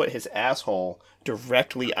is to put his asshole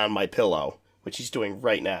directly on my pillow, which he's doing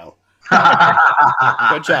right now.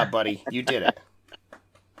 Good job, buddy. You did it.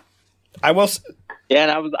 I will.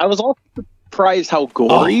 Yeah, and I was also surprised how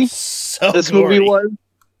gory this movie was.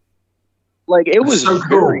 Like, it was so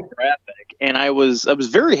very graphic, and I was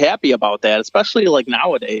very happy about that, especially like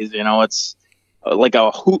nowadays. You know, it's like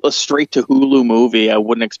a straight to Hulu movie. I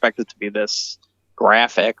wouldn't expect it to be this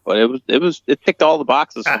graphic, but it ticked all the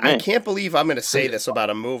boxes for me. I can't believe I'm going to say this about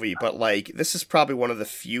a movie, but like, this is probably one of the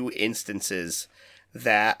few instances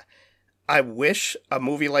that I wish a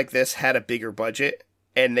movie like this had a bigger budget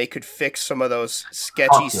and they could fix some of those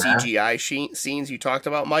sketchy CGI scenes you talked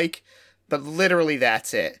about, Mike. But literally,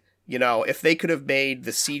 that's it. You know, if they could have made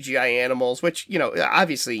the CGI animals, which, you know,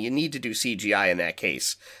 obviously you need to do CGI in that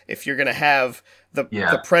case. If you're going to have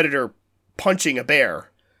the predator punching a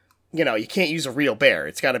bear, you know, you can't use a real bear.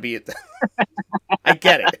 It's got to be... I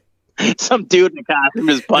get it. Some dude in a costume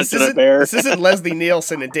is punching a bear. This isn't Leslie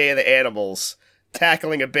Nielsen in Day of the Animals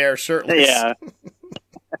tackling a bear shirtless. Yeah.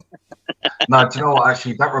 No, do you know what?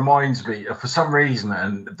 Actually, that reminds me. For some reason,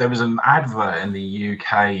 and there was an advert in the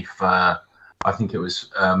UK for, I think it was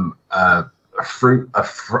a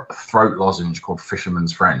throat lozenge called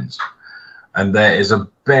Fisherman's Friends, and there is a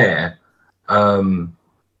bear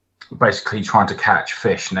basically trying to catch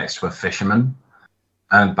fish next to a fisherman,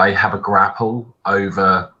 and they have a grapple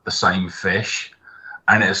over the same fish,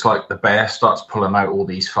 and it's like the bear starts pulling out all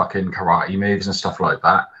these fucking karate moves and stuff like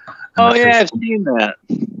that. Oh yeah, I've seen that.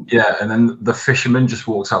 Yeah, and then the fisherman just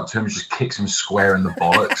walks up to him and just kicks him square in the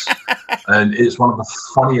bollocks. And it's one of the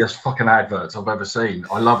funniest fucking adverts I've ever seen.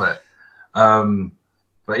 I love it.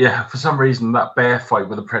 But yeah, for some reason, that bear fight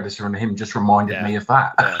with the predator and him just reminded me of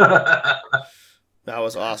that. That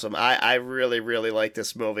was awesome. I really, really like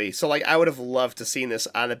this movie. So, like, I would have loved to seen this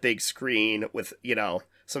on a big screen with, you know,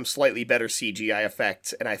 some slightly better CGI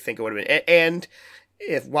effects, and I think it would have been... And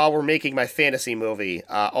if, while we're making my fantasy movie,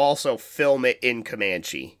 also film it in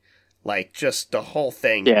Comanche. Like, just the whole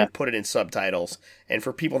thing, put it in subtitles. And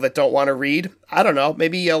for people that don't want to read, I don't know,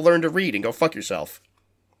 maybe learn to read and go fuck yourself.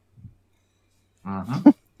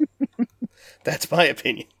 That's my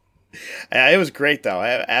opinion. It was great, though.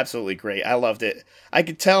 Absolutely great. I loved it. I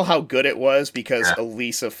could tell how good it was because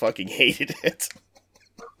Elisa fucking hated it.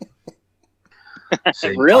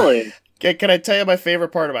 Really? Can I tell you my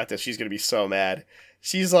favorite part about this? She's going to be so mad.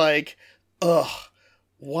 She's like, ugh,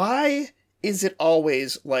 why is it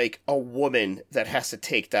always like a woman that has to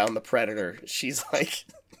take down the predator? She's like...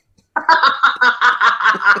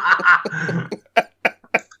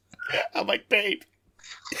 I'm like, babe,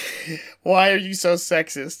 why are you so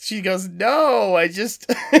sexist? She goes, no, I just...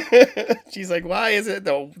 She's like, why is it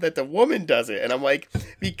that the woman does it? And I'm like,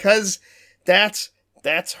 because that's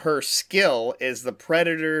her skill, is the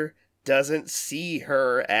predator doesn't see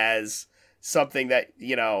her as something that,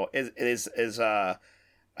 you know, is a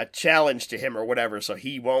challenge to him or whatever, so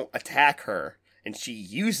he won't attack her. And she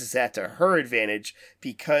uses that to her advantage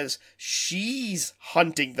because she's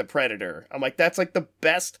hunting the predator. I'm like, that's like the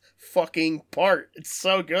best fucking part. It's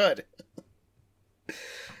so good.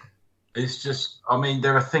 It's just, I mean,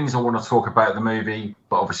 there are things I want to talk about in the movie,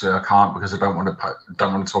 but obviously I can't because I don't want to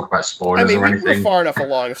talk about spoilers or anything. We're far enough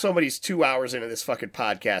along. If somebody's 2 hours into this fucking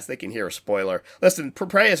podcast, they can hear a spoiler. Listen,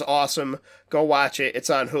 Prey is awesome. Go watch it. It's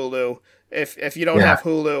on Hulu. If you don't have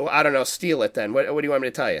Hulu, I don't know, steal it then. What do you want me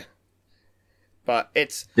to tell you? But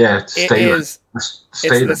it's the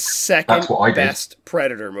second best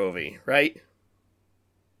Predator movie, right?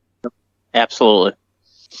 Absolutely.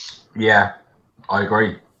 Yeah, I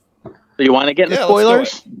agree. So you want to get into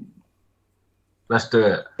spoilers? Let's do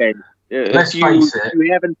it. Okay. If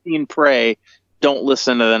you haven't seen Prey, don't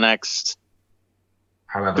listen to the next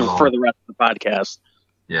for the rest of the podcast.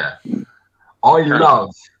 Yeah.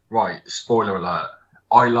 Spoiler alert.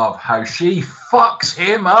 I love how she fucks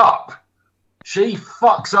him up. She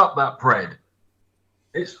fucks up that Pred.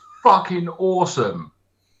 It's fucking awesome.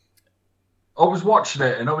 I was watching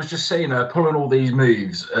it and I was just seeing her pulling all these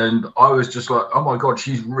moves and I was just like, oh my God,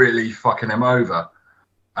 she's really fucking him over.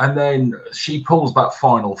 And then she pulls that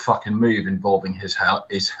final fucking move involving his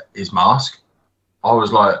mask. I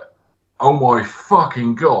was like, oh my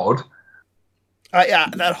fucking God.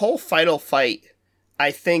 Yeah, that whole final fight,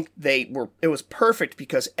 I think it was perfect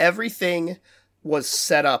because everything was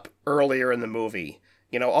set up earlier in the movie.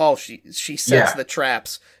 You know, she sets the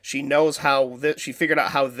traps. She knows she figured out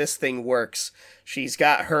how this thing works. She's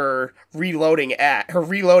got her reloading hatchet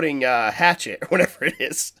or whatever it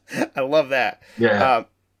is. I love that. Yeah.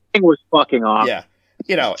 It was fucking awesome. Yeah.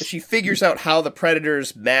 You know, she figures out how the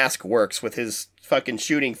Predator's mask works with his fucking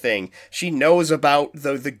shooting thing. She knows about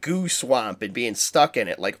the goo swamp and being stuck in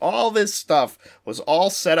it. Like, all this stuff was all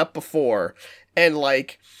set up before. And,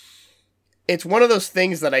 like, it's one of those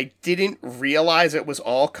things that I didn't realize it was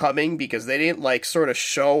all coming because they didn't, like, sort of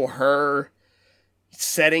show her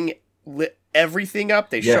setting everything up.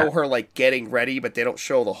 They show her, like, getting ready, but they don't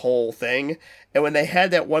show the whole thing. And when they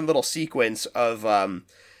had that one little sequence of,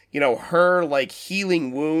 you know, her, like,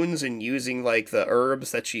 healing wounds and using, like, the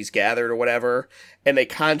herbs that she's gathered or whatever, and they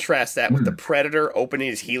contrast that with the Predator opening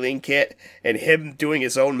his healing kit and him doing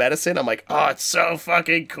his own medicine, I'm like, oh, it's so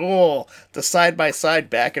fucking cool. The side-by-side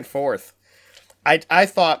back and forth. I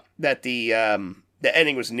thought that the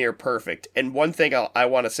ending was near perfect. And one thing I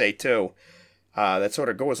want to say, too, that sort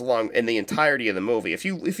of goes along in the entirety of the movie. If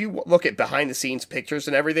you look at behind-the-scenes pictures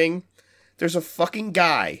and everything, there's a fucking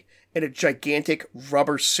guy in a gigantic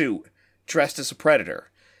rubber suit dressed as a predator.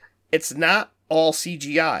 It's not all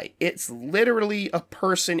CGI. It's literally a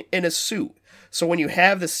person in a suit. So when you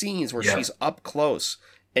have the scenes where she's up close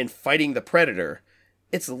and fighting the predator,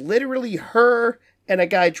 it's literally her and a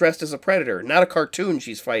guy dressed as a predator, not a cartoon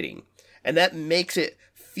she's fighting. And that makes it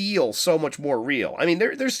feel so much more real. I mean,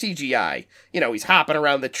 there's CGI. You know, he's hopping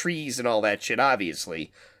around the trees and all that shit,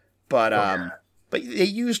 obviously. But but they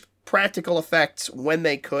used practical effects when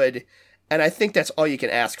they could, and I think that's all you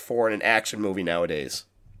can ask for in an action movie nowadays.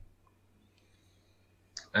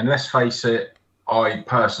 And let's face it, I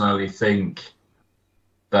personally think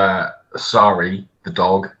that Sari, the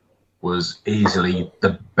dog, was easily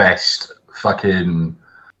the best fucking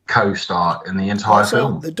co-star in the entire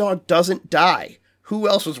film. The dog doesn't die. Who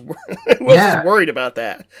else was worried about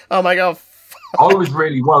that? Oh my God. I was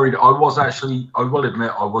really worried. I will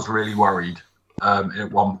admit, I was really worried at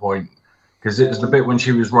one point because it was the bit when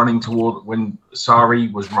Sari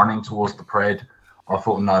was running towards the Pred. I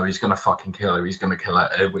thought, no, he's going to fucking kill her. He's going to kill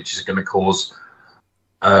her, which is going to cause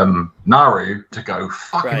Naru to go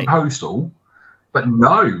fucking postal. But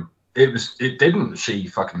no, it didn't. She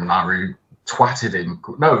fucking Naru twatted him.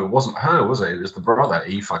 No, it wasn't her, was it? It was the brother.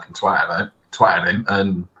 He fucking twatted him,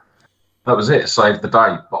 and that was it. Saved the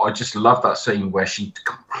day. But I just love that scene where she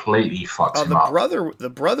completely fucks him up. The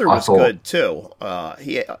brother was good too.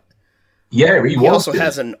 He also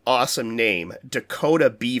has an awesome name, Dakota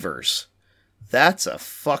Beavers. That's a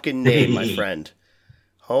fucking name, my friend.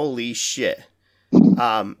 Holy shit.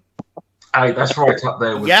 Hey, that's right up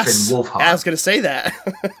there with Finn Wolfhard. I was going to say that.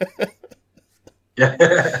 Yeah.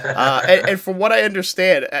 And from what I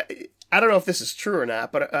understand, I don't know if this is true or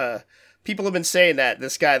not, but people have been saying that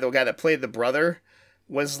this guy, the guy that played the brother,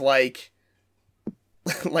 was like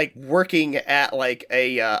working at like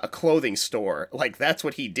a clothing store. Like that's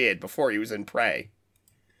what he did before he was in Prey.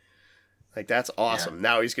 Like that's awesome. Yeah.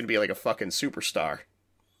 Now he's going to be like a fucking superstar.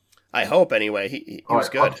 I hope anyway. He was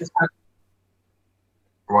good. I've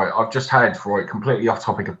just had, completely off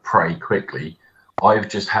topic of Prey quickly, I've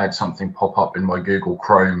just had something pop up in my Google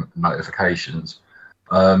Chrome notifications.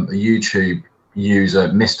 A YouTube user,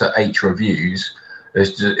 Mr. H Reviews,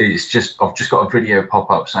 I've just got a video pop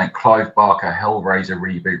up saying Clive Barker Hellraiser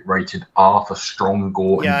reboot rated R for strong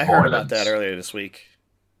gore and violence. Yeah, I heard about that earlier this week.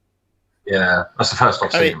 Yeah, that's the first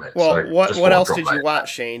I've seen it. Well, so what else did you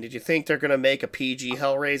watch, Shane? Did you think they're going to make a PG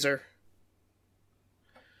Hellraiser?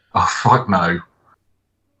 Oh, fuck no.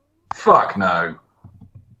 Fuck no.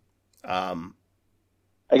 I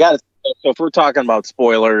got it. So if we're talking about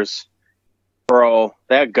spoilers, bro,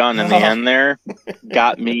 that gun in the end there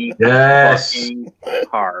got me fucking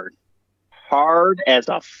hard. Hard as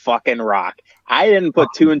a fucking rock. I didn't put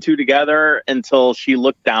two and two together until she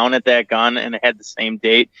looked down at that gun and it had the same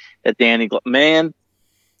date that Danny... Man,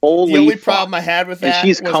 holy The only fuck. problem I had with that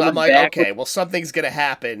was I'm like, back okay, well, something's going to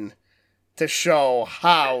happen to show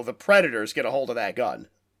how the Predators get a hold of that gun.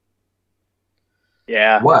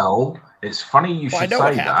 Yeah. Well, it's funny you should say that. I know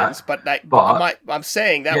it happens, but I'm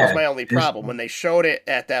saying that was my only problem. When they showed it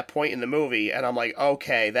at that point in the movie, and I'm like,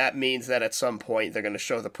 okay, that means that at some point they're going to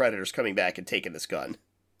show the Predators coming back and taking this gun.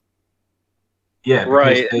 Yeah,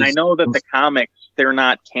 right. And I know that the comics, they're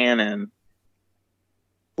not canon.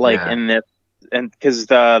 In this, and because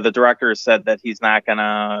the director said that he's not going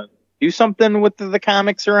to do something with the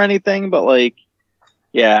comics or anything, but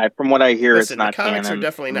from what I hear, it's not canon. The comics are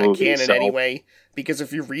definitely not canon anyway. Because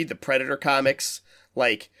if you read the Predator comics,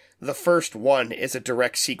 the first one is a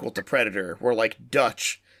direct sequel to Predator, where,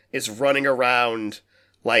 Dutch is running around,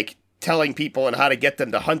 telling people on how to get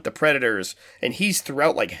them to hunt the Predators, and he's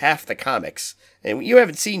throughout, half the comics. And you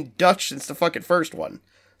haven't seen Dutch since the fucking first one.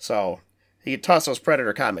 So, you can toss those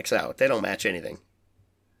Predator comics out. They don't match anything.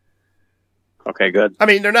 Okay, good. I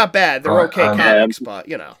mean, they're not bad. They're okay comics, but,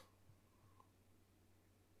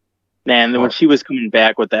 Man, when she was coming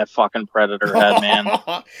back with that fucking Predator head, man.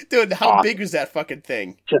 Dude, how big was that fucking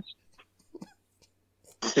thing?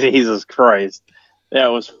 Jesus Christ. That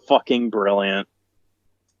was fucking brilliant.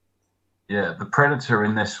 Yeah, the Predator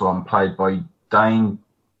in this one, played by Dane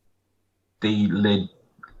DeLiegro,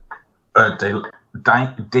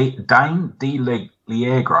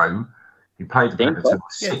 he played the Predator,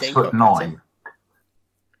 6'9".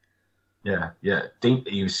 Yeah.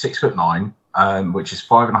 He was 6'9". Which is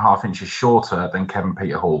 5.5 inches shorter than Kevin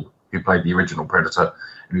Peter Hall, who played the original Predator,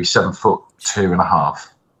 and he's 7'2.5".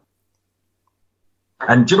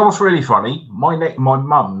 And do you know what's really funny? My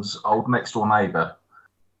mum's old next door neighbour,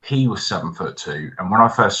 he was 7'2", and when I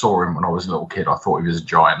first saw him when I was a little kid, I thought he was a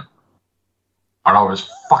giant, and I was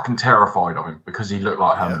fucking terrified of him because he looked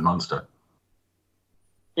like Herman Munster.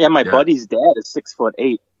 Yeah, my buddy's dad is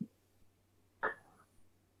 6'8".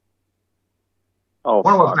 Oh,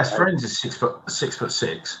 one of my best friends is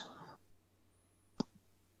 6'6".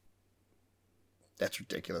 That's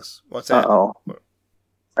ridiculous. What's that? Uh-oh.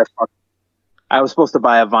 I was supposed to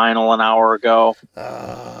buy a vinyl an hour ago.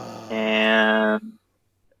 And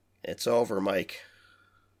it's over, Mike.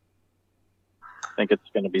 I think it's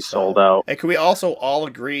going to be sold out. And can we also all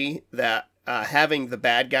agree that having the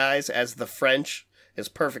bad guys as the French is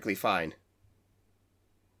perfectly fine?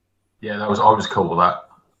 Yeah, I was cool with that.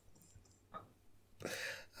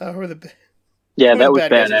 That was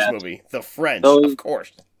badass. This movie. The French, of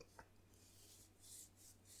course.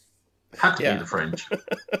 Had to be the French.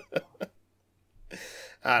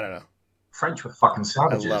 I don't know. French were fucking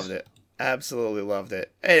savages. I loved it. Absolutely loved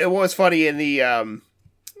it. It was funny in the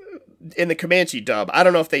Comanche dub. I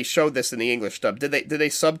don't know if they showed this in the English dub. Did they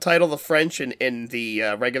subtitle the French in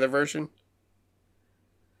the regular version?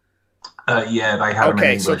 Yeah, they had them in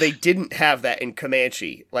Okay, English. so they didn't have that in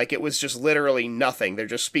Comanche. Like, it was just literally nothing. They're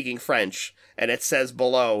just speaking French, and it says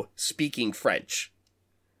below, speaking French.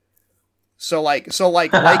 So like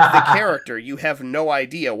the character, you have no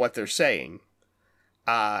idea what they're saying.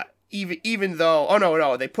 Even though, oh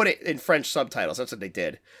no, they put it in French subtitles. That's what they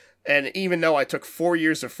did. And even though I took 4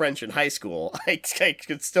 years of French in high school,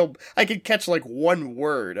 I could catch like one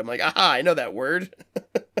word. I'm like, aha, I know that word.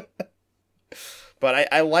 But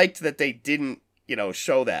I liked that they didn't,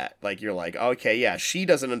 show that. Like, you're like, okay, yeah, she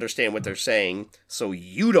doesn't understand what they're saying, so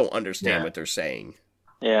you don't understand what they're saying.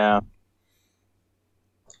 Yeah.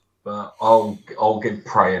 But I'll give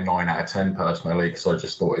Prey a 9 out of 10 personally, because I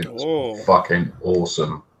just thought it was fucking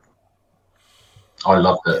awesome. I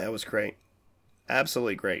loved it. Yeah, it was great.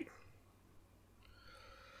 Absolutely great.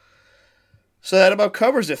 So that about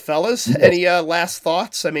covers it, fellas. Yes. Any last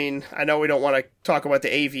thoughts? I mean, I know we don't want to talk about the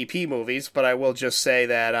AVP movies, but I will just say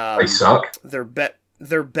that They suck. They're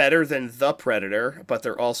better than The Predator, but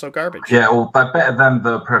they're also garbage. Yeah, well, they're better than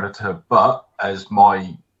The Predator, but as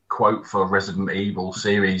my quote for Resident Evil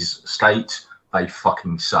series states, they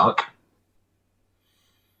fucking suck.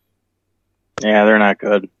 Yeah, they're not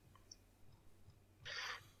good.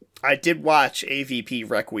 I did watch AVP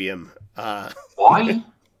Requiem. Why?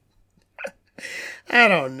 I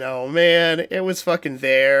don't know, man. It was fucking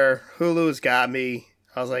there. Hulu's got me.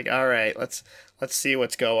 I was like, all right, let's see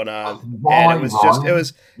what's going on. Why, and it was Ron? just, it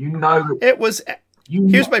was, it was.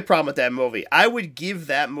 Here's my problem with that movie. I would give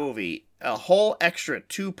that movie a whole extra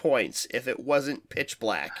 2 points if it wasn't pitch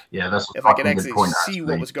black. Yeah, that's a if I could fucking good actually point, see actually.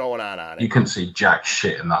 what was going on it. You couldn't see jack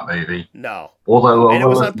shit in that movie. No. Although, And it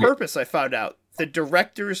was on purpose, I found out. The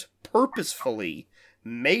directors purposefully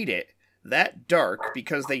made it that dark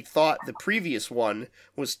because they thought the previous one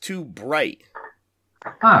was too bright.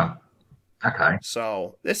 Oh, okay.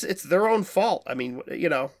 So it's their own fault. I mean,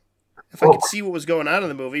 if I could see what was going on in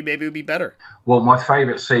the movie, maybe it would be better. Well, my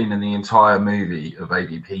favourite scene in the entire movie of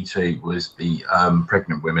AVP2 was the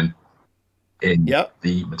pregnant women in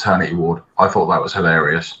the maternity ward. I thought that was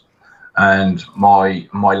hilarious. And my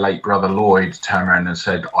late brother Lloyd turned around and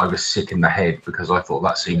said I was sick in the head because I thought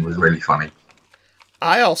that scene was really funny.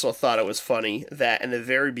 I also thought it was funny that in the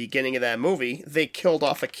very beginning of that movie, they killed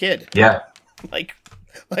off a kid. Yeah. Like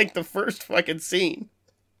the first fucking scene.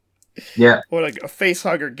 Yeah. When a face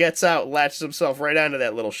hugger gets out, latches himself right onto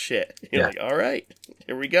that little shit. You're like, all right,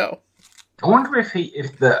 here we go. I wonder if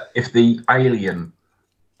the alien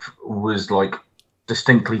was like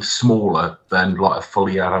distinctly smaller than like a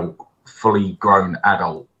fully grown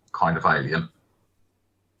adult kind of alien.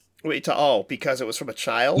 Wait, because it was from a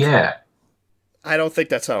child? Yeah. I don't think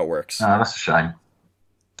that's how it works. No, that's a shame.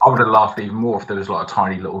 I would have laughed even more if there was like a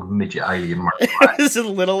tiny little midget alien. This is a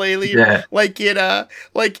little alien? Yeah. Like in Alien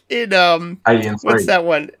 3. What's that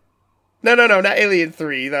one? No, not Alien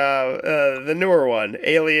 3. The newer one.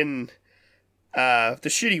 Alien, the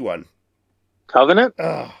shitty one. Covenant?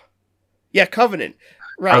 Oh. Yeah, Covenant.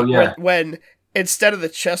 Right. Oh, yeah. When instead of the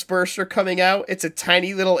chest burster coming out, it's a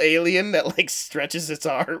tiny little alien that like stretches its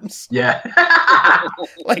arms. Yeah.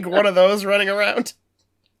 Like one of those running around.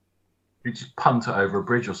 You just punt it over a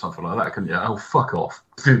bridge or something like that, couldn't you? Oh, fuck off.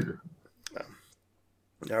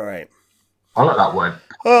 All right. I like that word.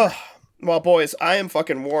 Oh, well, boys, I am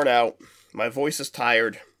fucking worn out. My voice is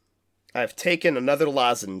tired. I've taken another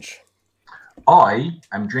lozenge. I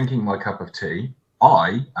am drinking my cup of tea.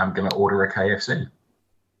 I am going to order a KFC.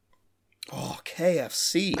 Oh,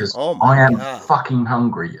 KFC. Because Oh, my I am God. fucking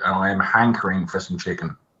hungry and I am hankering for some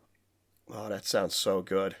chicken. Oh, that sounds so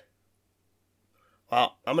good.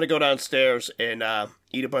 Well, I'm going to go downstairs and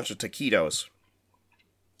eat a bunch of taquitos.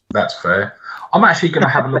 That's fair. I'm actually going to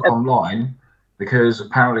have a look online because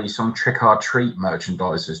apparently some Trick or Treat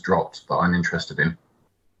merchandise has dropped that I'm interested in.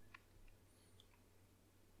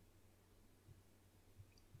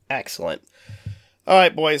 Excellent. All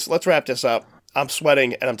right, boys, let's wrap this up. I'm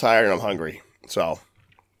sweating and I'm tired and I'm hungry. So,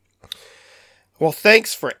 well,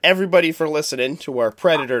 thanks for everybody for listening to our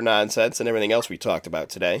Predator nonsense and everything else we talked about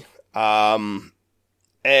today.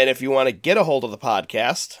 And if you want to get a hold of the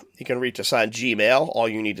podcast, you can reach us on Gmail. All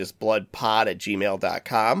you need is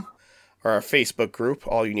bloodpod@gmail.com. Or our Facebook group,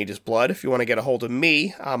 All You Need Is Blood. If you want to get a hold of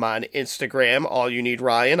me, I'm on Instagram, All You Need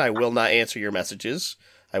Ryan. I will not answer your messages.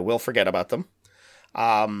 I will forget about them.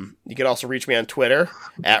 You can also reach me on Twitter,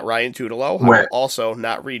 @Ryan Tutelo. I will also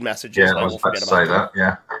not read messages. Yeah, I was about to say that,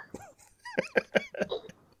 yeah.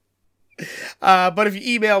 But if you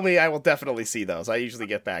email me, I will definitely see those. I usually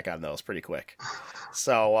get back on those pretty quick.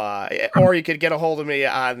 So, or you could get a hold of me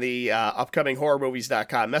on the upcoming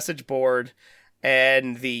horrormovies.com message board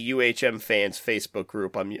and the UHM fans Facebook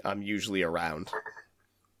group. I'm usually around.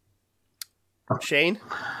 Shane?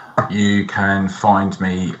 You can find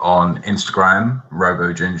me on Instagram,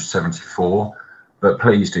 RoboGinger74. But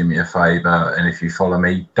please do me a favour, and if you follow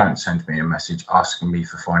me, don't send me a message asking me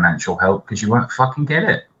for financial help, because you won't fucking get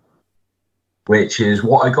it. Which is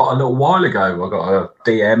what I got a little while ago. I got a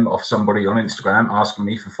DM of somebody on Instagram asking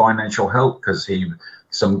me for financial help because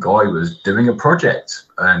some guy was doing a project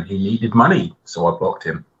and he needed money, so I blocked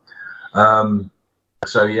him.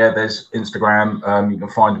 So yeah, there's Instagram. You can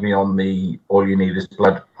find me on the All You Need Is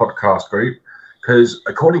Blood podcast group, because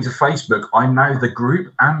according to Facebook, I'm now the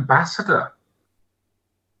group ambassador.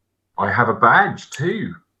 I have a badge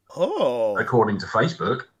too. Oh. According to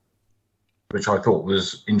Facebook, which I thought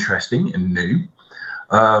was interesting and new.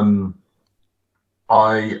 I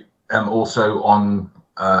am also on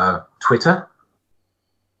Twitter,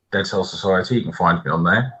 Dead Cell Society. You can find me on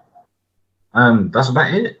there. And that's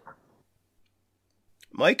about it.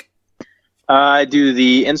 Mike? I do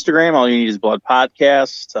the Instagram, All You Need Is Blood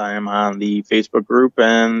podcast. I am on the Facebook group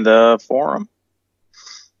and the forum.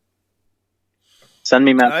 Send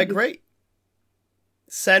me messages. Great.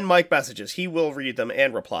 Send Mike messages. He will read them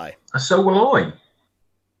and reply. So will I.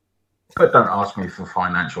 But don't ask me for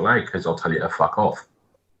financial aid, because I'll tell you to fuck off.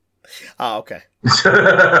 Oh, okay.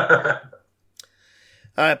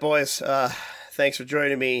 All right, boys. Thanks for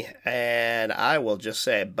joining me, and I will just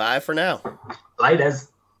say bye for now. Laters.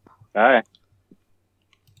 Bye.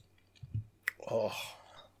 Oh,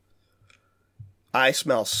 I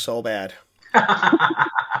smell so bad.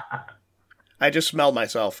 I just smelled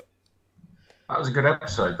myself. That was a good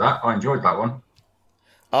episode, that. I enjoyed that one.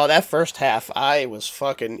 Oh, that first half, I was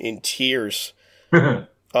fucking in tears.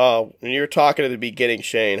 Oh, when you were talking at the beginning,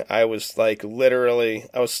 Shane, I was like literally,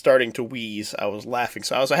 I was starting to wheeze. I was laughing.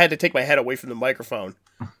 So I had to take my head away from the microphone.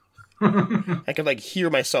 I could like hear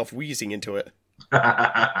myself wheezing into it.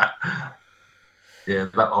 Yeah,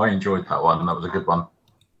 I enjoyed that one. That was a good one.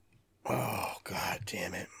 Oh, God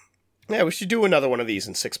damn it. Yeah, we should do another one of these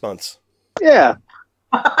in 6 months. Yeah.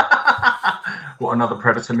 What, another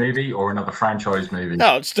Predator movie or another franchise movie?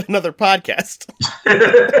 No, just another podcast.